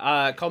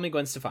 Yeah. Call me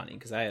Gwen Stefani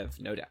because I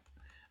have no doubt.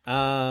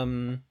 All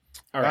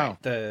right. I'm proud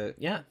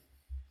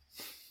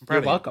You're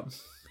of you. welcome.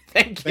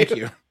 Thank you. Thank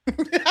you.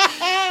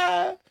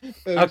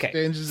 Okay.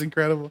 Exchange is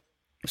incredible.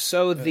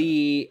 So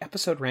the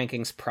episode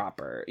rankings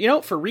proper.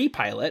 For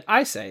Repilot,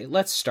 I say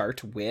let's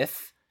start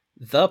with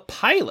the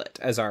pilot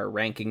as our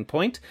ranking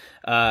point.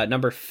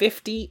 Number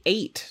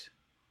 58.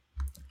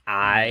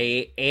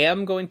 I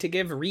am going to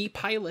give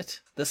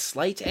Repilot the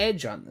slight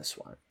edge on this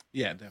one.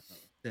 Yeah,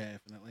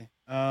 definitely.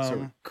 So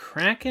we're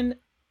cracking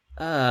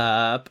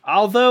up.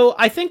 Although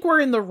I think we're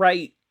in the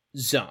right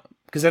zone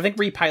because I think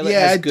Repilot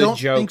has good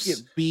jokes.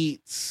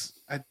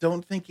 I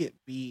don't think it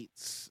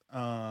beats.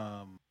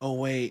 Oh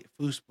wait,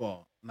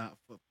 foosball, not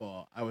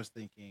football. I was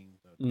thinking.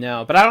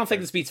 No, but I don't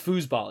think this beats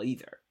foosball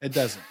either. It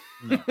doesn't.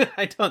 No.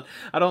 I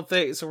don't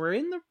think so. We're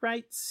in the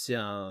right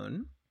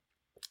zone.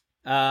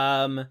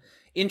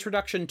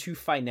 Introduction to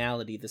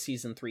Finality, the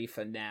season 3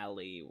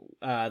 finale.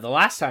 The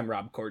last time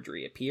Rob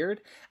Corddry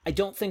appeared, I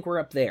don't think we're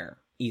up there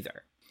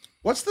either.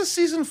 What's the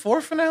season 4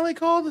 finale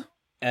called?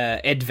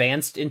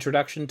 Advanced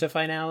Introduction to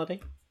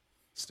Finality.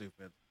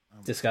 Stupid.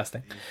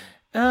 Disgusting.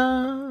 I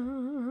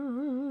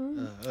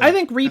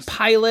think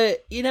Repilot,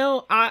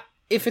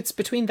 if it's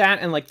between that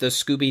and like the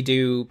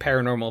Scooby-Doo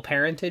Paranormal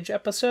Parentage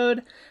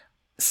episode,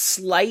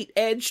 slight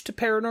edge to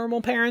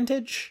Paranormal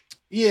Parentage.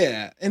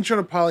 Yeah, Intro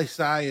to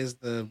Poli-Sci is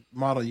the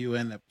Model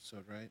UN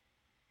episode, right?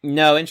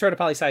 No, Intro to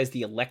Poli-Sci is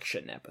the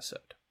election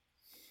episode.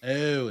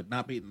 Oh,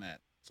 not beating that.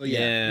 So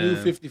yeah. New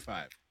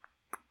 55.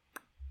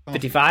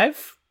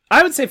 55?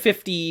 I would say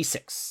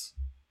 56.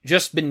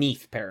 Just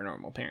beneath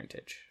Paranormal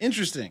Parentage.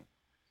 Interesting.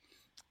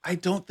 I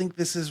don't think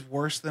this is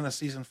worse than a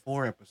season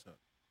 4 episode.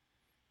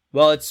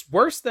 Well, it's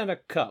worse than a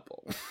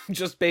couple,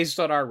 just based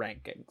on our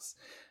rankings.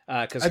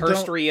 Because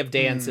Herstory of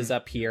Dance is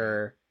up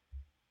here.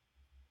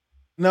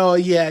 No,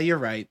 yeah, you're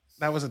right.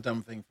 That was a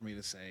dumb thing for me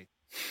to say.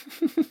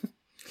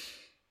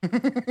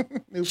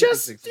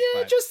 just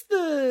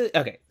the...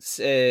 Okay,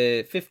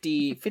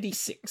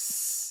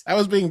 56. I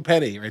was being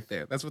petty right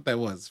there. That's what that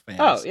was, fans.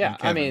 Oh, yeah.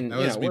 I mean, that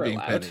was me we're being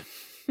allowed.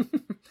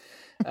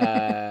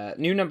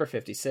 petty. New number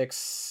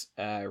 56,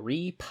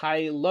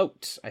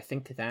 Repilot. I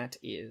think that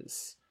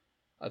is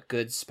a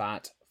good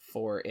spot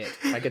for it.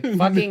 I could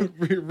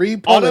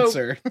fucking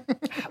Pulitzer.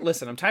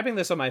 Listen, I'm typing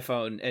this on my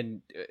phone,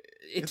 and it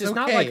It's does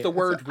not okay. like the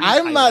word.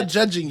 I'm not repilot,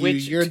 judging you.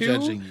 which You're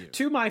judging you.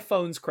 To my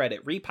phone's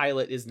credit,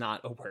 repilot is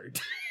not a word.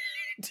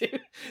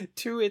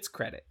 to its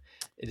credit,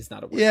 it is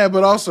not a word. Yeah,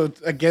 but also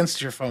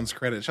against your phone's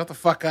credit. Shut the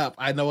fuck up.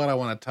 I know what I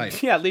want to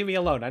type. Yeah, leave me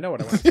alone. I know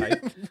what I want to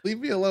type. Leave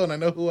me alone. I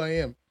know who I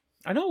am.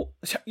 I know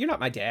you're not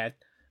my dad.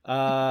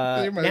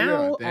 You're my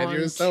Now dad. You're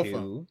a on cell to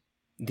phone.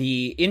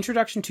 the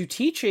introduction to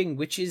teaching,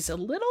 which is a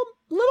little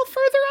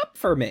further up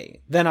for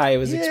me than I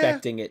was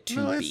expecting it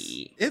to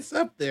be. It's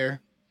up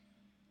there.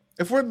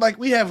 If we're like,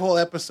 we have whole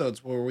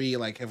episodes where we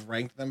like have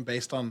ranked them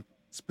based on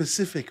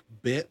specific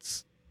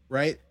bits,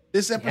 right?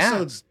 This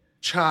episode's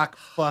chock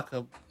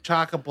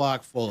a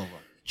block full of them.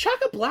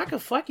 Chock-a-block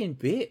of fucking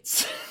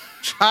bits.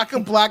 Chock a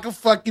block of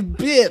fucking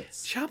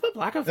bits.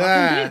 Chock-a-block of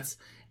fucking bits.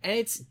 And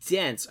it's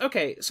dense.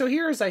 Okay, so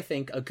here's, I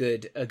think, a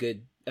good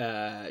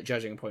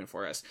judging point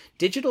for us.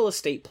 Digital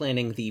Estate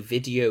Planning, the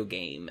video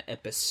game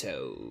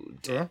episode.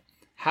 Sure.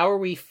 How are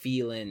we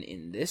feeling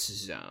in this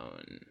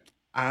zone?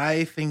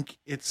 I think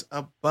it's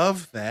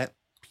above that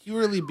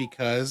purely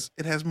because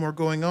it has more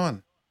going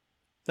on.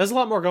 There's a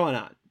lot more going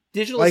on.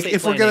 Digital Like, Estate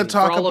if we're Planning, gonna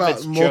talk for all about of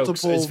its jokes,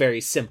 multiple- is very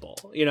simple.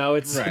 You know,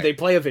 it's Right. they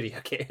play a video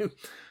game.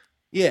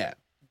 Yeah.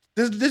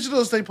 This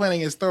digital estate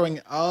planning is throwing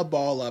a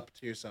ball up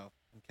to yourself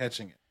and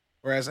catching it.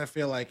 Whereas I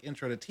feel like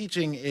Intro to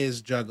Teaching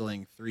is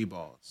juggling 3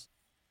 balls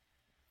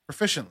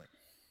proficiently.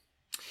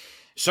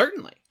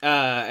 Certainly,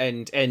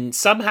 and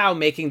somehow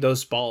making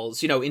those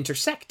balls,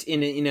 intersect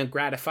in a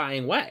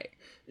gratifying way,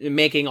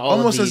 making all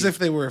Almost of as these... if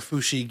they were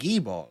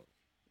fushigi balls.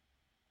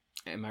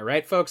 Am I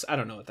right, folks? I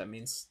don't know what that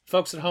means.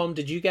 Folks at home,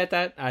 did you get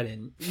that? I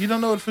didn't. You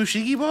don't know what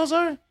fushigi balls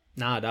are?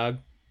 Nah, dog.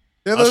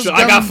 They're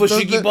I got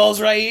fushigi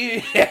balls right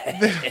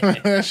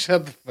here.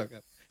 Shut the fuck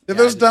up. They're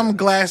Yeah, those dumb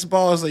glass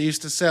balls they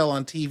used to sell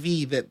on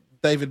TV that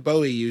David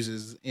Bowie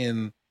uses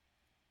in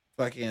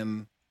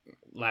fucking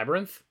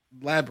Labyrinth?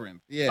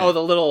 Labyrinth. Yeah. Oh,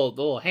 the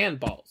little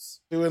handballs.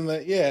 Doing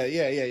the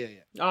yeah.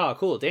 Oh,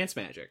 cool. Dance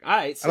magic. All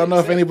right. I don't know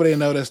if anybody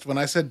noticed when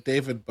I said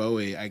David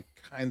Bowie, I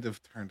kind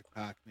of turned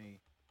Cockney.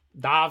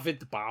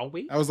 David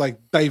Bowie? I was like,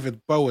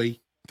 David Bowie.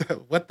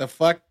 What the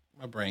fuck?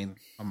 My brain,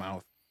 my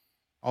mouth.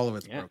 All of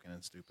it's broken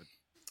and stupid.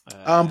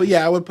 But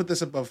yeah, I would put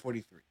this above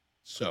 43.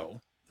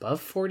 So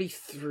above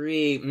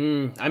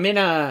 43. I'm in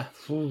a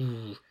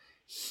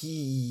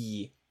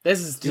this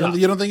is tough.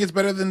 you don't think it's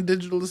better than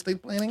digital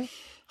estate planning?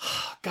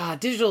 God,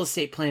 digital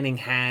estate planning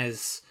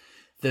has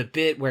the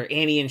bit where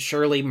Annie and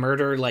Shirley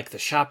murder like the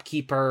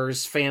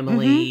shopkeeper's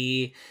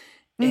family.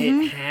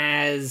 Mm-hmm. It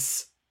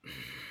has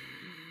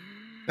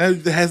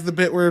It has the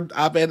bit where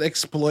Abed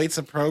exploits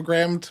a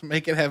program to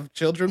make it have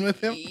children with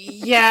him.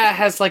 Yeah, it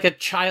has like a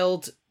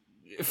child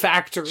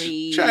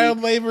factory.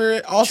 Child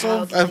labor.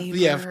 Also, Child child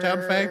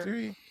labor.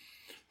 factory.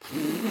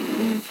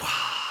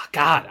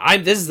 God, I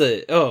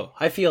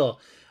feel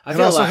It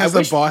also has I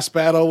a wish boss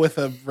battle with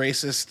a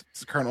racist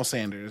Colonel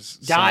Sanders.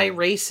 die So-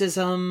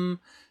 racism,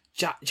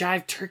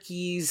 jive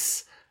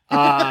turkeys. This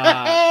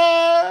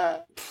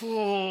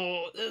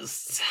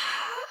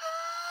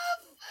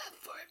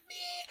for me.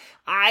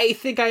 I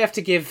think I have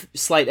to give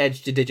slight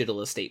edge to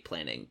digital estate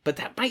planning, but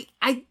that might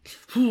I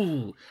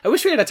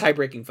wish we had a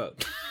tie-breaking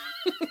vote.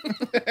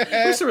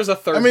 I wish there was a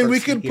third. I mean, we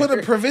person could put here.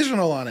 a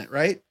provisional on it,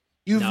 right?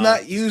 You've No.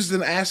 not used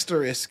an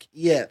asterisk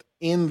yet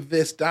in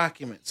this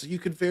document, so you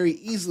could very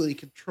easily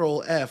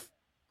Control F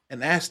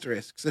an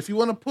asterisk. So if you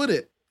want to put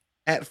it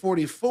at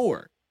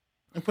 44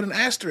 and put an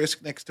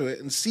asterisk next to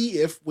it and see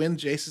if, when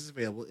Jace is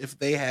available, if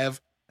they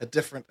have a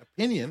different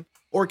opinion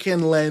or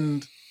can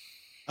lend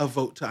a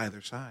vote to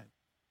either side.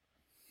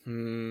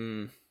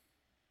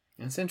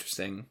 That's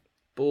interesting.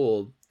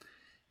 Bold.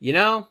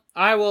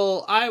 I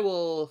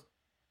will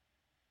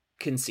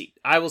concede.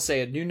 I will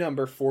say a new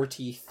number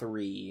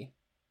 43.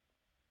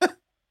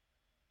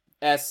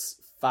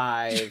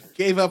 S5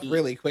 Gave up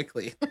really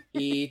quickly.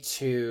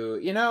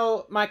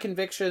 E2. My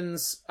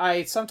convictions,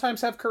 I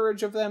sometimes have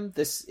courage of them.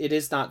 It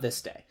is not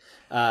this day.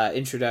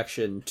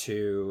 Introduction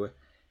to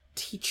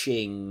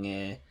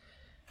teaching.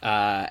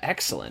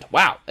 Excellent.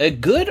 Wow. A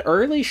good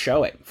early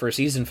showing for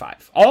season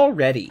 5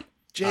 already.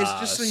 Jace,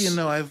 just so you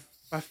know,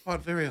 I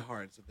fought very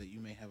hard so that you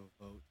may have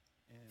a vote.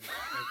 And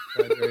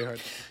I tried very hard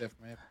to keep that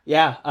from happening.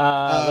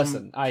 Yeah.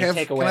 Listen, I Kev,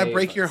 take away. Can I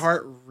break your votes.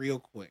 heart real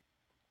quick?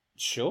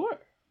 Sure.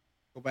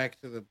 Go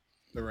back to the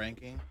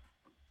ranking.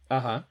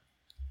 Uh-huh.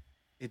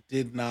 It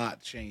did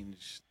not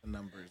change the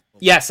numbers.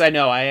 Yes, I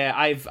know.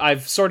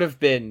 I've sort of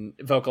been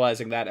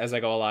vocalizing that as I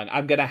go along.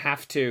 I'm gonna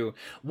have to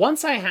when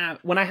I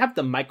have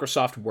the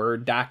Microsoft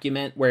Word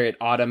document where it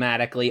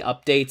automatically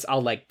updates,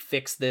 I'll like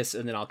fix this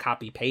and then I'll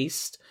copy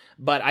paste.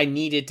 But I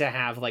needed to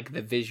have like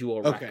the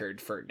visual record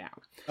for now.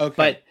 Okay.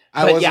 But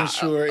I wasn't yeah,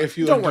 sure if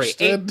you don't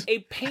understood. worry. A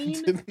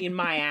pain in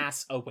my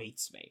ass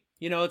awaits me.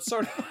 It's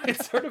sort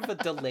of a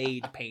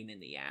delayed pain in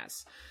the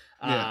ass.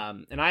 Yeah.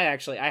 And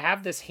I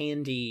have this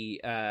handy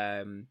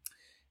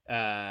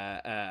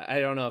I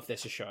don't know if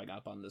this is showing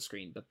up on the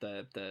screen, but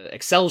the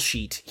Excel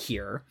sheet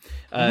here,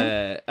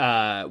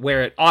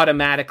 where it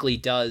automatically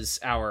does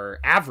our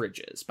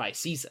averages by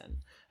season.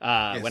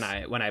 Yes.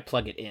 when I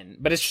plug it in,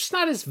 but it's just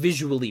not as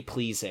visually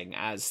pleasing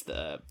as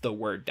the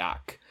Word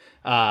doc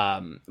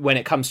when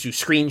it comes to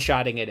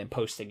screenshotting it and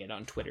posting it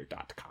on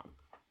Twitter.com.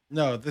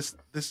 No, this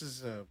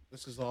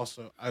is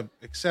also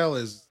Excel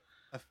is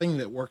a thing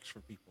that works for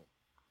people.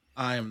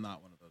 I am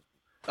not one of those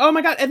people. Oh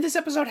my god! And this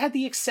episode had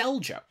the Excel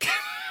joke.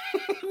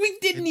 We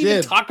didn't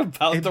even talk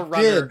about the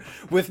runner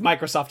with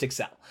Microsoft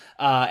Excel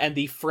and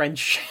the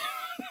French.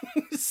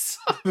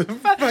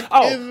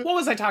 What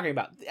was I talking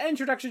about? The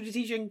Introduction to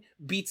Teaching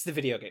beats the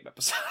video game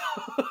episode.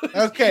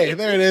 Okay,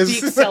 there it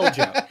is. The Excel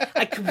joke.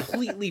 I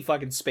completely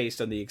fucking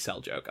spaced on the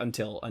Excel joke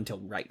until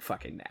right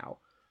fucking now.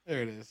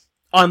 There it is.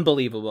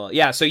 Unbelievable.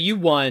 Yeah, so you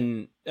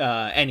won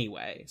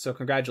anyway. So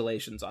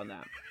congratulations on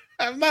that.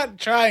 I'm not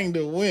trying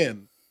to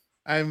win.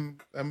 I'm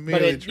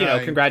merely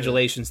trying.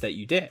 Congratulations that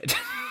you did.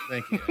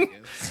 Thank you. I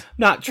guess.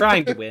 Not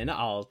trying to win.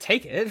 I'll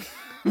take it.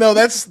 No,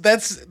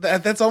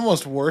 that's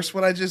almost worse.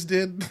 What I just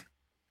did.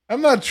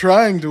 I'm not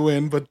trying to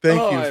win, but thank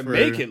you for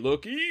make it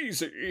look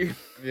easy.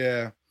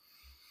 Yeah.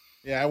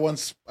 I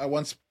once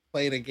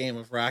played a game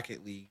of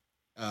Rocket League,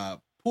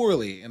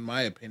 poorly in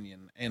my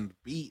opinion, and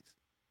beat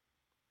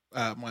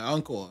my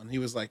uncle, and he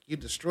was like, "You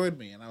destroyed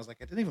me," and I was like,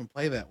 "I didn't even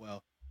play that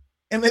well,"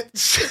 and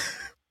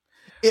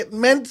it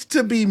meant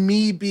to be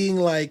me being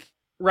like.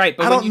 Right,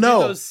 but when you do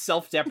those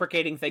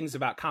self-deprecating things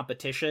about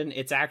competition,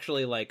 it's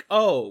actually like,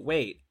 oh,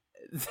 wait.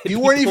 You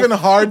weren't even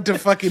hard to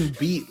fucking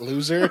beat,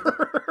 loser.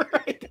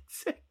 Right,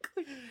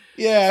 exactly.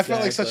 Yeah, I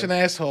felt like such an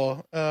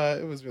asshole.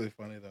 It was really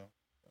funny, though.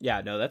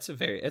 Yeah, no, that's a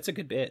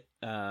good bit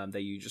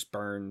that you just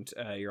burned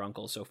your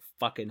uncle so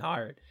fucking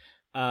hard.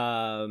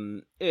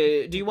 Do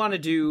you want to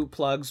do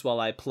plugs while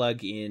I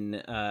plug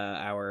in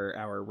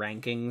our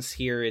rankings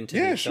here into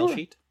the Excel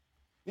sheet?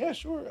 Yeah,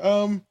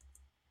 sure.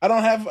 I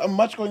don't have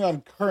much going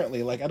on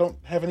currently. Like, I don't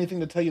have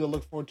anything to tell you to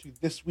look forward to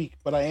this week,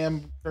 but I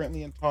am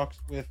currently in talks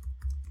with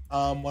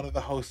one of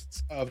the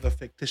hosts of the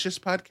Fictitious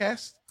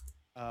podcast,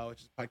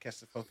 which is a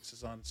podcast that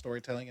focuses on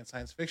storytelling and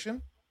science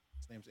fiction.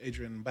 His name's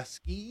Adrian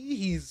Buskey.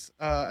 He's,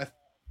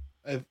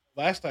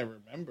 last I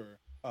remember,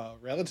 a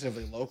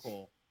relatively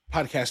local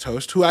podcast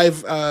host who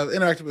I've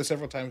interacted with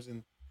several times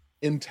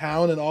in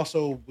town, and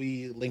also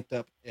we linked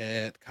up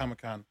at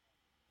Comic-Con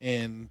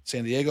in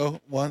San Diego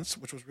once,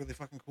 which was really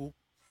fucking cool.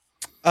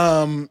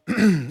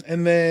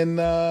 And then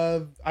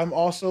I'm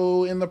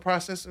also in the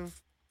process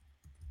of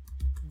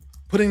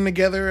putting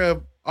together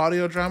a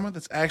audio drama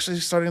that's actually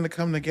starting to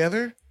come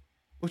together,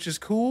 which is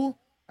cool.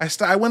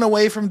 I went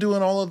away from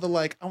doing all of the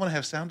I want to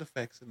have sound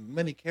effects and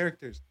many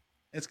characters.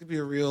 It's gonna be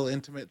a real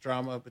intimate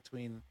drama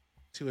between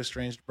two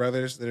estranged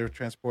brothers that are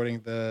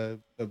transporting the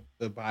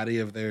body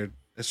of their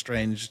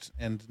estranged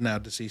and now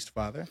deceased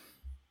father.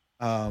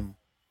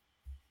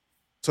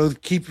 So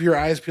keep your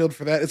eyes peeled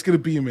for that. It's going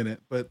to be a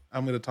minute, but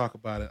I'm going to talk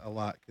about it a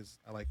lot because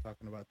I like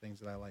talking about things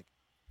that I like.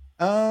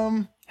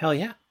 Hell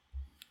yeah.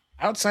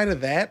 Outside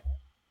of that,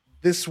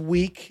 this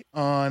week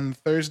on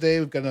Thursday,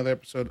 we've got another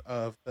episode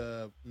of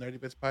the Nerdy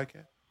Bits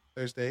podcast.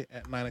 Thursday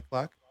at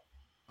 9:00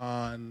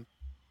 on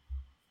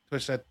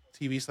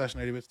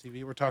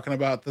twitch.tv/nerdybitstv. We're talking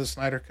about the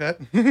Snyder Cut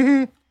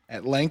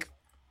at length.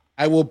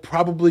 I will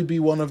probably be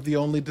one of the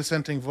only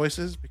dissenting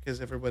voices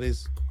because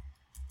everybody's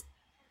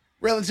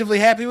relatively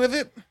happy with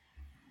it.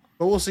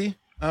 But we'll see.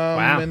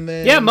 Wow. And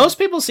then, yeah, most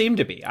people seem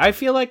to be. I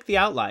feel like the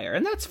outlier,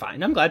 and that's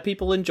fine. I'm glad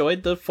people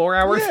enjoyed the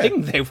 4-hour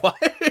thing they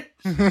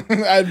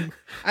watched.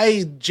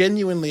 I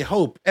genuinely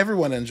hope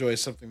everyone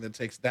enjoys something that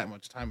takes that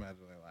much time out of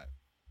their life.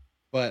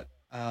 But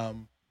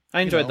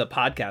I enjoyed the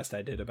podcast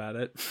I did about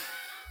it.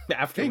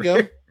 Afterward. There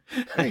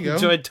you go. I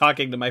enjoyed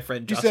talking to my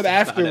friend Justin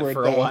about it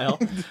for a while.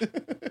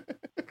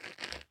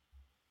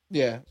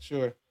 Yeah,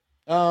 sure.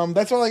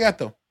 That's all I got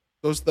though.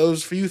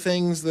 Those few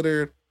things that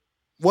are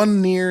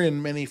one near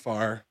and many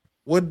far.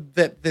 Would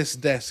that this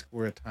desk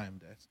were a time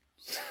desk.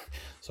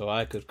 So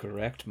I could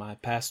correct my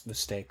past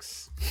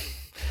mistakes.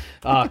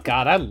 Oh,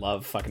 God, I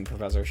love fucking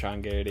Professor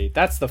Sean Garrity.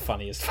 That's the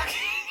funniest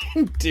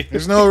fucking dude.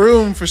 There's no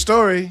room for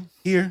story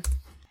here.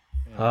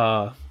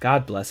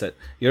 God bless it.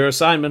 Your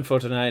assignment for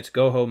tonight,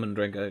 go home and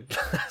drink a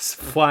glass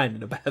of wine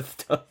in a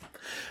bathtub.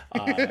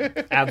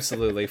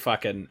 Absolutely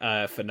fucking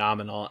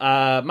phenomenal.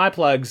 My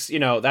plugs,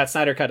 that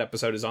Snyder Cut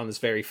episode is on this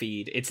very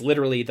feed. It's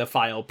literally the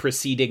file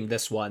preceding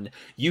this one.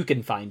 You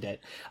can find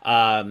it.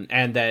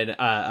 And then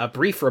a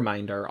brief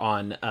reminder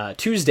on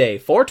Tuesday,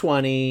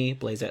 4/20,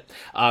 blaze it,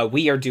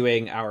 we are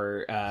doing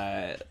our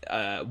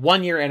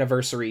 1-year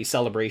anniversary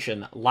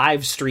celebration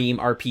live stream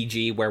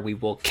RPG where we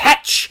will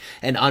catch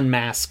and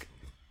unmask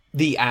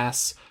the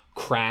ass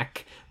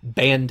crack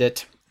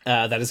bandit.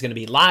 That is going to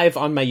be live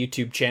on my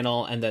YouTube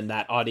channel, and then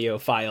that audio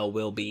file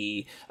will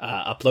be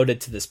uploaded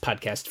to this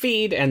podcast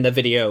feed, and the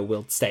VOD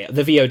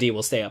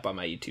will stay up on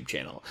my YouTube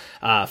channel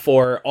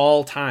for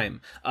all time.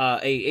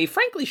 A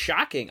frankly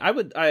shocking. I'm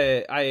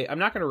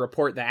not going to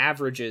report the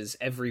averages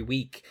every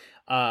week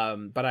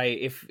But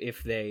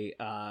if they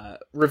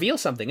reveal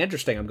something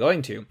interesting, I'm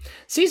going to.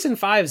 Season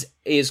 5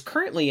 is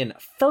currently in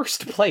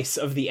first place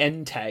of the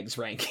N tags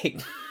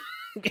ranking.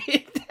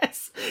 It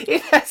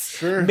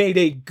has made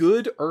a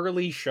good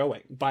early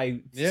showing by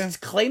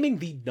claiming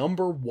the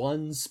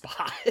 #1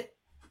 spot.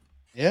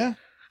 Yeah,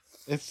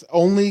 it's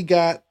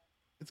got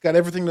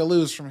everything to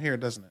lose from here,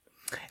 doesn't it?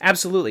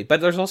 Absolutely, but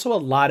there's also a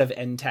lot of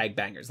N tag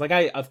bangers. Like,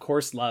 I of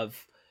course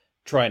love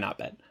Troy and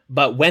Abed,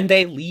 but when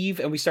they leave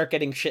and we start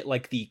getting shit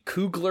like the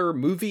Coogler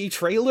movie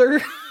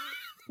trailer.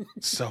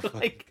 So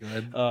like,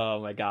 good.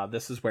 Oh my god,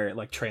 this is where it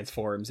like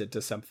transforms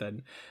into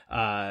something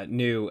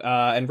new.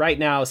 And right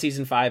now,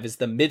 season 5 is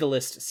the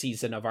middlest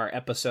season of our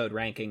episode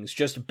rankings,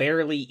 just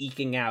barely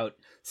eking out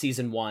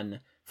season 1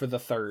 for the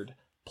 3rd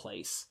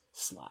place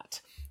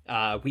slot.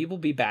 We will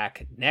be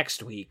back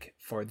next week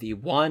for the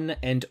one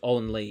and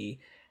only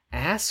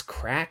Ass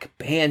Crack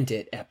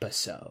Bandit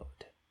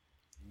episode.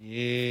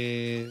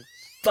 Yeah.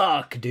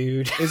 Fuck,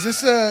 dude. Is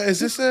this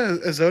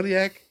a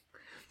Zodiac?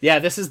 Yeah,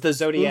 this is the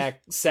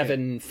Zodiac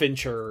 7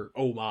 Fincher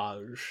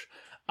homage.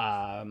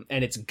 And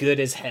it's good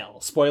as hell.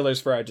 Spoilers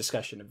for our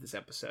discussion of this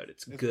episode.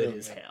 It's good really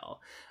as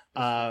hell.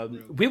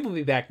 We will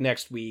be back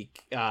next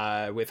week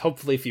with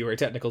hopefully fewer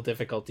technical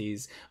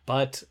difficulties.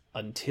 But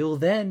until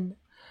then,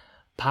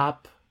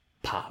 pop,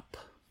 pop.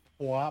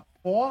 Wop,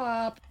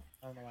 wop.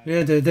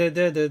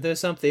 There's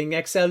something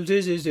Excel and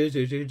Excel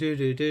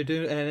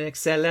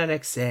and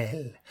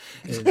Excel.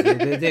 It's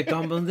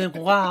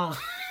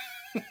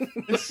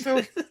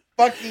so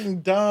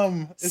fucking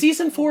dumb.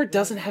 Season 4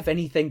 doesn't have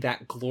anything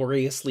that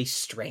gloriously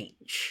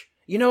strange.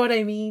 You know what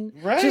I mean?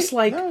 Right? Just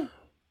like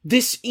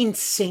this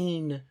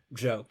insane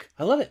joke.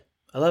 I love it.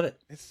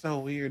 It's so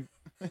weird.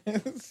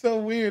 It's so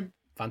weird.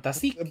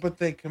 Fantastique. But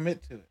they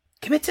commit to it.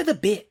 Commit to the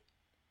bit.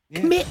 Yeah.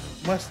 Commit.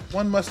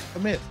 One must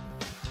commit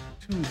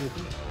to the bit.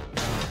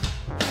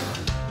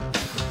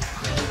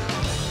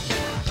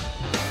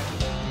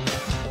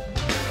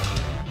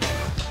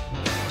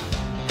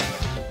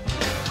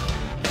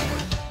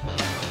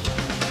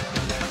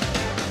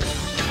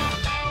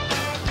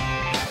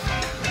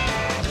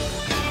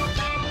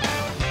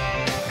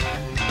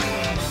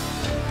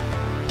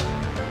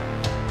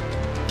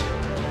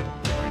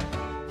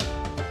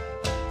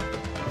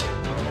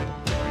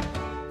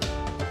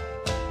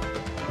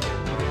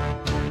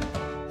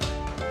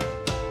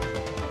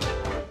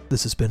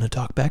 This has been a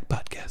Talkback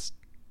Podcast.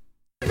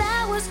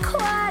 That was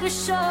quite a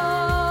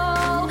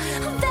show,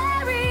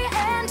 very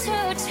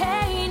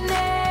entertaining.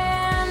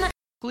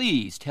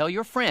 Please tell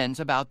your friends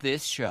about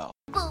this show.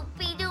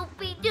 Boopy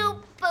doopy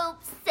doop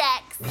boop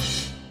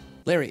sex.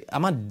 Larry,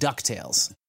 I'm on DuckTales.